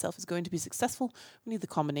by itself is going to be successful. We need the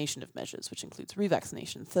combination of measures, which includes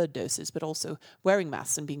revaccination, third doses, but also wearing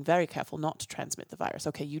masks and being very careful not to transmit the virus.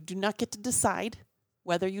 Okay, you do not get to decide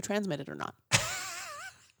whether you transmit it or not.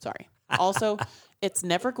 Sorry. Also, it's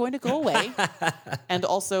never going to go away. And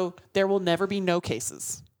also, there will never be no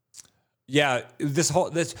cases. Yeah,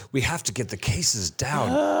 we have to get the cases down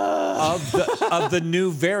of the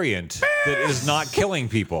new variant that is not killing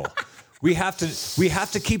people. We have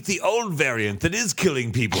to keep the old variant that is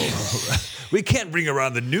killing people. We can't bring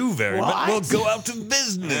around the new variant. What? We'll go out of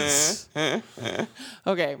business.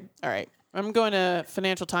 Okay, all right. I'm going to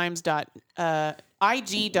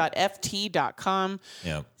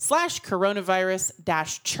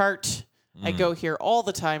financialtimes.ig.ft.com/coronavirus-chart. I go here all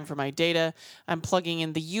the time for my data. I'm plugging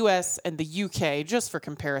in the US and the UK just for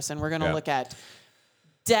comparison. We're going to look at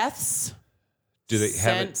deaths. Do they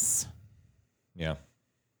have it? Yeah.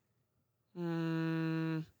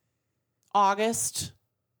 August?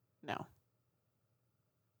 No.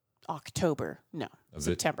 October? No.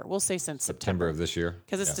 September. We'll say since September of this year.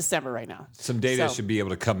 Because it's December right now. Some data should be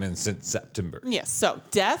able to come in since September. Yes. So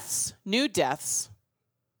deaths, new deaths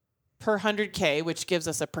per 100K, which gives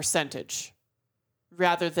us a percentage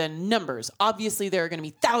rather than numbers. Obviously, there are going to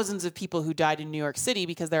be thousands of people who died in New York City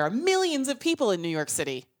because there are millions of people in New York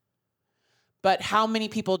City. But how many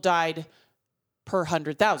people died per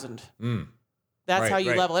 100,000? That's how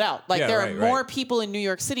you level it out. Like there are more people in New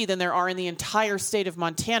York City than there are in the entire state of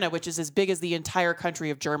Montana, which is as big as the entire country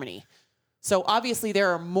of Germany. So obviously there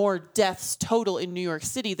are more deaths total in New York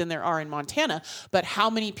City than there are in Montana. But how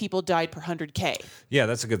many people died per 100K? Yeah,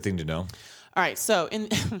 that's a good thing to know. All right. So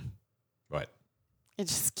what? It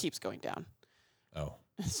just keeps going down. Oh.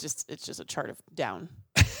 It's just a chart of down.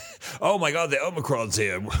 Oh my God, the Omicron's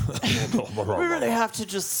here. We really have to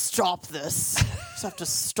just stop this. Just have to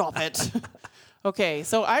stop it. Okay,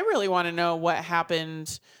 so I really want to know what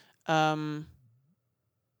happened. All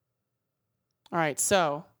right,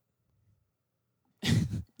 so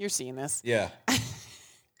you're seeing this. Yeah.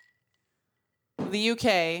 The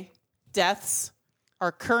UK deaths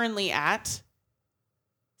are currently at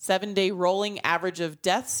 7-day rolling average of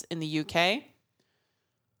deaths in the UK.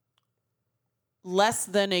 Less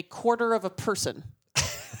than a quarter of a person.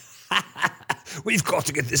 We've got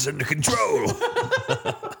to get this under control.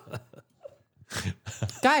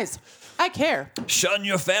 Guys, I care. Shun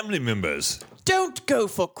your family members. Don't go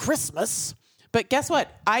for Christmas. But guess what?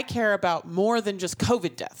 I care about more than just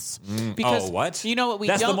COVID deaths. Because what? You know what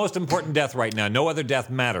That's the most important death right now. No other death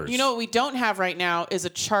matters. You know what we don't have right now is a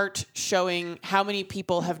chart showing how many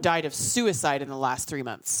people have died of suicide in the last 3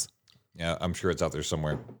 months. Yeah, I'm sure it's out there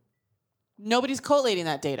somewhere. Nobody's collating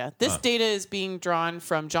that data. This data is being drawn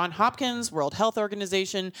from Johns Hopkins, World Health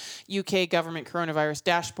Organization, UK government coronavirus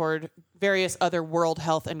dashboard, various other World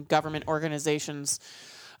Health and government organizations.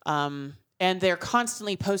 And they're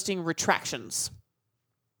constantly posting retractions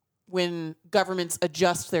when governments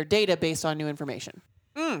adjust their data based on new information.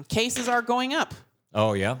 Cases are going up.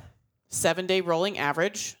 Oh, yeah? 7-day rolling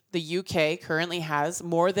average. The UK currently has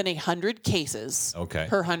more than 100 cases per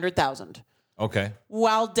 100,000. Okay.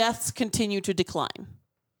 While deaths continue to decline.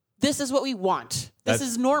 This is what we want. This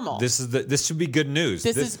is normal. This should be good news.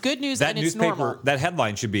 This is good news, and it's normal. That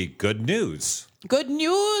headline should be good news. Good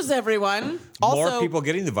news, everyone. Also, more people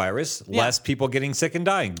getting the virus, less people getting sick and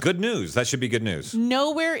dying. Good news. That should be good news.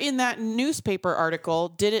 Nowhere in that newspaper article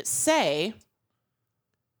did it say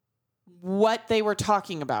what they were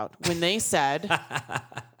talking about when they said...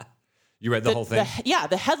 You read the whole thing?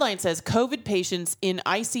 The headline says, COVID patients in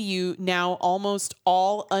ICU now almost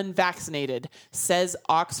all unvaccinated, says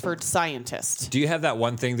Oxford scientist. Do you have that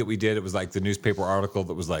one thing that we did? It was like the newspaper article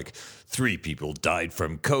that was like, 3 people died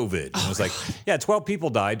from COVID. And it was like, 12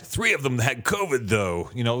 people died. 3 of them had COVID,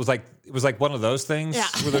 though. You know, it was like one of those things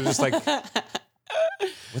where they're just like,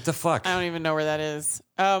 what the fuck? I don't even know where that is.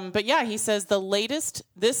 But yeah, he says the latest,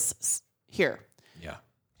 here. Yeah.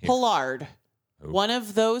 Pollard. One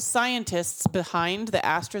of those scientists behind the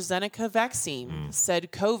AstraZeneca vaccine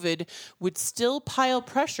said COVID would still pile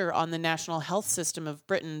pressure on the national health system of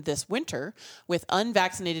Britain this winter, with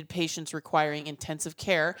unvaccinated patients requiring intensive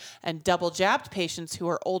care and double-jabbed patients who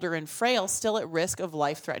are older and frail still at risk of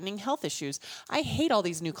life-threatening health issues. I hate all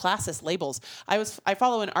these new classist labels. I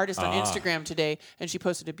follow an artist on Instagram today, and she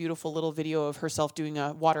posted a beautiful little video of herself doing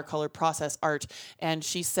a watercolor process art, and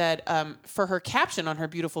she said, for her caption on her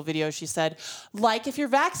beautiful video, she said, like if you're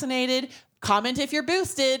vaccinated, comment if you're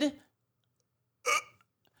boosted.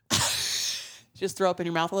 Just throw up in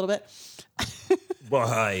your mouth a little bit.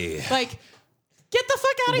 Why? Like, get the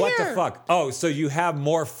fuck out of here. What the fuck? Oh, so you have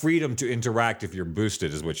more freedom to interact if you're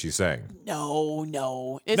boosted, is what she's saying.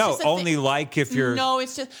 No. It's no, just only like if you're... No,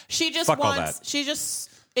 it's just... She just fuck wants... all that. She just...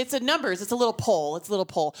 It's a numbers. It's a little poll.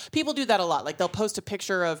 People do that a lot. Like they'll post a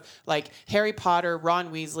picture of like Harry Potter, Ron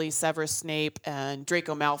Weasley, Severus Snape, and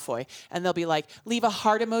Draco Malfoy, and they'll be like, leave a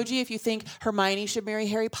heart emoji if you think Hermione should marry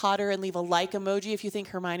Harry Potter, and leave a like emoji if you think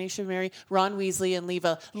Hermione should marry Ron Weasley, and leave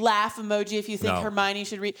a laugh emoji if you think Hermione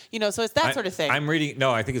should read. So it's that sort of thing. I'm reading.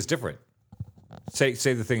 No, I think it's different. Say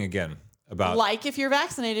the thing again about like if you're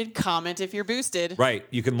vaccinated, comment if you're boosted. Right.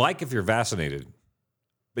 You can like if you're vaccinated.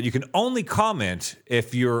 But you can only comment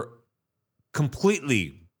if you're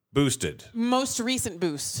completely boosted. Most recent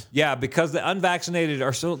boost. Yeah, because the unvaccinated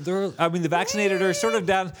are the vaccinated are sort of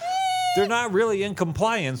down. They're not really in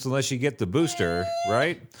compliance unless you get the booster,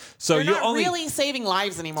 right? So they're not really saving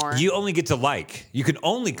lives anymore. You only get to like. You can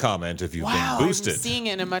only comment if you've been boosted. I'm seeing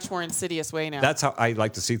it in a much more insidious way now. That's how I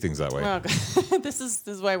like to see things that way. Well, this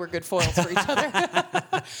is why we're good foils for each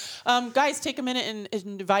other. Guys, take a minute and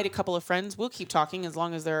invite a couple of friends. We'll keep talking as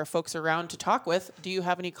long as there are folks around to talk with. Do you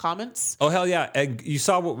have any comments? Oh, hell yeah. And you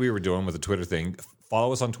saw what we were doing with the Twitter thing.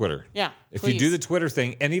 Follow us on Twitter. Yeah, If please. you do the Twitter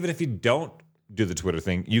thing, and even if you don't do the Twitter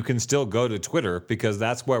thing, you can still go to Twitter because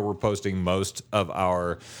that's where we're posting most of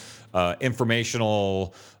our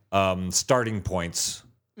informational starting points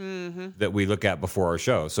that we look at before our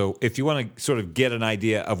show. So if you want to sort of get an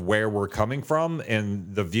idea of where we're coming from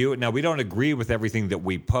and the view, now we don't agree with everything that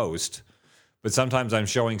we post, but sometimes I'm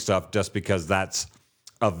showing stuff just because that's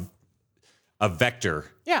a vector.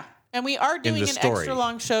 Yeah. And we are doing an extra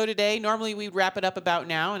long show today. Normally we wrap it up about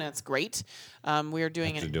now, and that's great. We are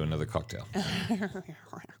doing to do another cocktail.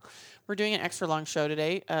 We're doing an extra long show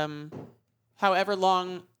today. However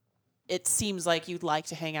long it seems like you'd like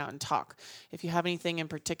to hang out and talk. If you have anything in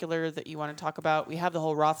particular that you want to talk about, we have the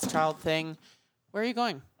whole Rothschild thing. Where are you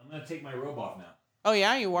going? I'm going to take my robe off now. Oh,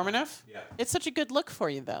 yeah? You warm enough? Yeah. It's such a good look for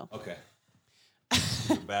you, though. Okay.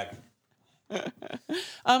 Back.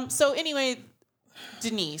 So anyway...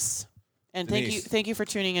 Denise, and thank you for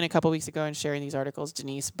tuning in a couple weeks ago and sharing these articles,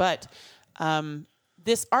 Denise. But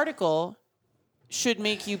this article should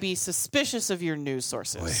make you be suspicious of your news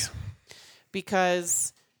sources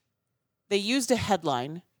because they used a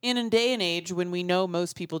headline in a day and age when we know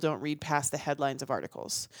most people don't read past the headlines of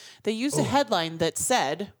articles. They used a headline that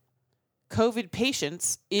said, COVID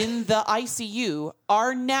patients in the ICU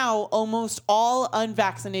are almost all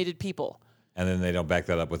unvaccinated people. And then they don't back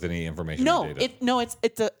that up with any information or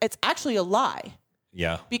data. It's actually a lie.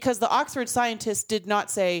 Yeah. Because the Oxford scientists did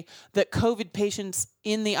not say that COVID patients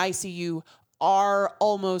in the ICU are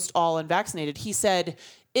almost all unvaccinated. He said,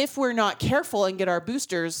 if we're not careful and get our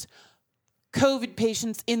boosters, COVID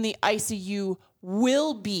patients in the ICU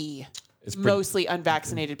will be mostly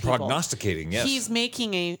unvaccinated people. Prognosticating, yes. He's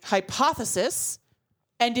making a hypothesis,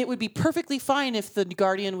 and it would be perfectly fine if the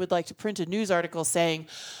Guardian would like to print a news article saying,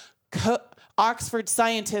 Oxford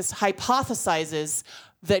scientist hypothesizes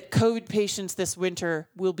that COVID patients this winter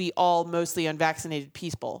will be all mostly unvaccinated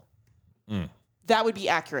people. That would be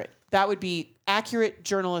accurate. That would be accurate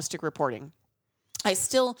journalistic reporting. I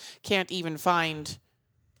still can't even find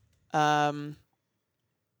the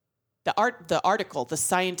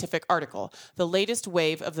scientific article. The latest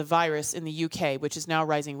wave of the virus in the UK, which is now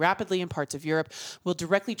rising rapidly in parts of Europe, will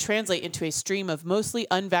directly translate into a stream of mostly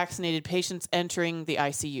unvaccinated patients entering the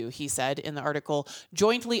ICU, he said in the article,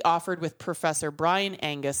 jointly offered with Professor Brian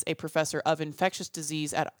Angus, a professor of infectious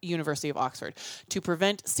disease at University of Oxford. To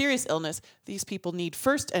prevent serious illness, these people need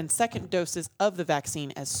first and second doses of the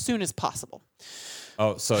vaccine as soon as possible.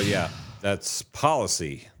 Oh, so yeah, that's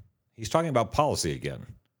policy. He's talking about policy again.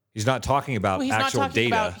 He's not talking about actual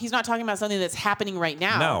data. He's not talking about something that's happening right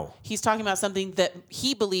now. No. He's talking about something that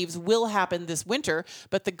he believes will happen this winter,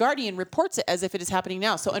 but The Guardian reports it as if it is happening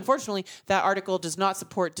now. So unfortunately, that article does not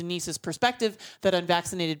support Denise's perspective that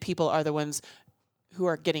unvaccinated people are the ones who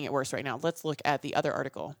are getting it worse right now. Let's look at the other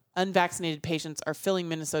article. Unvaccinated patients are filling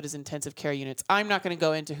Minnesota's intensive care units. I'm not going to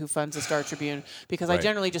go into who funds the Star Tribune because I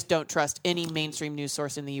generally just don't trust any mainstream news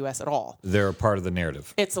source in the U.S. at all. They're a part of the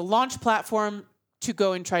narrative. It's a launch platform to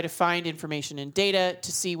go and try to find information and data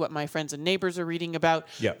to see what my friends and neighbors are reading about.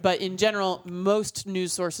 Yep. But in general, most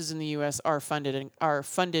news sources in the U.S. are funded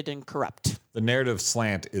and corrupt. The narrative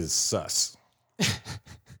slant is sus.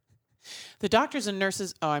 The doctors and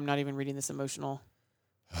nurses. Oh, I'm not even reading this emotional.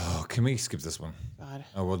 Oh, can we skip this one? God.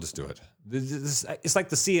 Oh, we'll just do it. It's like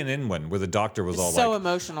the CNN one where the doctor was all so like,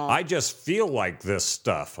 emotional. I just feel like this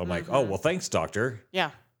stuff. I'm like, oh, well, thanks, doctor.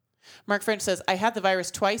 Yeah. Mark French says, I had the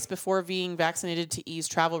virus twice before being vaccinated to ease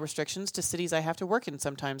travel restrictions to cities I have to work in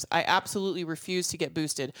sometimes. I absolutely refuse to get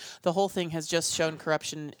boosted. The whole thing has just shown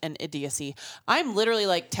corruption and idiocy. I'm literally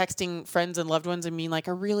like texting friends and loved ones and being like,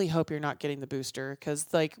 I really hope you're not getting the booster because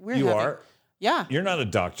like You are? Yeah. You're not a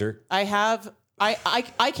doctor. I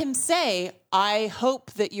can say, I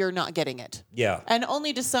hope that you're not getting it. Yeah. And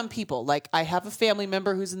only to some people. Like, I have a family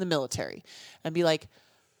member who's in the military. And be like,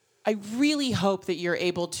 I really hope that you're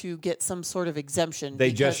able to get some sort of exemption.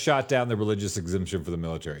 They just shot down the religious exemption for the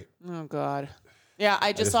military. Oh, God. Yeah,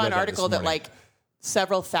 I just saw an article that like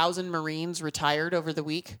several thousand Marines retired over the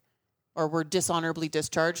week or were dishonorably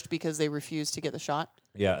discharged because they refused to get the shot.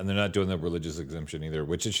 Yeah, and they're not doing the religious exemption either,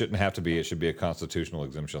 which it shouldn't have to be. It should be a constitutional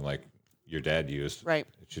exemption like your dad used. Right.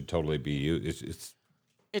 It should totally be used.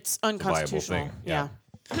 It's unconstitutional. A viable Yeah.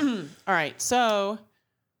 thing. All right. So,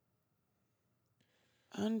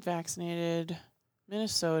 unvaccinated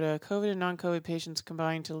Minnesota, COVID and non-COVID patients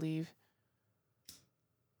combined to leave.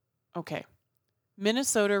 Okay.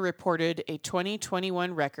 Minnesota reported a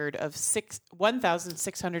 2021 record of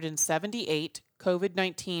 1,678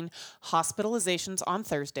 COVID-19 hospitalizations on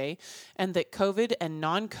Thursday, and that COVID and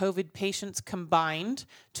non-COVID patients combined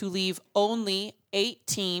to leave only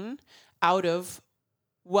 18 out of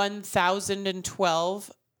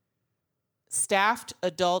 1,012 staffed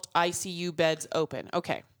adult ICU beds open.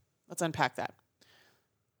 Okay, let's unpack that.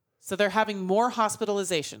 So they're having more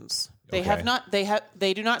hospitalizations. They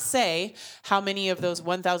do not say how many of those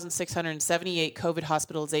 1,678 COVID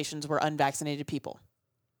hospitalizations were unvaccinated people.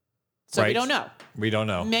 So we don't know. We don't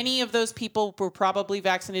know. Many of those people were probably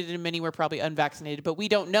vaccinated and many were probably unvaccinated, but we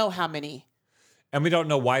don't know how many. And we don't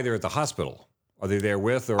know why they're at the hospital. Are they there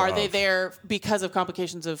with or are they there because of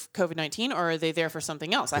complications of COVID-19 or are they there for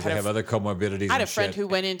something else? They have other comorbidities. I had a friend who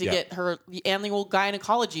went in to get her annual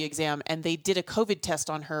gynecology exam and they did a COVID test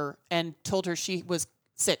on her and told her she was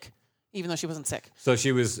sick, even though she wasn't sick. So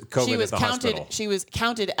she was COVID at the hospital. She was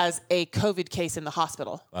counted as a COVID case in the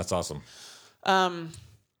hospital. That's awesome. All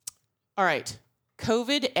right.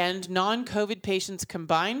 COVID and non-COVID patients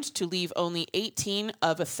combined to leave only 18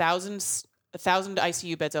 of 1,000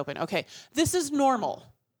 ICU beds open. Okay, this is normal.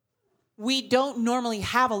 We don't normally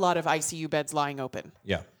have a lot of ICU beds lying open.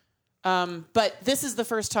 Yeah. But this is the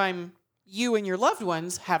first time you and your loved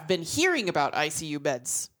ones have been hearing about ICU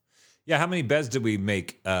beds. Yeah, how many beds did we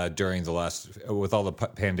make during the last, with all the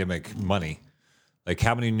pandemic money? Like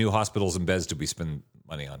how many new hospitals and beds did we spend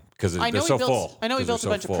money on? Because they're so full. I know we built a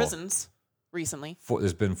bunch of prisons recently.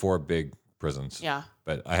 There's been 4 big prisons. Yeah.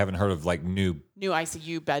 But I haven't heard of like new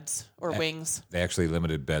ICU beds or wings. They actually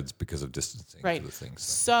limited beds because of distancing. Right. For the things.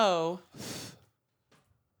 So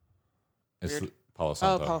it's Palo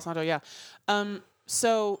Santo. Oh, Palo Santo, yeah.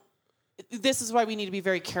 So this is why we need to be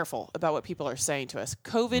very careful about what people are saying to us.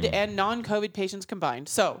 COVID and non-COVID patients combined.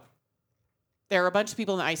 So there are a bunch of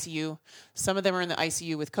people in the ICU. Some of them are in the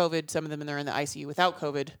ICU with COVID. Some of them are in the ICU without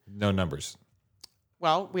COVID. No numbers.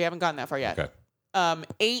 Well, we haven't gotten that far yet. Okay.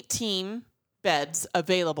 18 beds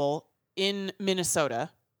available in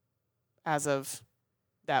Minnesota as of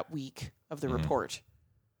that week of the report.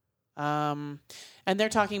 And they're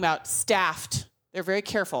talking about staffed. They're very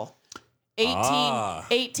careful.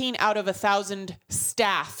 18 out of 1,000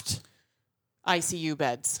 staffed ICU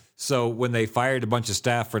beds. So when they fired a bunch of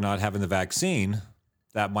staff for not having the vaccine,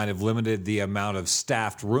 that might have limited the amount of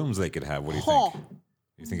staffed rooms they could have. What do you think?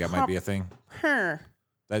 You think that might be a thing?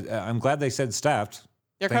 I'm glad they said staffed.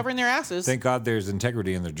 They're covering their asses. Thank God there's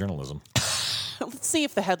integrity in their journalism. Let's see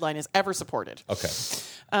if the headline is ever supported. Okay.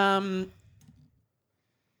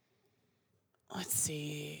 Let's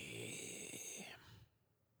see.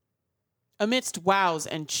 Amidst wows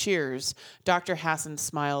and cheers, Dr. Hassan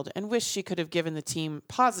smiled and wished she could have given the team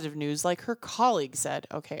positive news like her colleague said.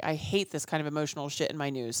 Okay, I hate this kind of emotional shit in my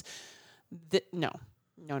news. No.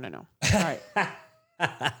 All right.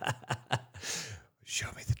 Show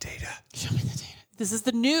me the data. This is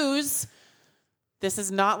the news. This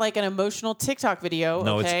is not like an emotional TikTok video,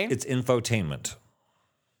 no, okay? it's infotainment.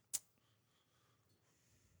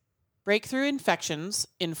 Breakthrough infections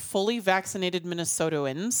in fully vaccinated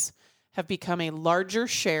Minnesotans have become a larger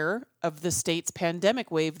share of the state's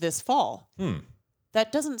pandemic wave this fall.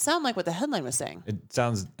 That doesn't sound like what the headline was saying. It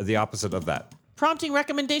sounds the opposite of that. Prompting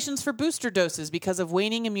recommendations for booster doses because of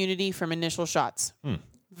waning immunity from initial shots.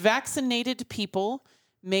 Vaccinated people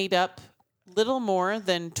made up little more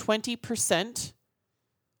than 20%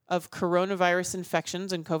 of coronavirus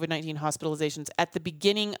infections and COVID-19 hospitalizations at the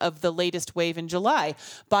beginning of the latest wave in July.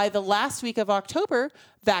 By the last week of October,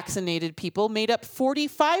 vaccinated people made up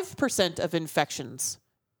 45% of infections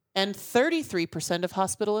and 33% of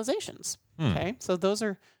hospitalizations. Okay, so those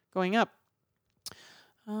are going up.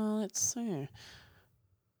 Let's see.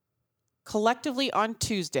 Collectively on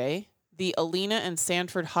Tuesday, the Alena and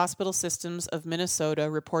Sanford Hospital Systems of Minnesota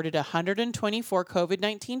reported 124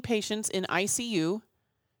 COVID-19 patients in ICU,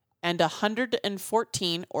 and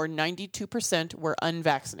 114, or 92%, were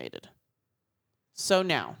unvaccinated. So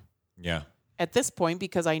now, at this point,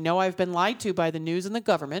 because I know I've been lied to by the news and the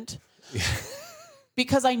government,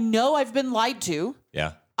 because I know I've been lied to,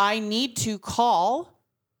 I need to call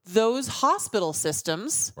those hospital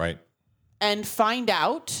systems and find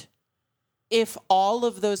out if all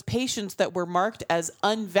of those patients that were marked as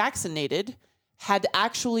unvaccinated had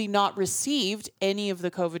actually not received any of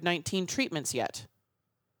the COVID-19 treatments yet.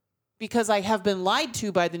 Because I have been lied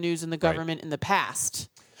to by the news and the government in the past,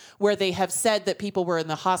 where they have said that people were in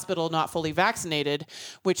the hospital not fully vaccinated,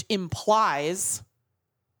 which implies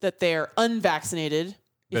that they're unvaccinated.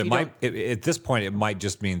 At this point, it might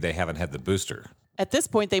just mean they haven't had the booster. At this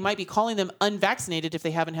point, they might be calling them unvaccinated if they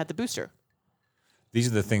haven't had the booster. These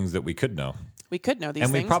are the things that we could know. We could know these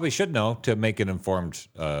things. And we probably should know to make an informed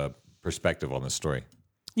perspective on this story.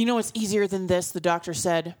 You know what's easier than this, the doctor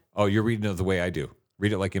said? Oh, you're reading it the way I do.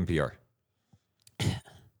 Read it like NPR.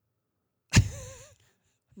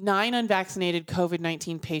 9 unvaccinated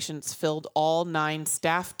COVID-19 patients filled all 9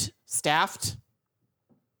 staffed? I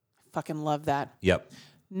fucking love that. Yep.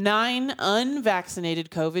 9 unvaccinated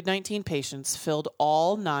COVID-19 patients filled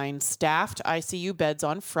all 9 staffed ICU beds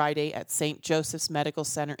on Friday at St. Joseph's Medical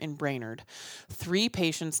Center in Brainerd. 3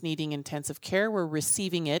 patients needing intensive care were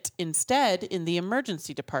receiving it instead in the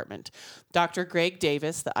emergency department. Dr. Greg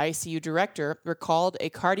Davis, the ICU director, recalled a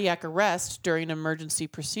cardiac arrest during an emergency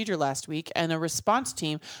procedure last week and a response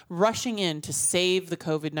team rushing in to save the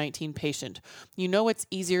COVID-19 patient. You know what's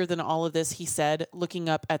easier than all of this, he said, looking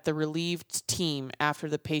up at the relieved team after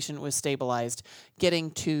the patient was stabilized,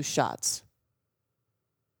 getting 2 shots.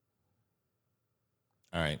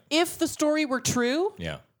 All right. If the story were true,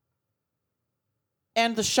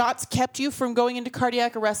 and the shots kept you from going into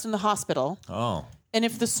cardiac arrest in the hospital, and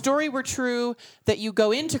if the story were true that you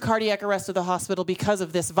go into cardiac arrest at the hospital because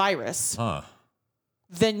of this virus,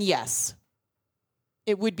 then yes,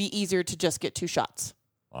 it would be easier to just get 2 shots.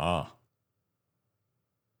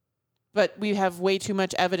 But we have way too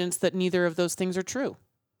much evidence that neither of those things are true.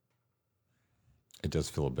 It does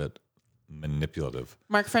feel a bit manipulative.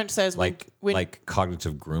 Mark French says, like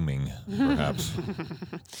cognitive grooming, perhaps.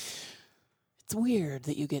 It's weird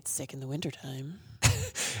that you get sick in the wintertime.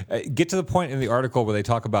 Get to the point in the article where they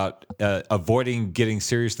talk about avoiding getting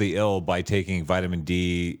seriously ill by taking vitamin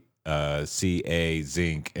D, C, A,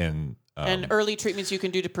 zinc, and early treatments you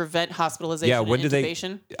can do to prevent hospitalization and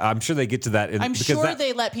intubation. I'm sure they get to that. I'm sure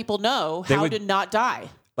they let people know how to not die.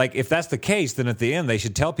 Like, if that's the case, then at the end, they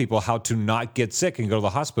should tell people how to not get sick and go to the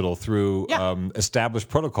hospital through established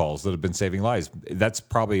protocols that have been saving lives. That's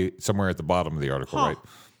probably somewhere at the bottom of the article, right?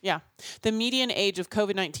 Yeah. The median age of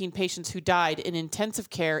COVID-19 patients who died in intensive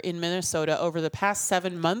care in Minnesota over the past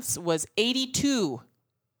 7 months was 82.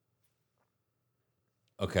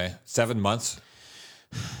 Okay. 7 months?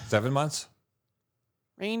 7 months?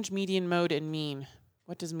 Range, median, mode, and mean.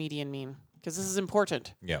 What does median mean? Because this is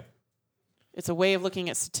important. Yeah. It's a way of looking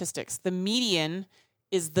at statistics. The median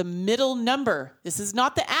is the middle number. This is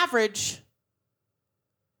not the average.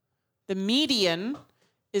 The median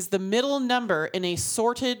is the middle number in a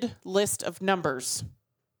sorted list of numbers.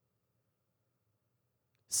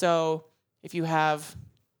 So if you have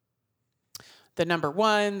the number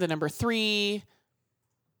 1, the number 3,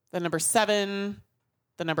 the number 7,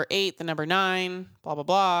 the number 8, the number 9, blah, blah,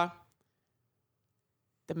 blah.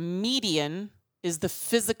 The median is the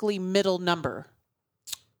physically middle number.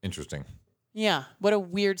 Interesting. Yeah. What a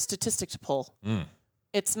weird statistic to pull.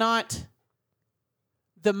 It's not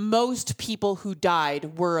the most people who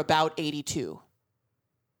died were about 82.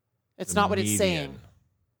 It's not what it's saying.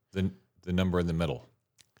 The number in the middle.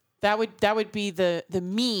 That would be the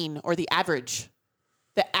mean or the average.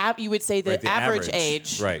 You would say the average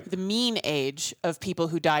age, right. the mean age of people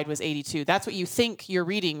who died was 82. That's what you think you're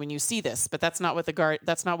reading when you see this, but that's not what the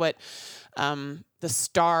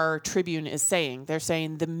Star Tribune is saying. They're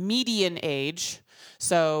saying the median age.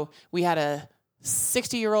 So we had a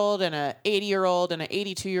 60-year-old and a 80-year-old and an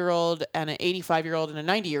 82-year-old and an 85-year-old and a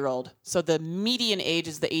 90-year-old. So the median age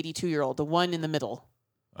is the 82-year-old, the one in the middle.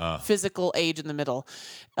 Physical age in the middle,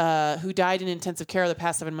 who died in intensive care the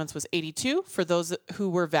past 7 months was 82 for those who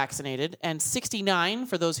were vaccinated and 69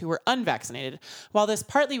 for those who were unvaccinated. While this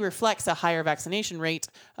partly reflects a higher vaccination rate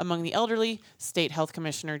among the elderly, State Health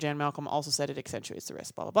Commissioner Jan Malcolm also said it accentuates the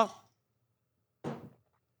risk, blah, blah, blah.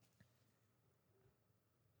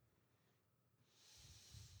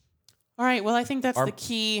 All right, well, I think that's the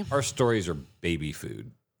key. Our stories are baby food,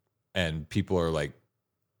 and people are like,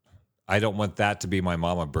 I don't want that to be my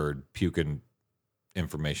mama bird puking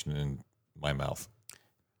information in my mouth.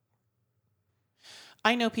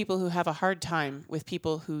 I know people who have a hard time with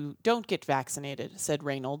people who don't get vaccinated, said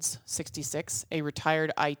Reynolds, 66, a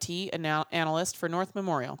retired IT analyst for North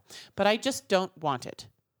Memorial. But I just don't want it.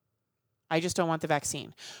 I just don't want the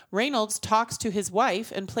vaccine. Reynolds talks to his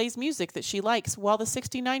wife and plays music that she likes while the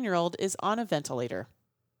 69-year-old is on a ventilator.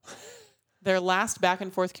 Their last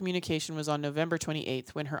back-and-forth communication was on November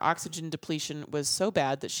 28th when her oxygen depletion was so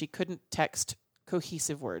bad that she couldn't text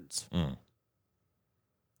cohesive words.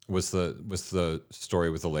 Was the story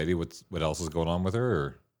with the lady? What else is going on with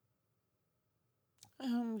her?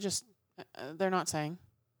 Or? They're not saying.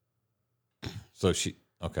 So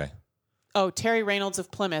okay. Oh, Terry Reynolds of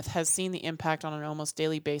Plymouth has seen the impact on an almost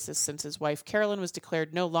daily basis since his wife Carolyn was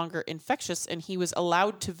declared no longer infectious and he was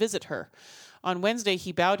allowed to visit her. On Wednesday,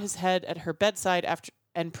 he bowed his head at her bedside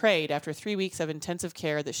and prayed after 3 weeks of intensive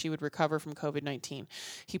care that she would recover from COVID-19.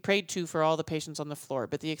 He prayed, too, for all the patients on the floor,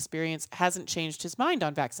 but the experience hasn't changed his mind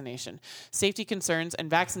on vaccination. Safety concerns and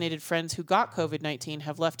vaccinated friends who got COVID-19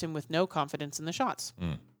 have left him with no confidence in the shots.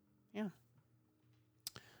 Yeah.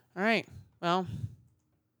 All right. Well,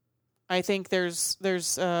 I think there's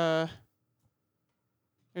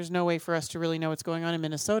no way for us to really know what's going on in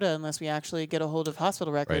Minnesota unless we actually get a hold of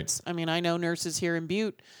hospital records. Right. I mean, I know nurses here in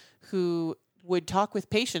Butte who would talk with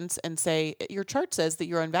patients and say, your chart says that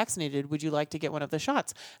you're unvaccinated. Would you like to get one of the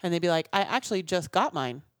shots? And they'd be like, I actually just got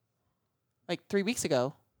mine like 3 weeks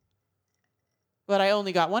ago, but I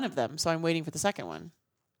only got one of them, so I'm waiting for the second one.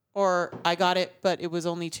 Or I got it, but it was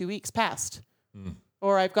only 2 weeks past.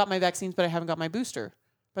 Or I've got my vaccines, but I haven't got my booster.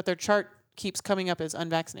 But their chart keeps coming up as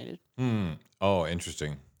unvaccinated. Oh,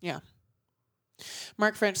 interesting. Yeah.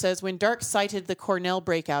 Mark French says, when Dark cited the Cornell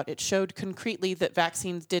breakout, it showed concretely that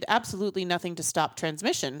vaccines did absolutely nothing to stop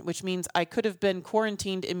transmission, which means I could have been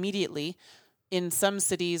quarantined immediately in some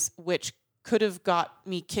cities, which could have got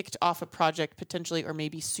me kicked off a project potentially or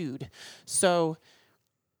maybe sued. So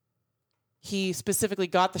he specifically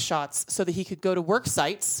got the shots so that he could go to work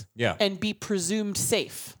sites and be presumed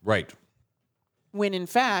safe. Right. When in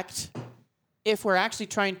fact, if we're actually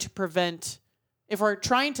trying to if we're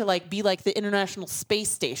trying to be like the International Space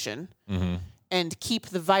Station and keep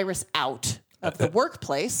the virus out of the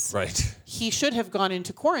workplace, right, he should have gone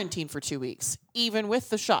into quarantine for 2 weeks, even with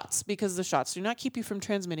the shots, because the shots do not keep you from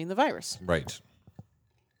transmitting the virus. Right.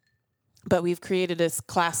 But we've created this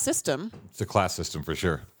class system. It's a class system for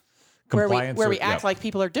sure. Where we act like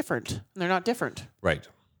people are different, and they're not different. Right.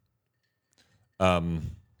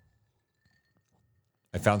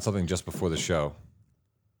 I found something just before the show.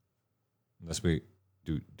 Unless we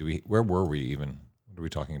do we? Where were we even? What are we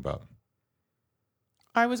talking about?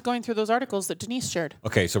 I was going through those articles that Denise shared.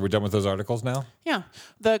 Okay, so we're done with those articles now? Yeah,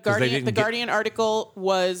 the Guardian article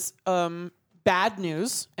was bad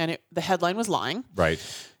news, and the headline was lying. Right.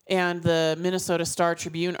 And the Minnesota Star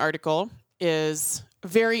Tribune article is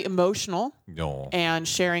very emotional and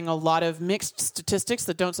sharing a lot of mixed statistics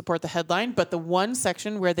that don't support the headline. But the one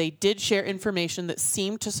section where they did share information that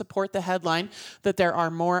seemed to support the headline, that there are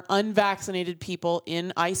more unvaccinated people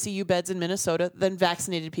in ICU beds in Minnesota than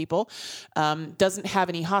vaccinated people, doesn't have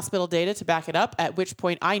any hospital data to back it up, at which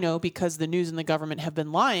point I know, because the news and the government have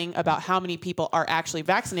been lying about how many people are actually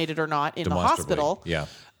vaccinated or not in the hospital. Yeah.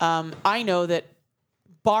 I know that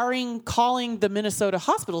barring calling the Minnesota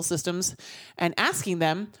hospital systems and asking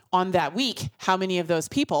them on that week how many of those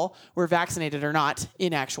people were vaccinated or not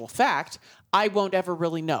in actual fact, I won't ever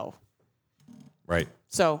really know. Right.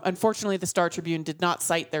 So, unfortunately, the Star Tribune did not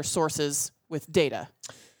cite their sources with data.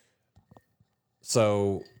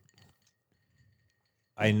 So,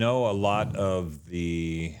 I know a lot of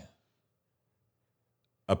the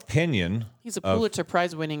opinion. He's a Pulitzer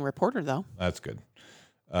Prize winning reporter, though. That's good.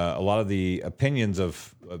 a lot of the opinions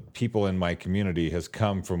of people in my community has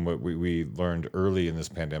come from what we learned early in this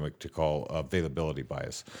pandemic to call availability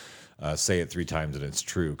bias. Say it 3 times and it's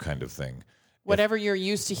true kind of thing. Whatever you're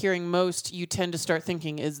used to hearing most, you tend to start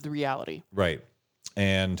thinking is the reality. Right.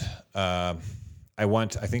 And I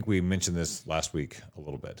think we mentioned this last week a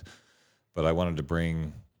little bit, but I wanted to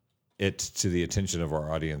bring it to the attention of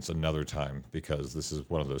our audience another time, because this is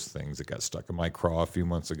one of those things that got stuck in my craw a few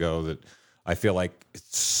months ago that I feel like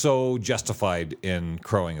it's so justified in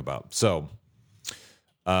crowing about. So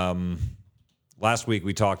last week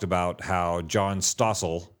we talked about how John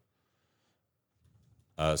Stossel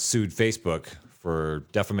sued Facebook for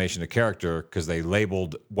defamation of character because they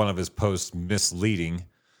labeled one of his posts misleading.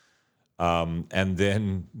 And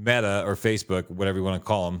then Meta, or Facebook, whatever you want to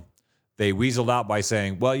call them, they weaseled out by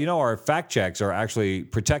saying, well, our fact checks are actually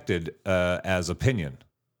protected as opinion.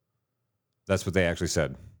 That's what they actually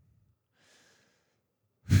said.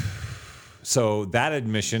 So that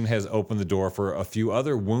admission has opened the door for a few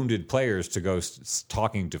other wounded players to go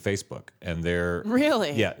talking to Facebook. And they're...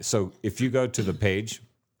 Really? Yeah. So if you go to the page,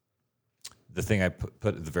 the thing I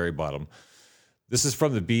put at the very bottom, this is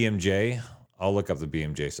from the BMJ. I'll look up the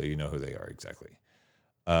BMJ so you know who they are exactly.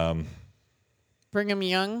 Brigham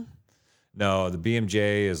Young? No, the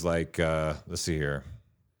BMJ is like, let's see here.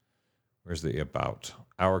 Where's the about?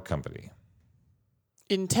 Our company.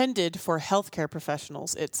 Intended for healthcare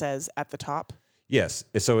professionals, it says at the top. Yes.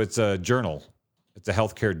 So it's a journal. It's a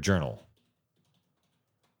healthcare journal.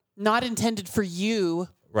 Not intended for you.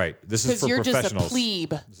 Right. This is for professionals. Because you're just a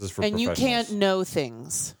plebe. This is for and you can't know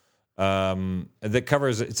things. That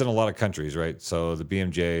covers, it's in a lot of countries, right? So the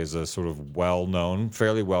BMJ is a sort of well-known,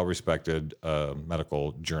 fairly well-respected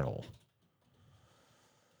medical journal.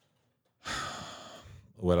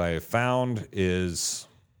 What I have found is...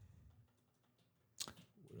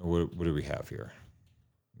 What do we have here?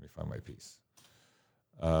 Let me find my piece.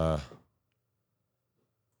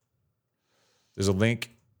 There's a link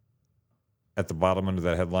at the bottom under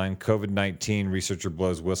that headline. COVID-19 researcher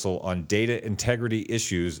blows whistle on data integrity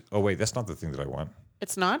issues. Oh, wait, that's not the thing that I want.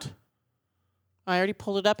 It's not? I already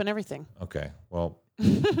pulled it up and everything. Okay, well,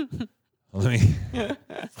 let me...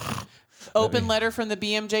 Open letter from the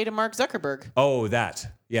BMJ to Mark Zuckerberg. Oh, that.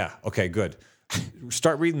 Yeah, okay, good.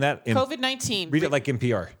 Start reading that. COVID-19. Read it like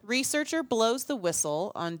NPR. Researcher blows the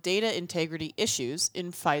whistle on data integrity issues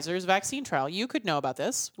in Pfizer's vaccine trial. You could know about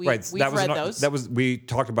this. We've read those. We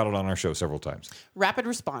talked about it on our show several times. Rapid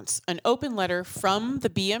response. An open letter from the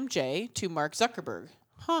BMJ to Mark Zuckerberg.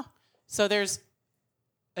 Huh. So there's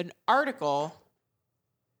an article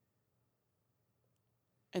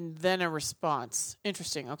and then a response.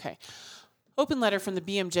 Interesting. Okay. Open letter from the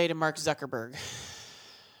BMJ to Mark Zuckerberg.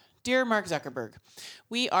 Dear Mark Zuckerberg,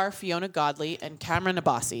 we are Fiona Godley and Cameron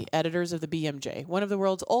Abbasi, editors of the BMJ, one of the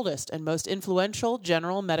world's oldest and most influential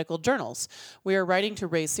general medical journals. We are writing to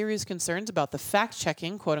raise serious concerns about the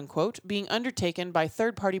fact-checking, quote-unquote, being undertaken by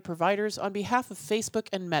third-party providers on behalf of Facebook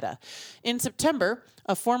and Meta. In September,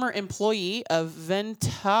 a former employee of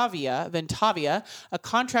Ventavia, a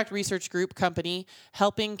contract research group company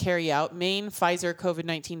helping carry out main Pfizer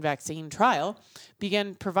COVID-19 vaccine trial,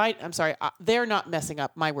 they're not messing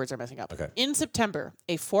up. My words are messing up. Okay. In September,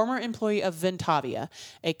 a former employee of Ventavia,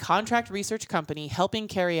 a contract research company helping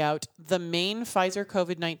carry out the main Pfizer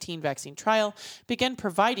COVID-19 vaccine trial, began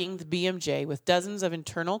providing the BMJ with dozens of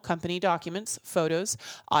internal company documents, photos,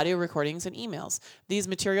 audio recordings, and emails. These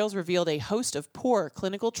materials revealed a host of poor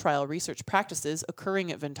clinical trial research practices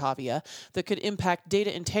occurring at Ventavia that could impact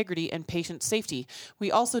data integrity and patient safety.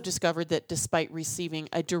 We also discovered that despite receiving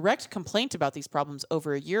a direct complaint about these problems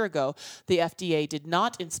over a year ago, the FDA did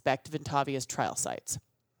not inspect Ventavia's trial sites.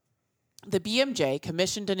 The BMJ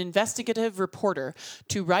commissioned an investigative reporter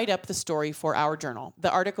to write up the story for our journal.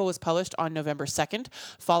 The article was published on November 2nd,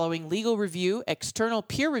 following legal review, external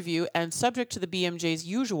peer review, and subject to the BMJ's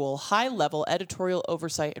usual high-level editorial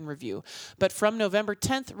oversight and review. But from November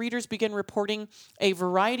 10th, readers began reporting a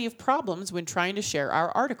variety of problems when trying to share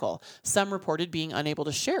our article. Some reported being unable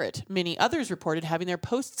to share it. Many others reported having their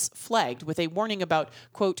posts flagged with a warning about,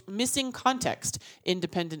 quote, missing context.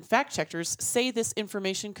 Independent fact-checkers say this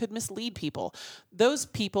information could mislead people. Those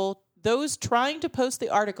trying to post the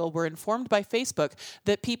article were informed by Facebook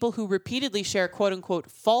that people who repeatedly share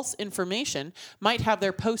quote-unquote false information might have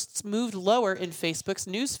their posts moved lower in Facebook's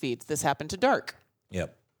news feeds. This happened to Dark.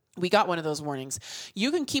 Yep. We got one of those warnings.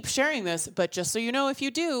 You can keep sharing this, but just so you know, if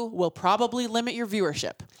you do, we'll probably limit your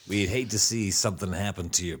viewership. We'd hate to see something happen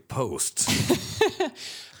to your posts.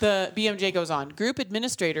 The BMJ goes on. Group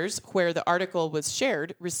administrators, where the article was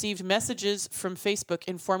shared, received messages from Facebook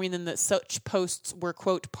informing them that such posts were,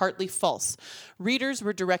 quote, partly false. Readers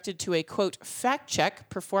were directed to a, quote, fact check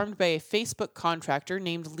performed by a Facebook contractor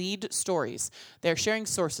named Lead Stories. They're sharing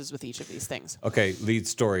sources with each of these things. Okay, Lead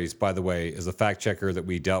Stories, by the way, is a fact checker that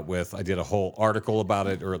we dealt with. I did a whole article about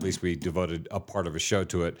it, or at least we devoted a part of a show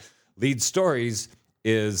to it. Lead Stories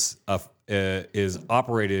is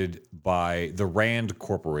operated by the RAND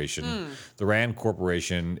Corporation. The RAND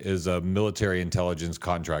Corporation is a military intelligence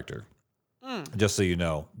contractor, just so you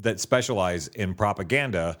know, that specialize in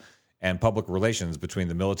propaganda and public relations between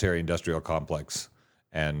the military-industrial complex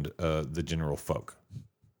and the general folk.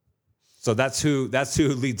 So that's who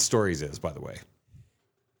Lead Stories is, by the way.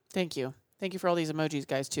 Thank you. Thank you for all these emojis,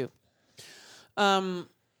 guys, too.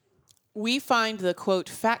 We find the, quote,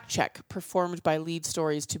 fact check performed by Lead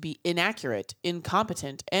Stories to be inaccurate,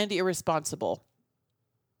 incompetent, and irresponsible.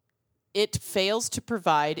 It fails to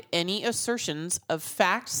provide any assertions of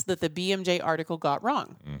facts that the BMJ article got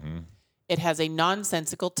wrong. Mm-hmm. It has a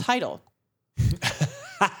nonsensical title.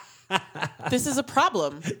 This is a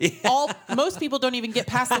problem. Yeah. Most people don't even get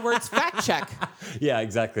past the words fact check. Yeah,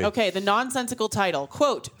 exactly. Okay, the nonsensical title,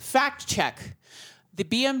 quote, fact check. The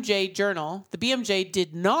BMJ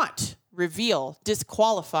did not reveal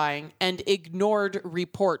disqualifying and ignored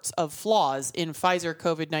reports of flaws in Pfizer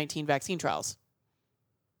COVID-19 vaccine trials,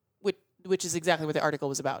 which is exactly what the article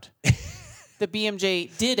was about. The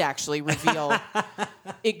BMJ did actually reveal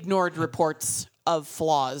ignored reports of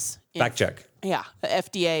flaws. Fact check. Yeah, the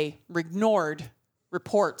FDA ignored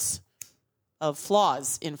reports of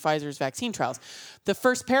flaws in Pfizer's vaccine trials. The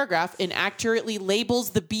first paragraph inaccurately labels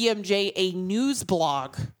the BMJ a news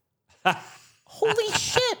blog. Holy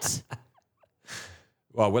shit.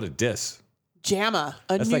 Wow, what a diss. JAMA,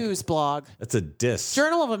 news blog. That's a diss.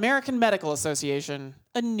 Journal of American Medical Association,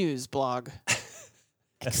 a news blog.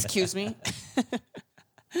 Excuse me.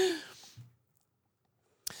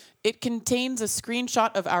 It contains a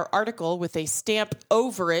screenshot of our article with a stamp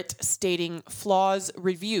over it stating flaws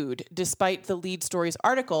reviewed, despite the Lead Stories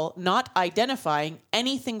article not identifying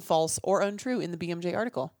anything false or untrue in the BMJ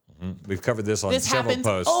article. Mm-hmm. We've covered this on several posts. This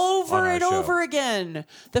happens over and over again.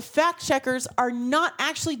 The fact checkers are not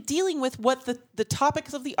actually dealing with what the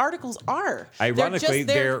topics of the articles are. Ironically,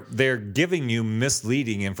 they're giving you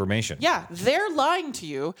misleading information. Yeah, they're lying to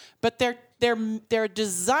you, but they're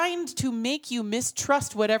designed to make you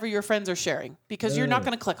mistrust whatever your friends are sharing because you're not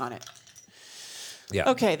going to click on it.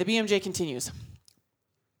 Yeah. Okay, the BMJ continues.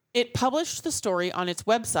 It published the story on its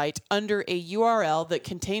website under a URL that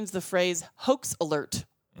contains the phrase hoax alert.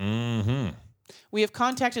 Mm-hmm. We have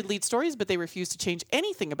contacted Lead Stories, but they refuse to change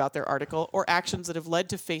anything about their article or actions that have led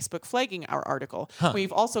to Facebook flagging our article. Huh.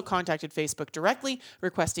 We've also contacted Facebook directly,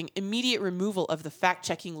 requesting immediate removal of the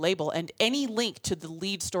fact-checking label and any link to the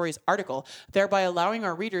Lead Stories article, thereby allowing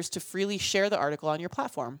our readers to freely share the article on your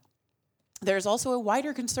platform. There is also a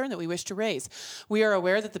wider concern that we wish to raise. We are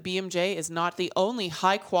aware that the BMJ is not the only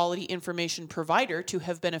high-quality information provider to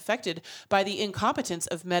have been affected by the incompetence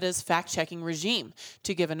of Meta's fact-checking regime.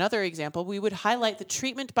 To give another example, we would highlight the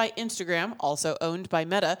treatment by Instagram, also owned by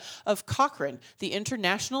Meta, of Cochrane, the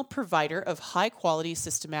international provider of high-quality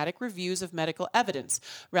systematic reviews of medical evidence.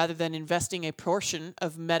 Rather than investing a portion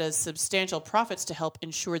of Meta's substantial profits to help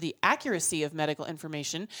ensure the accuracy of medical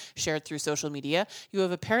information shared through social media, you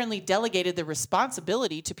have apparently delegated the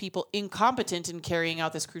responsibility to people incompetent in carrying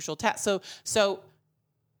out this crucial task. So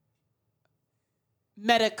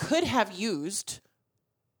Meta could have used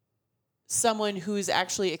someone who's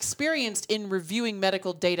actually experienced in reviewing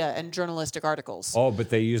medical data and journalistic articles. Oh,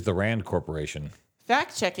 but they used the RAND Corporation.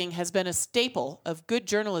 Fact-checking has been a staple of good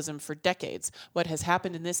journalism for decades. What has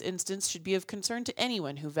happened in this instance should be of concern to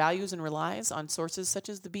anyone who values and relies on sources such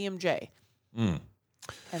as the BMJ.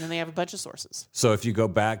 And then they have a bunch of sources. So if you go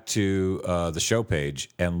back to the show page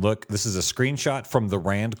and look, this is a screenshot from the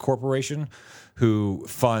RAND Corporation, who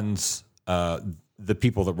funds the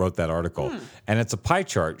people that wrote that article. And it's a pie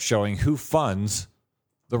chart showing who funds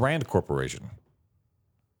the RAND Corporation.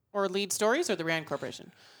 Or Lead Stories or the RAND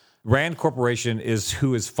Corporation? RAND Corporation is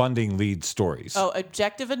who is funding Lead Stories. Oh,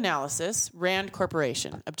 Objective Analysis, RAND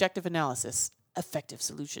Corporation. Objective Analysis, Effective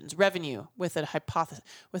Solutions. Revenue with an hypothesis,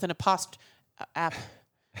 with an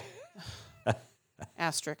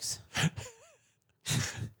asterisk.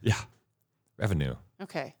 Yeah. Revenue.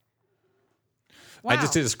 Okay. Wow. I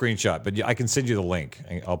just did a screenshot, but I can send you the link.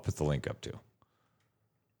 I'll put the link up too.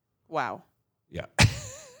 Wow. Yeah.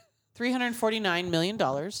 $349 million.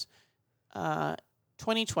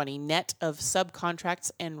 2020 net of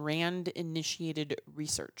subcontracts and RAND-initiated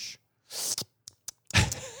research.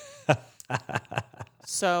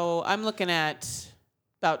 So I'm looking at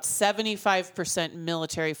about 75%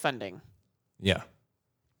 military funding. Yeah.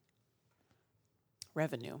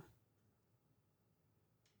 Revenue.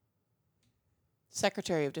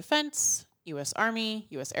 Secretary of Defense, U.S. Army,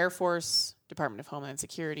 U.S. Air Force, Department of Homeland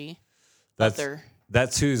Security.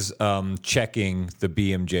 That's who's checking the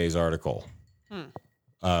BMJ's article.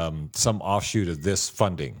 Some offshoot of this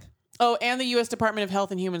funding. Oh, and the U.S. Department of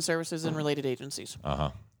Health and Human Services and related agencies.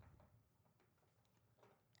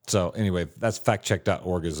 So anyway, that's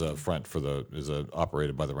factcheck.org is a front for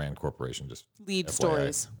operated by the RAND Corporation. Just Lead FYI.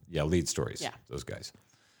 Stories. Yeah, Lead Stories. Yeah. Those guys.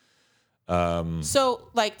 So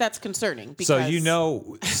that's concerning. Because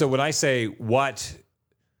So when I say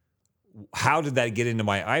how did that get into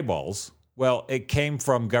my eyeballs? Well, it came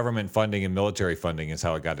from government funding and military funding is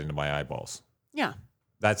how it got into my eyeballs. Yeah.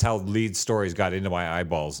 That's how Lead Stories got into my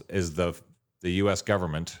eyeballs is the U.S.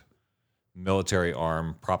 government, military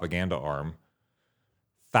arm, propaganda arm,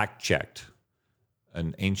 fact-checked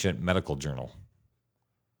an ancient medical journal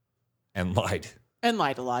and lied. And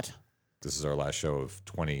lied a lot. This is our last show of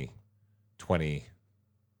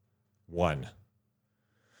 2021.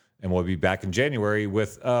 And we'll be back in January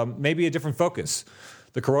with maybe a different focus.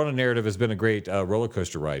 The Corona narrative has been a great roller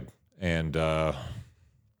coaster ride. And but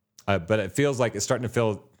it feels like it's starting to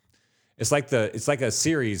feel... It's like a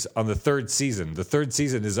series on the third season. The third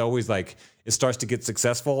season is always like it starts to get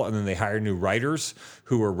successful, and then they hire new writers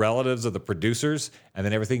who are relatives of the producers, and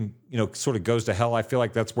then everything sort of goes to hell. I feel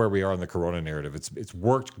like that's where we are in the Corona narrative. It's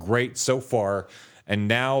worked great so far, and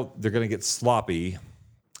now they're going to get sloppy,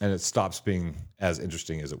 and it stops being as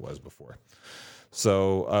interesting as it was before.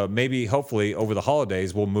 So maybe, hopefully, over the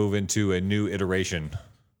holidays, we'll move into a new iteration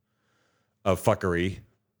of fuckery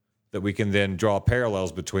that we can then draw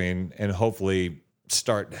parallels between and hopefully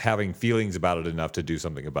start having feelings about it enough to do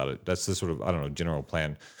something about it. That's the sort of, general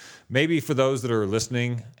plan. Maybe for those that are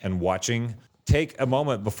listening and watching, take a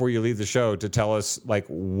moment before you leave the show to tell us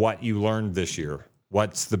what you learned this year.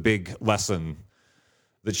 What's the big lesson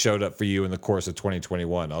that showed up for you in the course of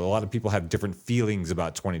 2021? A lot of people have different feelings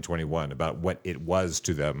about 2021, about what it was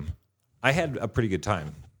to them. I had a pretty good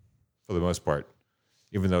time for the most part,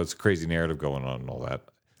 even though it's a crazy narrative going on and all that.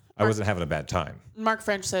 I wasn't having a bad time. Mark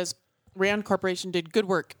French says, Rand Corporation did good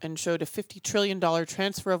work and showed a $50 trillion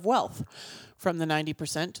transfer of wealth from the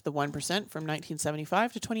 90% to the 1% from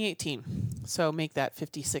 1975 to 2018. So make that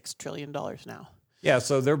 $56 trillion now. Yeah,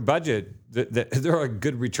 so their budget, they're a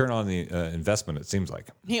good return on the investment, it seems like.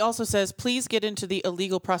 He also says, please get into the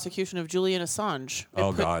illegal prosecution of Julian Assange.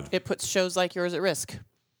 God. It puts shows like yours at risk.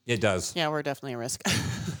 It does. Yeah, we're definitely at risk.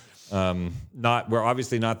 We're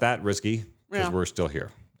obviously not that risky because we're still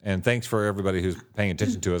here. And thanks for everybody who's paying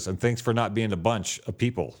attention to us. And thanks for not being a bunch of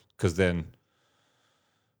people, because then...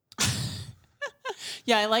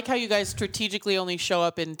 Yeah, I like how you guys strategically only show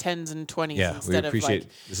up in 10s and 20s instead of... Yeah, we appreciate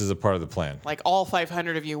this is a part of the plan. Like all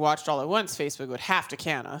 500 of you watched all at once, Facebook would have to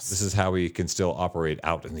can us. This is how we can still operate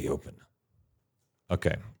out in the open.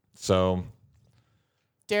 Okay, so...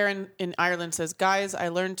 Darren in Ireland says, guys, I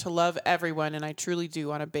learned to love everyone, and I truly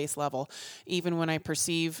do on a base level, even when I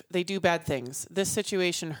perceive they do bad things. This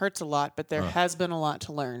situation hurts a lot, but there has been a lot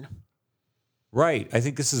to learn. Right. I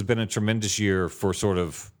think this has been a tremendous year for sort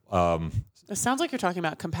of... it sounds like you're talking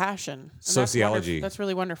about compassion. Sociology. That's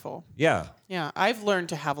really wonderful. Yeah. Yeah. I've learned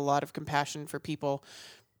to have a lot of compassion for people.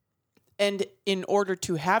 And in order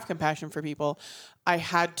to have compassion for people, I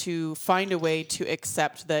had to find a way to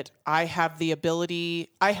accept that I have the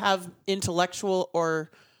ability, I have intellectual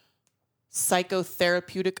or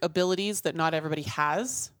psychotherapeutic abilities that not everybody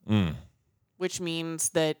has, which means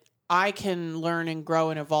that I can learn and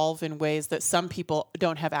grow and evolve in ways that some people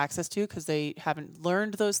don't have access to because they haven't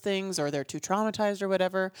learned those things or they're too traumatized or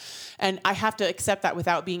whatever. And I have to accept that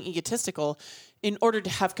without being egotistical in order to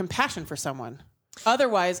have compassion for someone.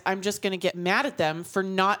 Otherwise, I'm just going to get mad at them for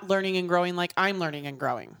not learning and growing like I'm learning and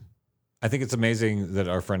growing. I think it's amazing that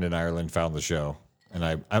our friend in Ireland found the show. And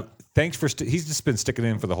I thanks for, he's just been sticking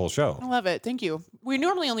in for the whole show. I love it. Thank you. We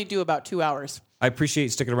normally only do about 2 hours. I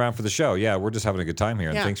appreciate sticking around for the show. Yeah, we're just having a good time here.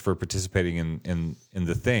 And thanks for participating in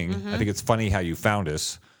the thing. I think it's funny how you found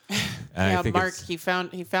us. I think Mark, he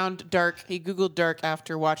found Dark. He Googled Dark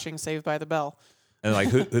after watching Saved by the Bell. And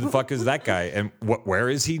who the fuck is that guy? And where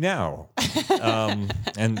is he now?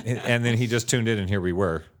 And then he just tuned in, and here we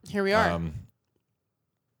were. Here we are.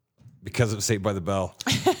 Because of Saved by the Bell.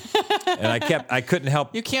 And I couldn't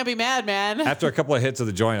help. You can't be mad, man. After a couple of hits of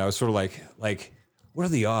the joint, I was sort of like, what are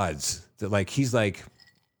the odds that he's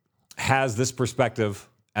has this perspective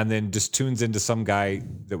and then just tunes into some guy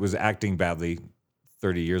that was acting badly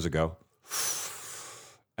 30 years ago.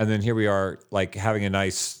 And then here we are having a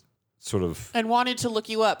nice sort of and wanted to look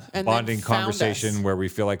you up and bonding then found conversation us. where we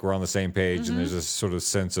feel like we're on the same page, and there's this sort of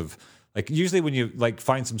sense of like usually when you like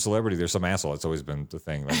find some celebrity, there's some asshole. It's always been the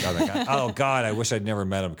thing. Like, oh God, I wish I'd never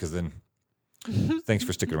met him because then. Thanks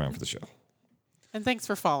for sticking around for the show, and thanks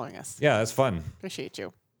for following us. Yeah, that's fun. Appreciate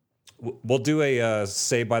you. We'll do a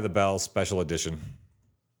Saved by the Bell special edition,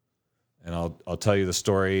 and I'll tell you the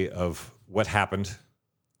story of what happened,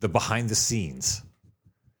 the behind the scenes.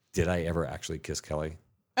 Did I ever actually kiss Kelly?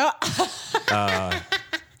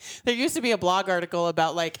 There used to be a blog article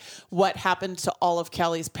about like what happened to all of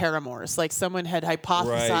Kelly's paramours. Like someone had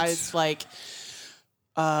hypothesized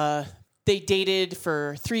they dated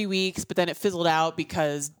for 3 weeks, but then it fizzled out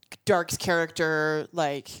because Dark's character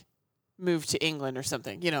like moved to England or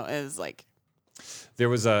something. You know, it was like there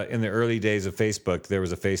was in the early days of Facebook, there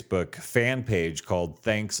was a Facebook fan page called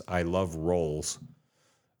 "Thanks, I Love Rolls,"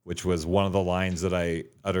 which was one of the lines that I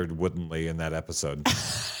uttered woodenly in that episode.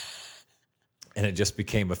 And it just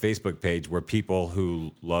became a Facebook page where people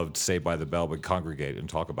who loved Saved by the Bell would congregate and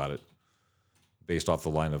talk about it based off the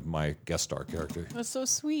line of my guest star character. That's so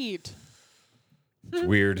sweet. It's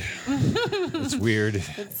weird. It's weird.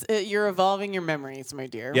 You're evolving your memories, my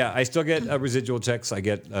dear. Yeah, I still get residual checks. I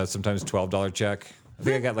get sometimes $12 check. I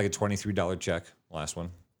think I got like a $23 check, last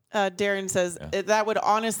one. Darren says that would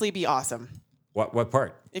honestly be awesome. What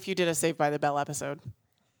part? If you did a Saved by the Bell episode.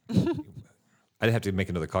 I'd have to make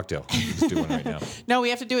another cocktail. Just do one right now. No, we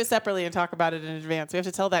have to do it separately and talk about it in advance. We have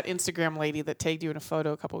to tell that Instagram lady that tagged you in a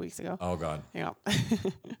photo a couple weeks ago. Oh, God. Yeah.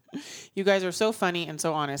 You guys are so funny and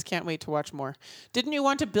so honest. Can't wait to watch more. Didn't you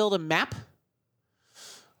want to build a map?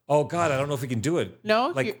 Oh, God, I don't know if we can do it. No?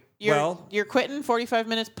 Like, you're quitting 45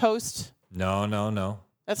 minutes post? No.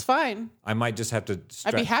 That's fine. I might just have to...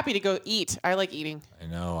 I'd be happy to go eat. I like eating. I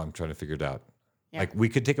know. I'm trying to figure it out. Yeah. Like, we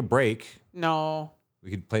could take a break. No. We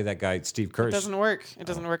could play that guy, Steve Kirsch. It doesn't work. It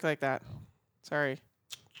doesn't work like that. Sorry.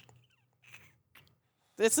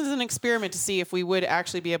 This is an experiment to see if we would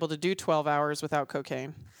actually be able to do 12 hours without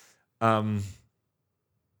cocaine. I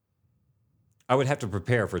would have to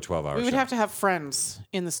prepare for 12 hours. We would have to have friends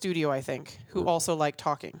in the studio, I think, who also like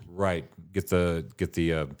talking. Right. Get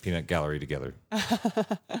the peanut gallery together.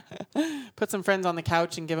 Put some friends on the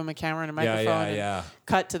couch and give them a camera and a microphone. Yeah.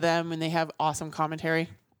 Cut to them and they have awesome commentary.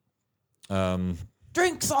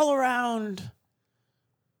 Drinks all around.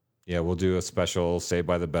 Yeah, we'll do a special Saved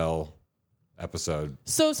by the Bell episode.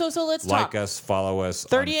 So let's like talk. Us, follow us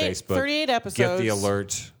 38, on Facebook. 38 episodes. Get the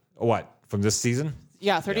alert. What? From this season?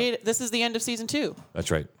 Yeah, 38. Yeah. This is the end of season 2.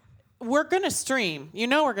 That's right. We're going to stream. You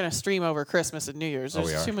know we're going to stream over Christmas and New Year's.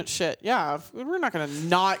 There's too much shit. Yeah, we're not going to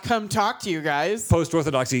not come talk to you guys.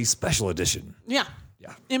 Post-Orthodoxy special edition. Yeah.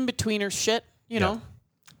 In-betweener shit, you know.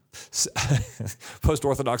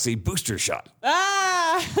 Post-Orthodoxy booster shot.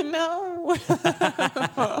 No.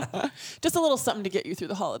 Just a little something to get you through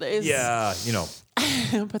the holidays. Yeah, you know.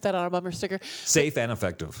 Put that on a bumper sticker. Safe and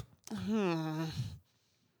effective.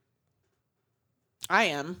 I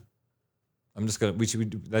am. I'm just gonna.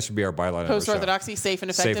 That should be our byline. Post-Orthodoxy, safe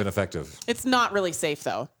and effective. Safe and effective. It's not really safe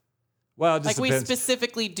though. Well, it just like depends. We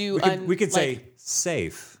specifically do. We could say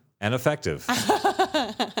safe and effective.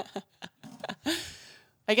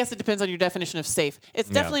 I guess it depends on your definition of safe. It's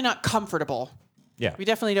definitely not comfortable. Yeah. We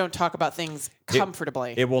definitely don't talk about things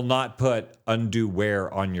comfortably. It will not put undue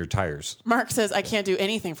wear on your tires. Mark says, I can't do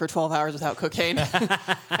anything for 12 hours without cocaine.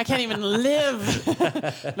 I can't even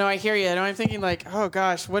live. No, I hear you. And I'm thinking like, oh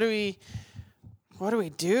gosh, what do we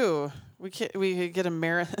do? We could get a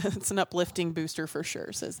marathon. It's an uplifting booster for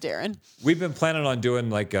sure, says Darren. We've been planning on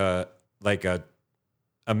doing like a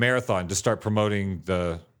marathon to start promoting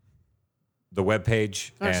the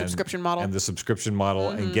webpage and subscription model and the subscription model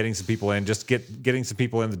and getting some people in, getting some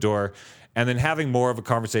people in the door, and then having more of a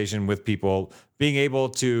conversation with people, being able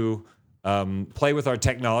to play with our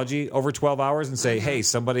technology over 12 hours and say, hey,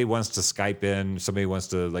 somebody wants to Skype in, somebody wants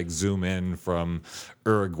to like zoom in from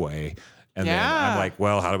Uruguay. And then I'm like,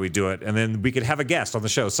 well, how do we do it? And then we could have a guest on the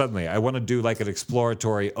show suddenly. I want to do like an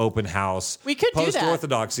exploratory open house. We could do that.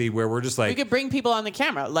 Post-Orthodoxy where we're just like... We could bring people on the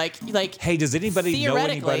camera. Like, hey, does anybody know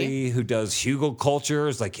anybody who does Hugel culture?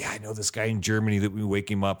 It's like, yeah, I know this guy in Germany that we wake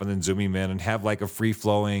him up and then zoom him in and have like a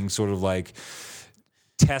free-flowing sort of like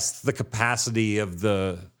test the capacity of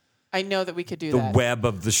the... I know that we could do that. The web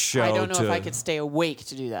of the show. I don't know if I could stay awake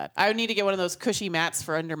to do that. I would need to get one of those cushy mats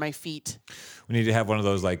for under my feet. We need to have one of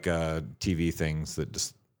those like TV things that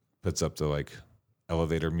just puts up the like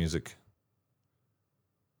elevator music.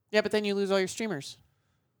 Yeah, but then you lose all your streamers.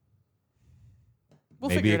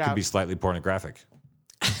 Maybe it could be slightly pornographic.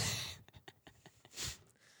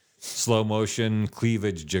 slow motion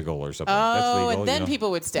cleavage jiggle or something. Oh, That's legal, and then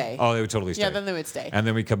people would stay. Oh, they would totally stay. Yeah, then they would stay. And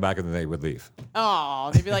then we'd come back and then they would leave.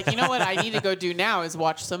 Oh, they'd be like, you know what I need to go do now is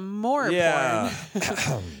watch some more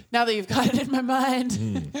porn. Now that you've got it in my mind.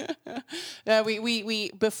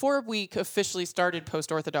 We before we officially started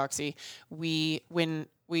post-orthodoxy,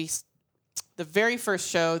 the very first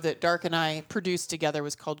show that Dark and I produced together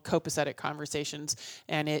was called Copacetic Conversations,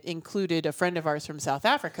 and it included a friend of ours from South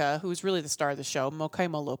Africa who was really the star of the show, Mokai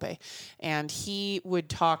Molope, and he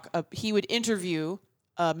would interview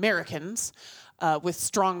Americans with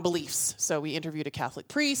strong beliefs. So we interviewed a Catholic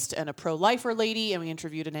priest and a pro-lifer lady, and we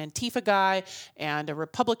interviewed an Antifa guy and a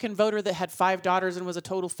Republican voter that had 5 daughters and was a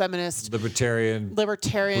total feminist. Libertarian.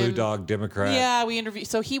 Blue dog Democrat. Yeah,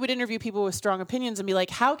 so he would interview people with strong opinions and be like,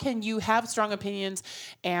 how can you have strong opinions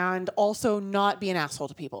and also not be an asshole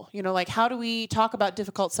to people? You know, like, how do we talk about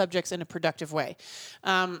difficult subjects in a productive way?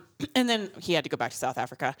 And then he had to go back to South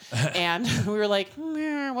Africa. And we were like,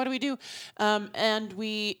 what do we do?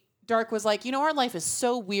 Dark was like, you know, our life is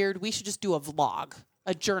so weird. We should just do a vlog,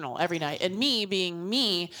 a journal every night. And me being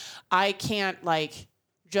me, I can't like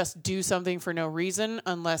just do something for no reason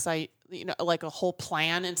unless I, you know, like a whole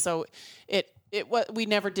plan. And so we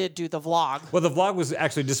never did do the vlog. Well, the vlog was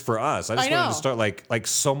actually just for us. I just wanted to start like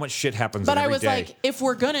so much shit happens every day. But I was like, if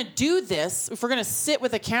we're going to do this, if we're going to sit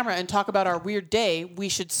with a camera and talk about our weird day, we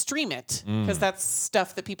should stream it because that's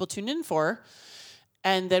stuff that people tune in for.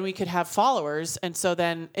 And then we could have followers. And so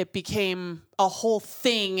then it became a whole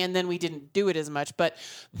thing. And then we didn't do it as much. But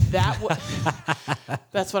that's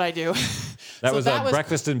what I do. That was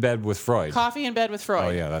breakfast in bed with Freud. Coffee in bed with Freud. Oh,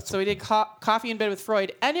 yeah. So we did coffee in bed with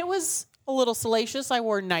Freud. And it was a little salacious. I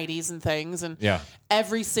wore 90s and things. And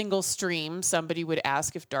every single stream, somebody would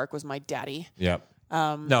ask if Dark was my daddy. Yep.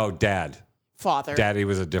 No, dad. Father. Daddy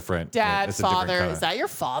was a different... Dad, father. Is that your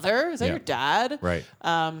father? Is that your dad? Right.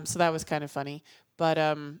 So that was kind of funny. But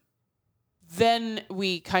then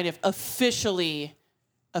we kind of officially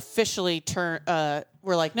we're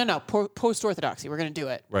like, no, post-orthodoxy. We're going to do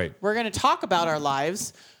it. Right. We're going to talk about our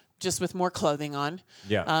lives just with more clothing on.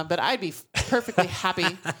 Yeah. But I'd be perfectly happy.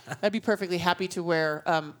 I'd be perfectly happy to wear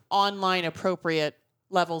online appropriate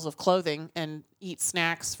levels of clothing and eat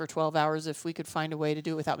snacks for 12 hours if we could find a way to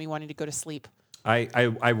do it without me wanting to go to sleep.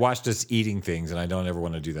 I watched us eating things, and I don't ever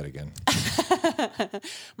want to do that again.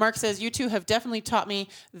 Mark says, you two have definitely taught me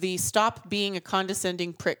the stop being a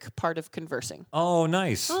condescending prick part of conversing. Oh,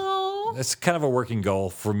 nice. Oh. That's kind of a working goal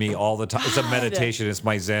for me all the time. It's a meditation. It's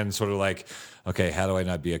my Zen sort of like, okay, how do I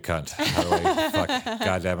not be a cunt? How do I,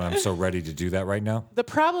 God damn it, I'm so ready to do that right now. The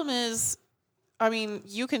problem is, I mean,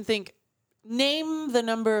 you can name the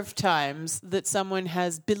number of times that someone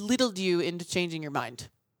has belittled you into changing your mind.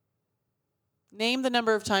 Name the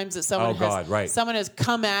number of times that someone has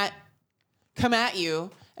come at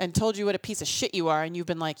you and told you what a piece of shit you are, and you've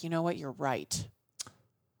been like, you know what, you're right.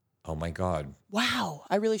 Oh my God. Wow,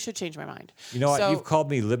 I really should change my mind. You know what? You've called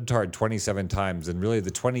me libtard 27 times, and really the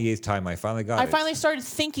 28th time I finally got it. I finally started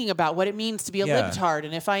thinking about what it means to be a libtard,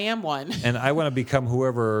 and if I am one. And I want to become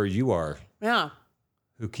whoever you are. Yeah.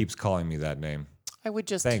 Who keeps calling me that name. I would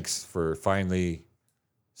just... Thanks for finally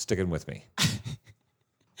sticking with me.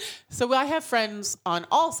 So I have friends on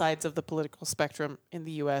all sides of the political spectrum in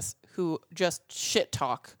the U.S. who just shit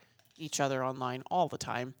talk each other online all the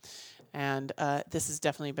time. And this has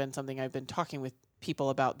definitely been something I've been talking with people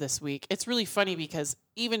about this week. It's really funny because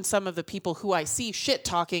even some of the people who I see shit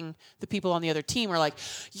talking the people on the other team are like,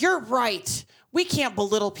 you're right. We can't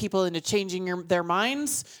belittle people into changing their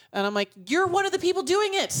minds. And I'm like, you're one of the people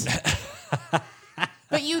doing it.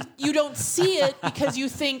 But you don't see it because you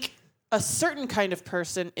think a certain kind of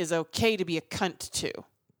person is okay to be a cunt to.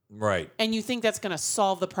 Right. And you think that's going to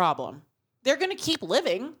solve the problem. They're going to keep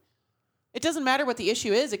living. It doesn't matter what the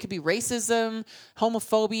issue is. It could be racism,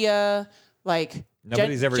 homophobia, like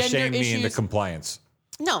nobody's ever shamed issues. Me into compliance.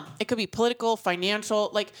 No, it could be political, financial,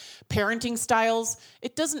 like parenting styles.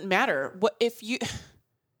 It doesn't matter. What if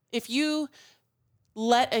you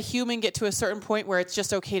let a human get to a certain point where it's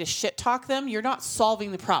just okay to shit talk them, you're not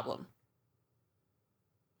solving the problem.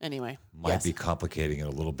 Anyway. Might be complicating it a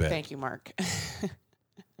little bit. Thank you, Mark.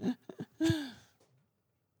 All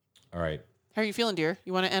right. How are you feeling, dear?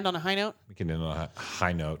 You want to end on a high note? We can end on a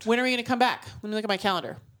high note. When are we going to come back? Let me look at my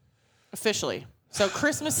calendar. Officially. So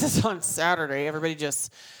Christmas is on Saturday. Everybody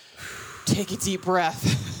just take a deep breath.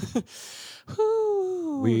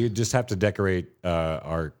 We just have to decorate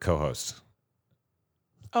our co-host.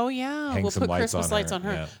 Oh, yeah. We'll put Christmas lights on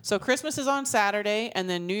her. Yeah. So Christmas is on Saturday, and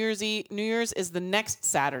then New Year's is the next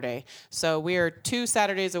Saturday. So we are 2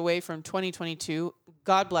 Saturdays away from 2022.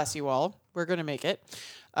 God bless you all. We're going to make it.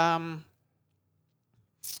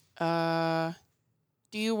 Do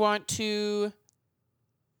you want to?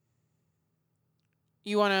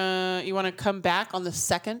 You wanna come back on the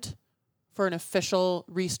 2nd for an official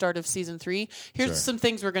restart of season 3? Here's some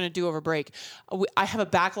things we're gonna do over break. I have a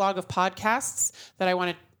backlog of podcasts that I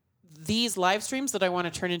want to. These live streams that I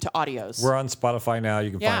want to turn into audios. We're on Spotify now. You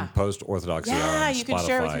can find Post Orthodoxy on Spotify. Yeah, you can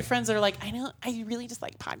share with your friends that are like, I really just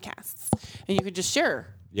like podcasts. And you can just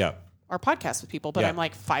share our podcast with people, but I'm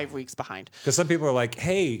like 5 weeks behind. Because some people are like,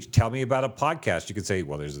 hey, tell me about a podcast. You could say,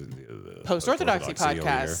 well, there's a Post Orthodoxy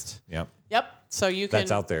podcast. Yep. So you can.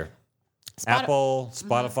 That's out there. Apple,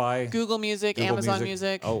 Spotify, Google Music, Amazon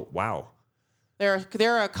Music. Oh, wow. There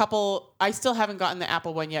are a couple. I still haven't gotten the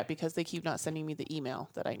Apple one yet because they keep not sending me the email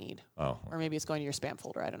that I need. Oh. Or maybe it's going to your spam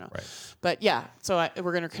folder. I don't know. Right. But yeah, so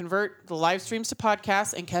we're going to convert the live streams to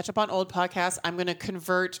podcasts and catch up on old podcasts. I'm going to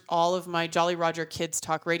convert all of my Jolly Roger Kids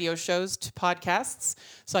Talk radio shows to podcasts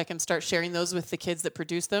so I can start sharing those with the kids that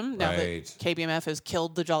produce them now that KBMF has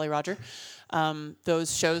killed the Jolly Roger.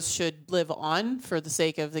 Those shows should live on for the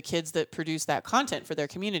sake of the kids that produce that content for their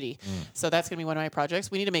community. So that's going to be one of my projects.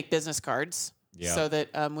 We need to make business cards. Yeah. So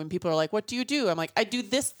that when people are like, "What do you do?" I'm like, "I do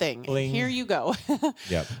this thing. Bling. Here you go."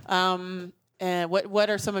 Yep. And what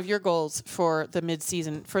are some of your goals for the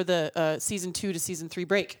mid-season, for the season 2 to season 3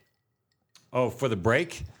 break? Oh, for the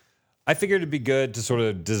break, I figured it'd be good to sort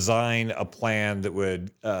of design a plan that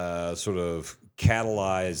would sort of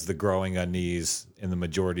catalyze the growing unease in the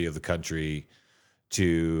majority of the country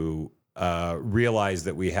to realize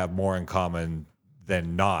that we have more in common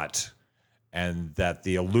than not. And that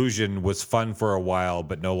the illusion was fun for a while,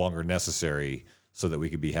 but no longer necessary, so that we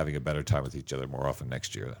could be having a better time with each other more often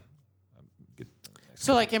next year.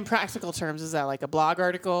 So, like in practical terms, is that like a blog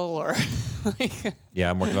article or? Yeah,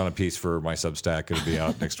 I'm working on a piece for my Substack. It'll be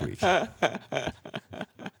out next week.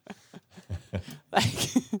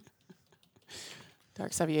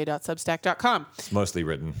 darksevier.substack.com. It's mostly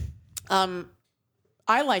written.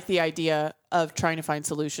 I like the idea of trying to find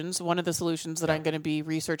solutions. One of the solutions that I'm going to be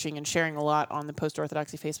researching and sharing a lot on the Post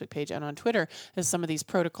Orthodoxy Facebook page and on Twitter is some of these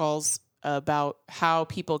protocols about how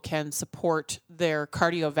people can support their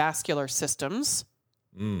cardiovascular systems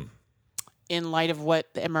in light of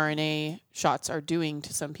what the mRNA shots are doing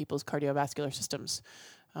to some people's cardiovascular systems.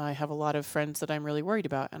 I have a lot of friends that I'm really worried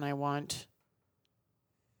about, and I want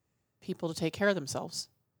people to take care of themselves,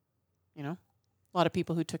 you know? A lot of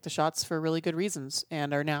people who took the shots for really good reasons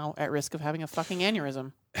and are now at risk of having a fucking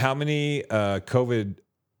aneurysm. How many COVID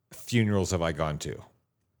funerals have I gone to?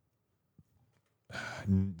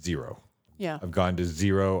 0. Yeah. I've gone to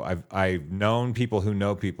 0. I've known people who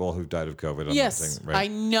know people who've died of COVID. Yes, I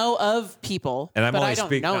know of people, and I'm but only I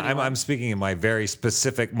don't know anyone. I'm speaking in my very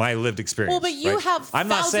specific, my lived experience. Well, but you have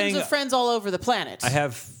thousands of friends all over the planet. I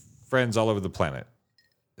have friends all over the planet.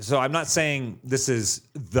 So I'm not saying this is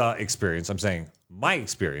the experience. I'm saying my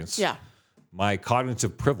experience, my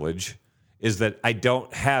cognitive privilege, is that I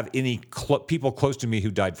don't have any people close to me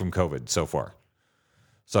who died from COVID so far.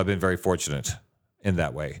 So I've been very fortunate in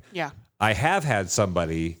that way. Yeah. I have had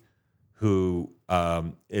somebody who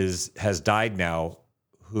has died now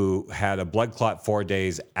who had a blood clot 4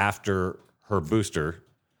 days after her booster.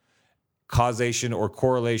 Causation or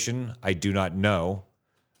correlation, I do not know,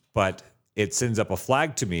 but it sends up a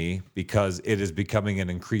flag to me because it is becoming an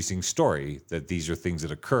increasing story that these are things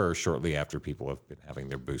that occur shortly after people have been having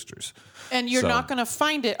their boosters. And you're not going to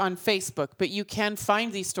find it on Facebook, but you can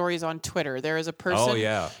find these stories on Twitter. There is a person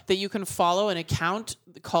that you can follow, an account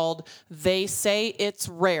called They Say It's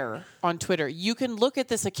Rare on Twitter. You can look at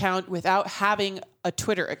this account without having a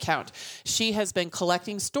Twitter account. She has been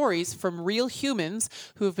collecting stories from real humans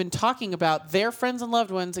who have been talking about their friends and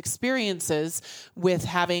loved ones' experiences with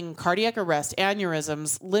having cardiac arrest,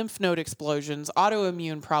 aneurysms, lymph node explosions,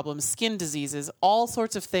 autoimmune problems, skin diseases, all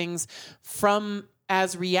sorts of things from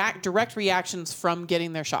as direct reactions from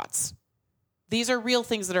getting their shots. These are real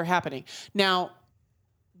things that are happening. Now,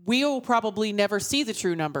 we will probably never see the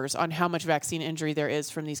true numbers on how much vaccine injury there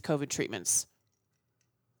is from these COVID treatments.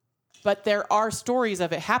 But there are stories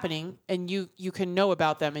of it happening, and you can know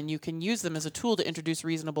about them, and you can use them as a tool to introduce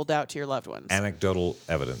reasonable doubt to your loved ones. Anecdotal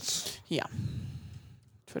evidence. Yeah.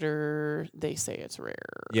 Twitter, they say it's rare.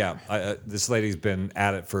 Yeah. This lady's been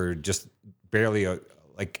at it for just barely a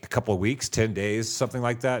couple of weeks, 10 days, something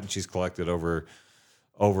like that. And she's collected over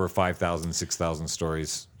 5,000, 6,000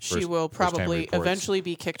 stories. She will probably eventually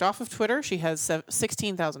be kicked off of Twitter. She has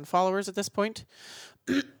 16,000 followers at this point.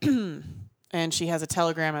 And she has a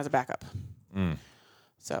Telegram as a backup.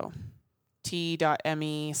 So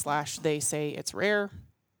t.me/they say it's rare.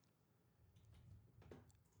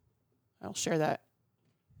 I'll share that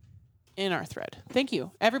in our thread. Thank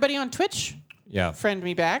you. Everybody on Twitch? friend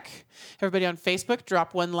me back. Everybody on Facebook,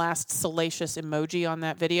 drop one last salacious emoji on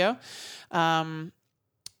that video.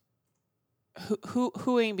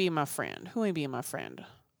 Who ain't be my friend? Who ain't be my friend?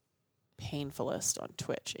 Painfulest on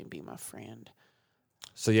Twitch ain't be my friend.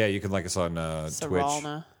 So yeah, you can like us on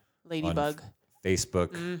Saralna, Twitch, Ladybug, on Facebook.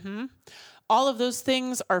 Mm-hmm. All of those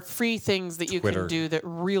things are free things that you Twitter. can do that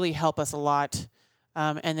really help us a lot.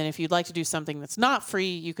 And then if you'd like to do something that's not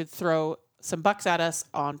free, you could throw some bucks at us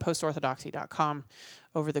on postorthodoxy.com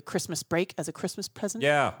over the Christmas break as a Christmas present.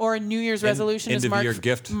 Yeah. Or a New Year's resolution,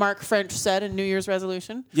 as Mark French said, a New Year's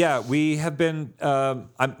resolution. Yeah, we have been,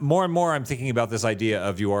 more and more I'm thinking about this idea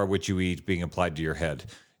of you are what you eat being applied to your head.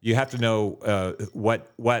 You have to know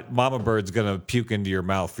what mama bird's going to puke into your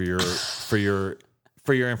mouth for your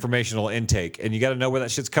informational intake, and you got to know where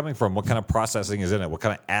that shit's coming from. What kind of processing is in it? What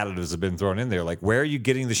kind of additives have been thrown in there? Like, where are you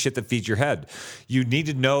getting the shit that feeds your head? You need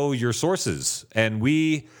to know your sources, and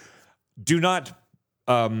we do not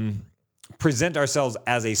present ourselves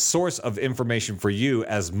as a source of information for you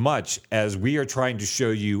as much as we are trying to show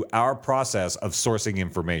you our process of sourcing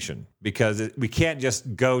information, because we can't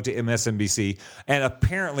just go to MSNBC and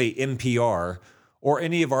apparently NPR or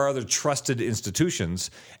any of our other trusted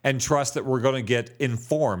institutions and trust that we're going to get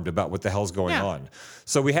informed about what the hell's going on.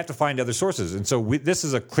 So we have to find other sources. And so this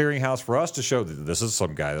is a clearinghouse for us to show that this is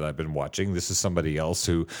some guy that I've been watching. This is somebody else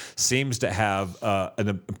who seems to have an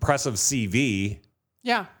impressive CV.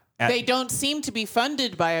 Yeah. They don't seem to be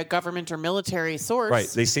funded by a government or military source. Right.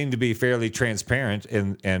 They seem to be fairly transparent.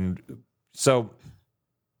 And so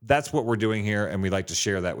that's what we're doing here. And we like to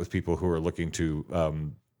share that with people who are looking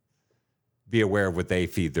to be aware of what they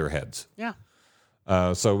feed their heads. Yeah.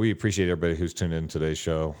 So we appreciate everybody who's tuned in today's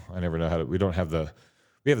show. I never know how to, we have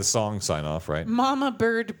the song sign off, right? Mama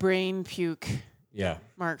bird brain puke. Yeah.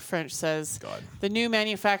 Mark French says, God. The new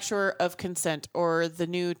manufacturer of consent, or the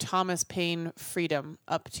new Thomas Paine freedom,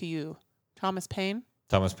 up to you. Thomas Paine?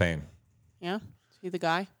 Thomas Paine. Yeah? Is he the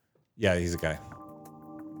guy? Yeah, he's a guy.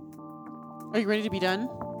 Are you ready to be done?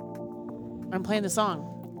 I'm playing the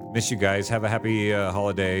song. Miss you guys. Have a happy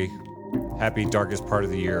holiday. Happy darkest part of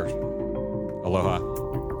the year. Aloha.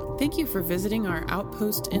 Thank you for visiting our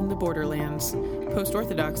outpost in the borderlands.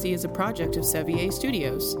 Post-Orthodoxy is a project of Sevier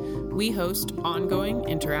Studios. We host ongoing,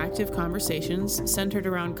 interactive conversations centered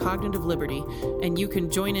around cognitive liberty, and you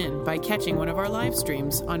can join in by catching one of our live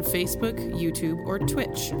streams on Facebook, YouTube, or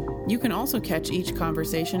Twitch. You can also catch each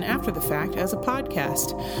conversation after the fact as a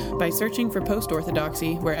podcast by searching for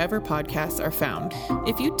Post-Orthodoxy wherever podcasts are found.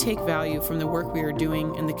 If you take value from the work we are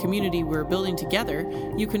doing and the community we're building together,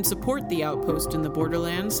 you can support the Outpost in the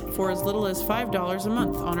Borderlands for as little as $5 a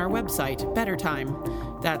month on our website, Better Time.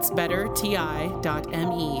 That's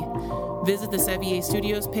betterti.me. Visit the Sevier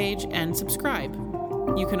Studios page and subscribe.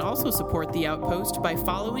 You can also support The Outpost by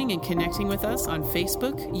following and connecting with us on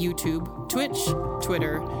Facebook, YouTube, Twitch,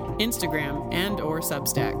 Twitter, Instagram, and or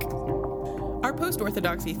Substack. Our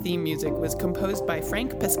Post-Orthodoxy theme music was composed by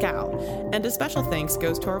Frank Pascal, and a special thanks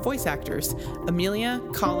goes to our voice actors, Amelia,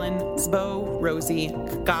 Colin, Zbo, Rosie,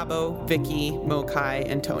 Gabo, Vicky, Mokai,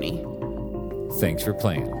 and Tony. Thanks for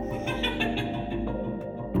playing.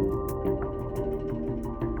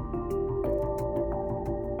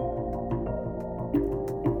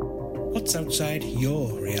 What's outside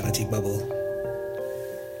your reality bubble?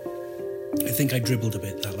 I think I dribbled a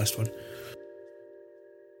bit that last one.